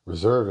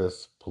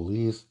 reservists,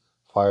 police,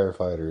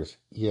 firefighters,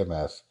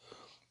 EMS,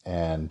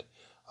 and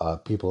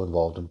people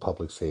involved in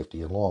public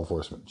safety and law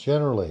enforcement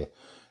generally.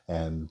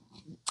 And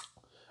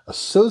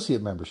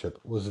Associate membership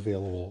was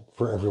available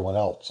for everyone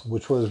else,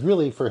 which was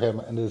really for him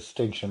a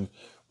distinction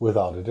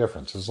without a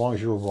difference. As long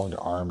as you were willing to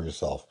arm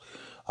yourself,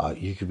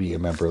 you could be a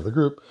member of the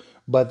group.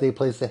 But they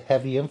placed a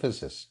heavy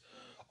emphasis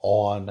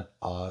on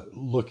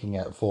looking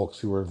at folks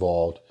who were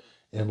involved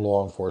in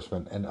law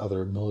enforcement and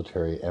other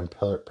military and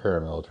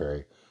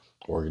paramilitary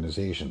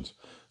organizations.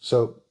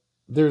 So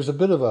there's a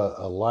bit of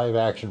a live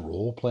action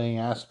role playing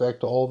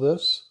aspect to all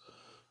this,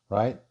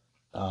 right?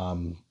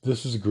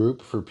 This is a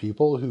group for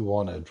people who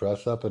want to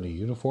dress up in a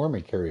uniform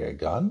and carry a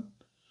gun,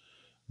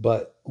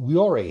 but we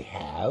already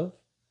have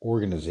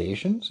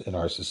organizations in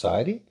our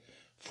society,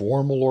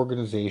 formal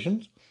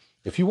organizations.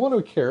 If you want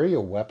to carry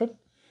a weapon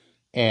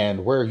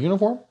and wear a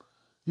uniform,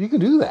 you can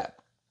do that.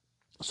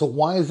 So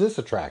why is this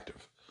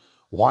attractive?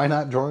 Why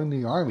not join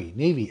the Army,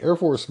 Navy, Air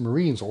Force,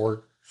 Marines,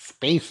 or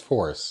Space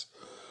Force?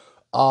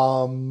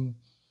 Um,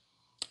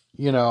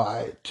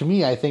 to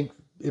me, I think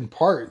in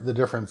part the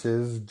difference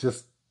is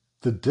just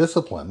the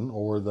discipline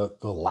or the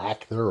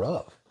lack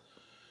thereof.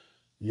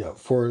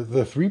 For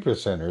the three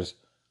percenters,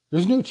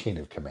 there's no chain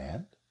of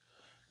command.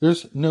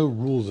 There's no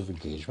rules of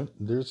engagement.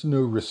 There's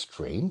no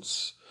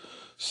restraints.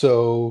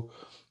 So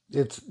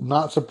it's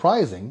not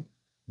surprising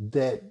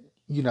that,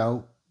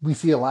 we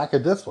see a lack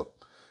of discipline.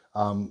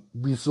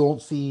 We've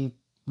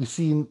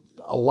seen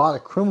a lot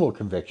of criminal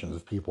convictions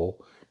of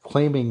people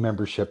claiming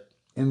membership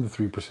in the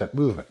 3%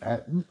 movement.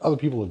 And other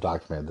people have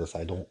documented this.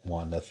 I don't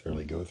want to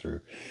necessarily go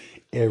through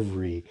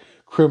every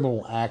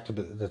criminal act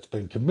that's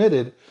been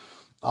committed.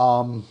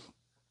 But,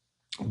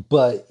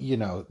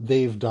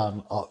 they've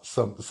done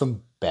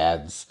some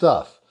bad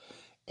stuff.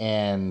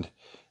 And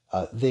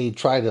they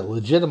try to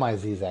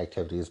legitimize these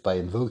activities by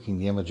invoking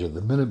the image of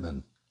the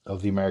Minutemen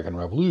of the American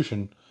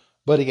Revolution.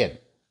 But again,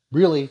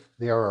 really,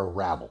 they are a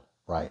rabble,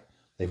 right?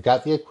 They've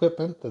got the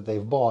equipment that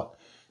they've bought.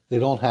 They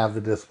don't have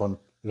the discipline.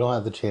 They don't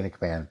have the chain of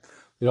command.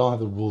 They don't have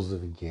the rules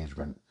of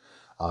engagement.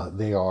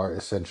 They are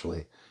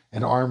essentially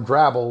an armed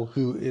rabble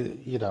who,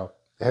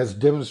 has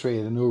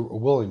demonstrated a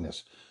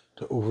willingness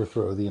to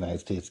overthrow the United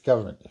States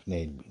government if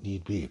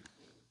need be.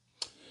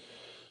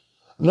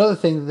 Another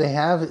thing that they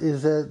have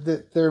is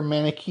that they're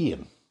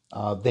Manichaean.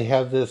 They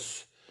have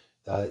this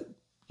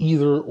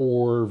either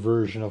or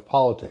version of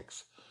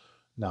politics.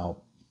 Now,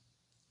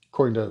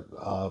 according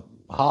to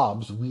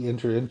Hobbes, we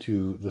enter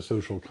into the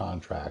social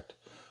contract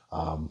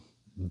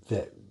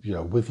that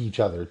with each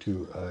other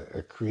to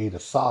create a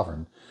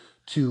sovereign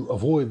to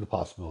avoid the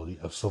possibility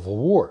of civil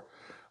war.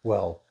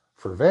 Well,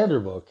 for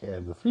Vanderbook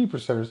and the three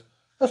percenters,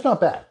 that's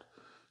not bad.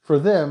 For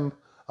them,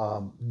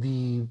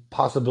 the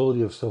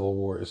possibility of civil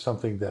war is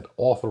something that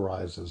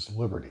authorizes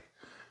liberty.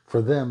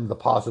 For them, the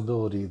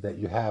possibility that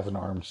you have an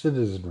armed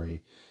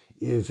citizenry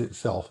is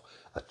itself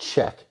a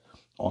check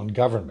on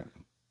government.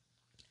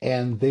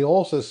 And they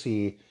also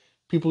see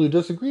people who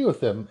disagree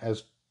with them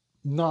as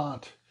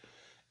not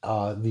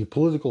the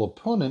political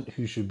opponent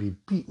who should be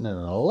beaten in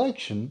an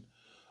election,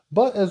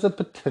 but as a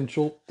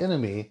potential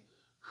enemy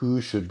who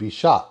should be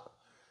shot.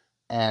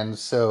 And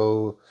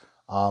so,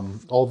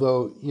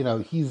 although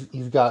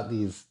he's got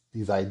these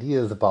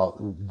ideas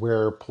about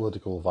where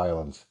political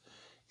violence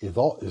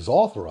is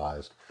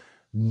authorized,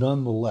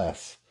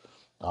 nonetheless,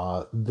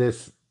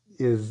 there's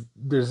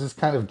this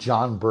kind of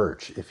John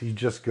Birch. If you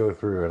just go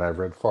through, and I've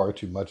read far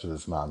too much of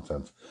this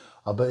nonsense,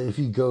 but if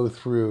you go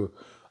through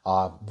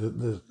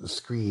the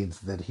screeds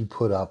that he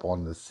put up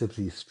on the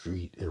Sipsey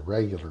Street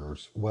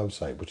Irregulars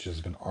website, which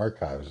has been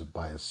archived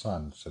by his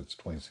son since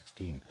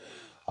 2016,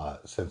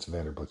 since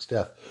Vanderbook's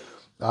death,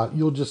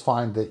 you'll just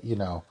find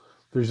that,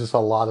 there's just a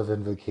lot of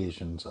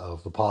invocations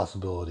of the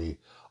possibility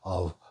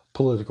of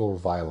political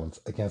violence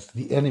against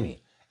the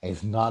enemy. And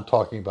he's not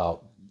talking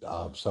about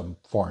some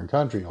foreign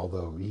country,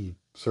 although he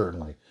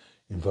certainly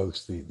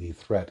invokes the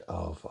threat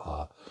of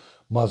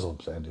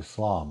Muslims and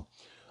Islam.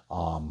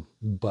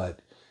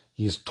 But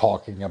he's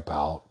talking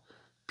about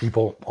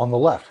people on the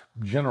left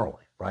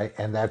generally, right?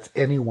 And that's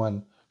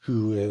anyone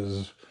who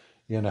is,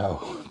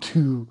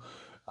 to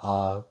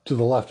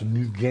the left of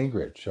Newt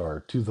Gingrich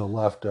or to the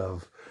left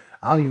of,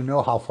 I don't even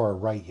know how far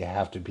right you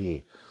have to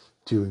be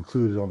to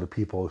include it on the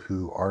people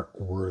who aren't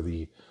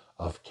worthy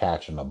of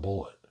catching a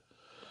bullet.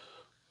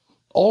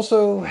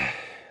 Also,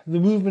 the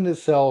movement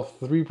itself,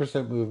 the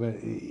 3%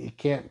 movement, you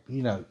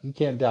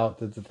can't doubt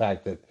that the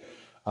fact that,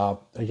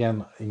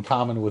 again, in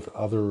common with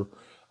other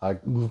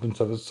movements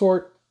of its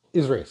sort,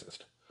 is racist.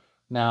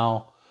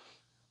 Now,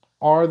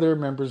 are there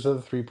members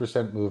of the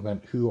 3%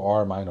 movement who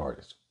are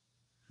minorities?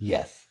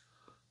 Yes.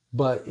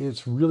 But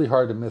it's really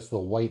hard to miss the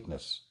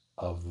whiteness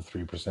of the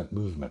 3%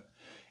 movement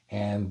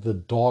and the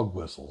dog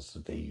whistles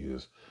that they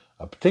use,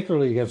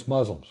 particularly against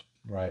Muslims,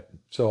 right?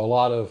 So a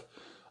lot of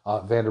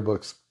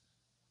Vanderbook's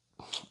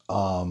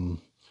blog,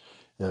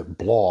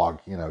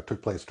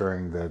 took place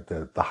during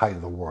the height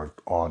of the war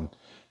on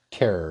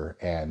terror,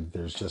 and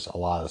there's just a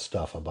lot of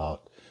stuff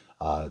about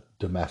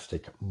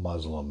domestic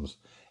Muslims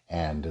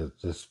and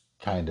this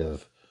kind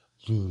of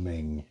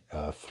looming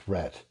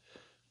threat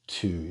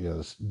to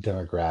this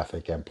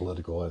demographic and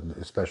political, and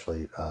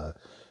especially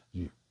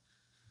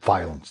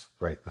violence,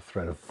 right? The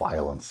threat of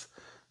violence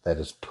that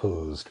is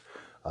posed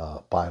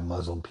by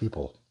Muslim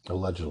people,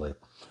 allegedly.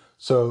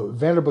 So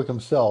Vanderbook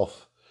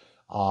himself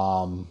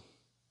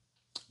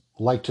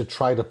liked to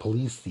try to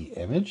police the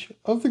image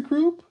of the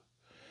group,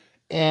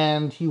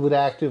 and he would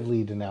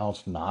actively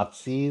denounce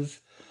Nazis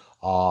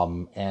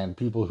and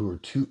people who were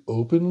too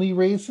openly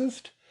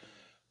racist.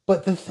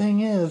 But the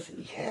thing is,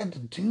 he had to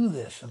do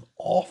this an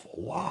awful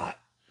lot,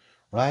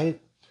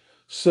 right?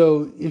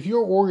 So if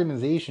your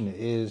organization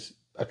is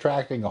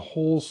attracting a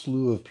whole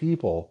slew of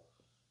people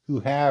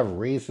who have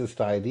racist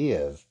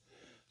ideas,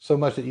 so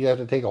much that you have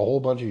to take a whole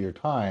bunch of your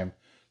time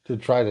to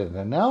try to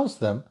denounce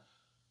them,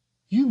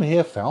 you may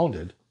have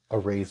founded a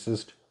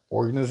racist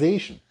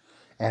organization.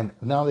 And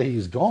now that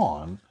he's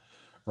gone,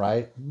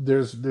 right,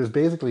 there's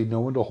basically no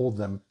one to hold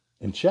them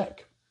in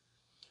check.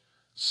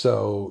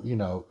 So,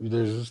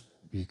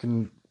 you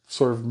can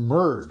sort of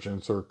merge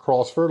and sort of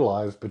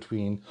cross-fertilize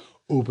between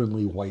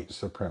openly white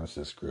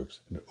supremacist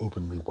groups and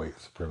openly white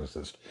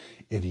supremacist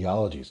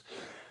ideologies.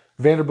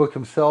 Vanderbook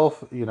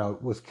himself,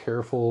 was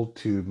careful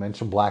to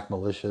mention black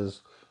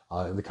militias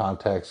in the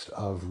context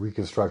of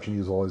Reconstruction. He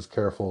was always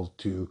careful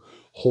to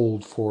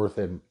hold forth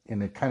and,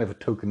 in a kind of a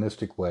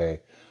tokenistic way,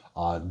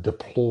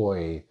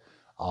 deploy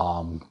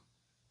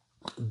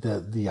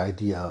the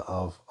idea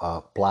of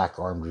black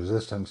armed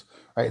resistance.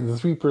 Right, and the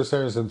Three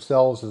Percenters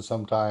themselves have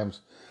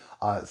sometimes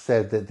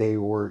said that they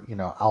were,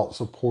 out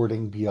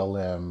supporting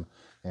BLM.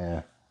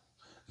 Eh,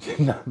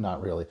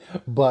 not really,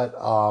 but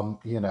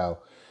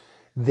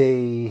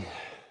they,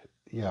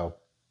 you know,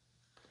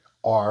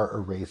 are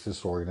a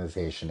racist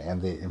organization,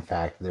 and they, in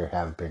fact, there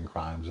have been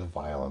crimes of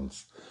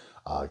violence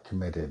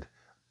committed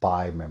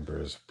by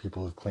members,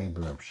 people who've claimed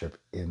membership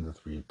in the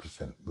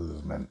 3%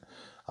 movement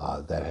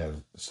that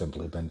have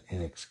simply been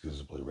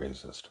inexcusably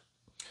racist.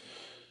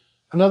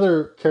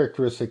 Another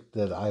characteristic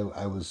that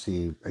I would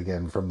see,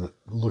 again, from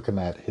looking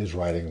at his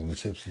writing on the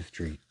 60th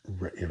Street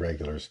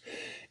Irregulars,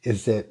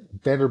 is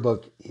that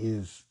Vanderbook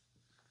is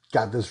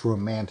got this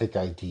romantic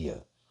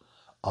idea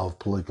of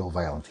political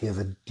violence. He has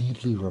a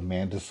deeply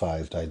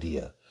romanticized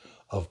idea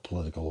of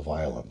political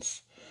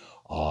violence.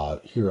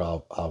 Here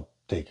I'll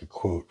take a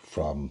quote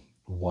from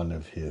one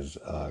of his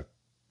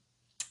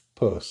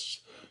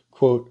posts.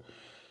 Quote,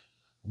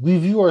 "We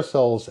view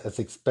ourselves as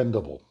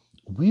expendable.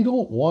 We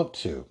don't want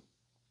to.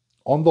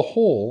 On the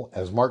whole,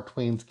 as Mark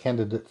Twain's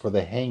candidate for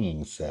the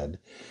hanging said,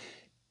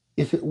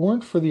 if it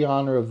weren't for the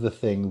honor of the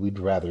thing, we'd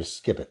rather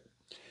skip it.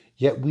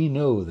 Yet we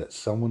know that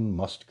someone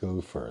must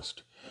go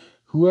first.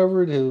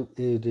 Whoever it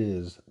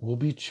is will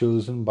be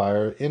chosen by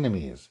our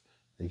enemies."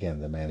 Again,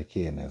 the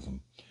Manichaeanism.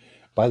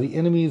 "By the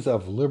enemies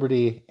of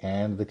liberty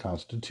and the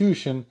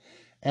Constitution,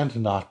 and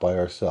not by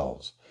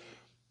ourselves.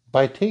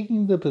 By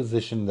taking the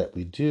position that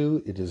we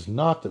do, it is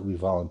not that we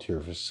volunteer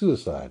for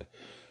suicide.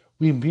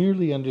 We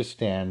merely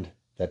understand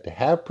that to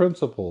have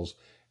principles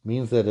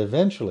means that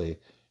eventually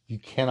you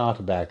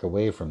cannot back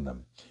away from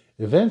them.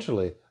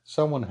 Eventually,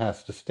 someone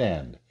has to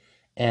stand.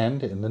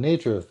 And, in the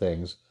nature of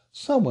things,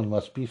 someone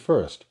must be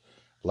first.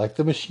 Like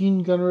the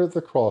machine gunner at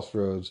the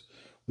crossroads,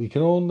 we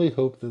can only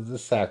hope that the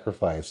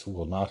sacrifice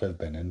will not have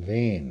been in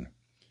vain.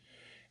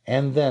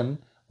 And then,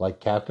 like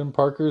Captain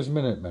Parker's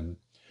Minutemen,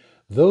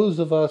 those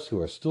of us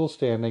who are still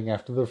standing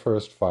after the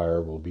first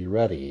fire will be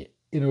ready,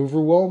 in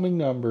overwhelming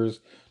numbers,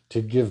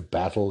 to give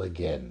battle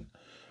again.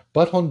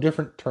 But on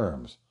different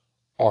terms,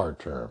 our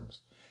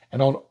terms.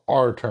 And on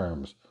our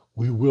terms,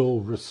 we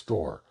will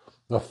restore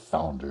the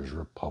Founders'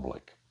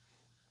 Republic."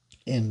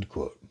 End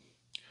quote.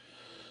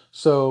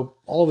 So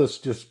all this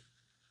just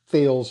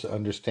fails to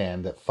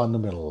understand that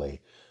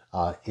fundamentally,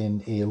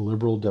 in a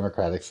liberal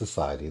democratic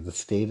society, the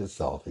state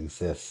itself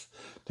exists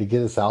to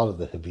get us out of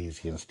the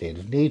Hobbesian state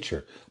of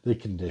nature, the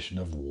condition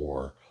of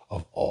war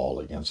of all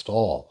against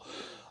all.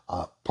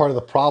 Part of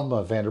the problem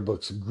of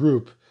Vanderbook's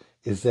group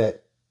is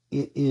that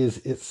it is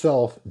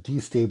itself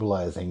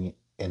destabilizing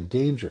and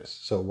dangerous.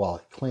 So while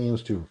it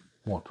claims to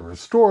want to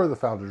restore the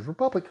Founders'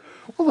 Republic,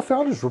 well, the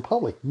Founders'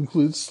 Republic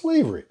includes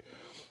slavery,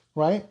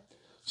 right?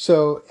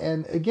 So,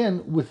 and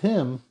again, with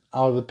him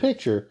out of the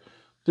picture,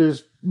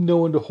 there's no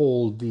one to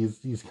hold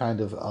these kind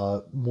of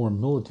more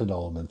militant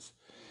elements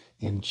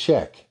in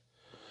check.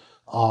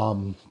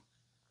 Following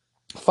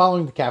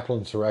the Capitol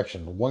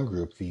insurrection, one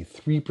group, the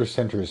Three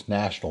Percenters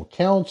National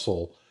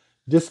Council,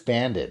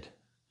 disbanded,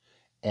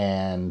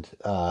 and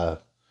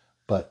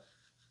but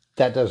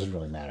that doesn't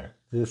really matter.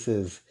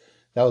 That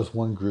was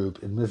one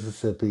group in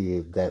Mississippi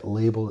that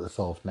labeled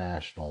itself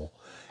national,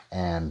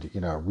 and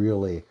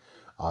really.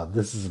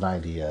 This is an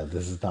idea.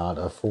 This is not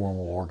a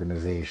formal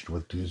organization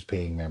with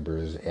dues-paying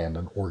members and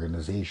an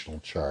organizational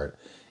chart.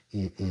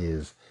 It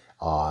is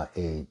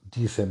a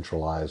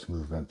decentralized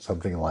movement,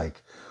 something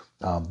like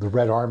the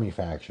Red Army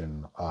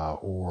faction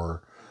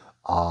or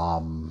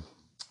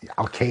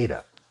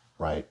Al-Qaeda,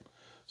 right?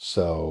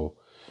 So,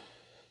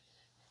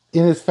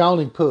 in his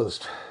founding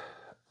post,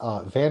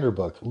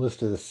 Vanderbook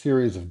listed a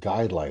series of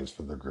guidelines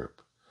for the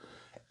group.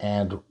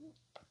 And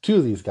two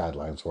of these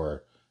guidelines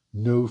were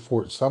no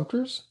Fort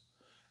Sumters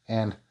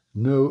and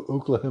no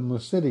Oklahoma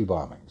City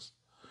bombings,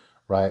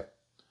 right?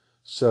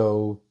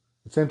 So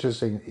It's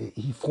interesting.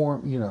 He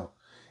formed,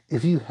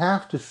 if you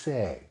have to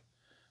say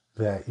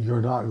that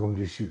you're not going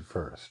to shoot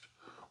first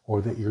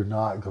or that you're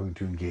not going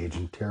to engage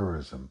in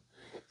terrorism,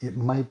 it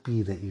might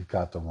be that you've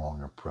got the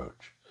wrong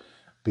approach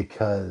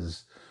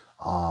because,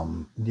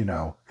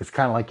 it's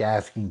kind of like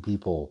asking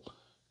people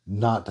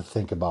not to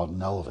think about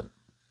an elephant,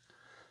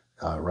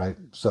 right?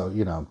 So,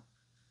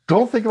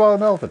 don't think about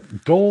an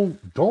elephant.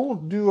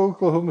 Don't do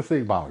Oklahoma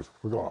City bombings.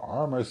 We're going to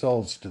arm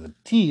ourselves to the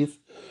teeth,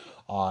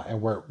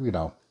 and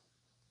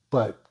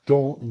but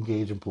don't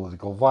engage in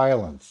political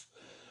violence.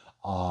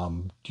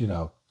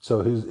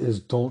 So his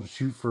don't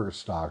shoot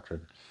first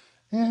doctrine,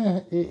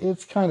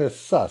 it's kind of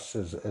sus,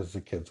 as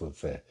the kids would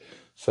say.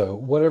 So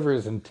whatever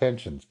his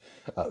intentions,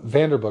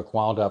 Vanderbilt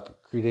wound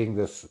up creating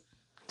this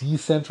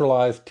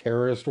decentralized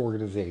terrorist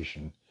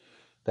organization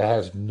that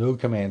has no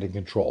command and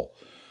control.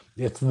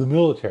 It's the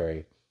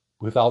military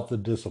without the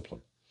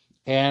discipline.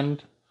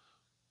 And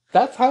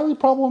that's highly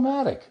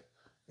problematic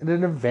in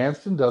an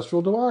advanced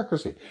industrial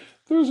democracy.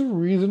 There's a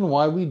reason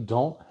why we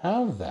don't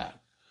have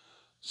that.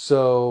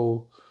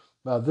 So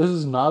this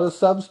is not a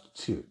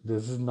substitute.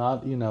 This is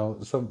not,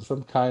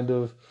 some kind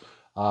of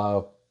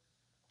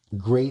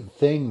great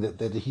thing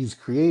that he's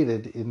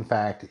created. In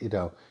fact,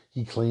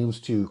 he claims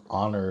to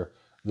honor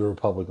the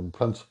Republican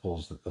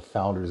principles that the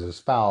founders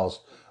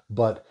espoused,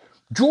 but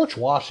George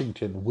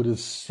Washington would have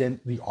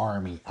sent the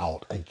army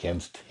out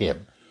against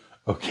him.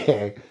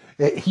 Okay,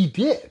 he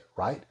did,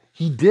 right?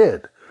 He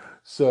did.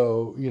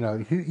 So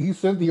he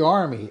sent the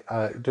army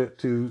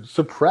to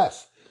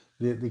suppress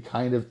the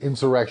kind of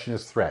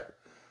insurrectionist threat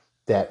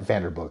that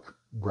Vanderbilt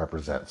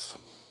represents.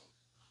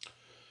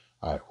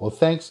 All right. Well,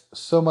 thanks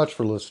so much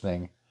for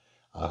listening.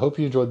 I hope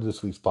you enjoyed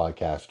this week's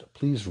podcast.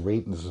 Please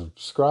rate and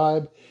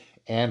subscribe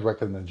and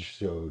recommend the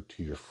show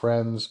to your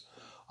friends.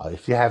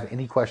 If you have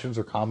any questions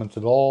or comments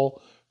at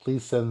all,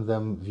 please send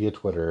them via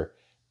Twitter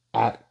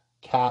at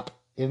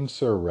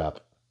CapInsurrep.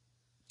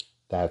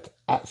 That's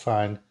 @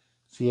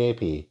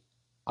 CapInsurrep.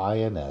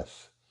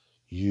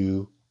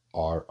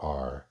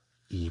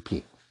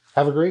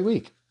 Have a great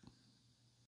week.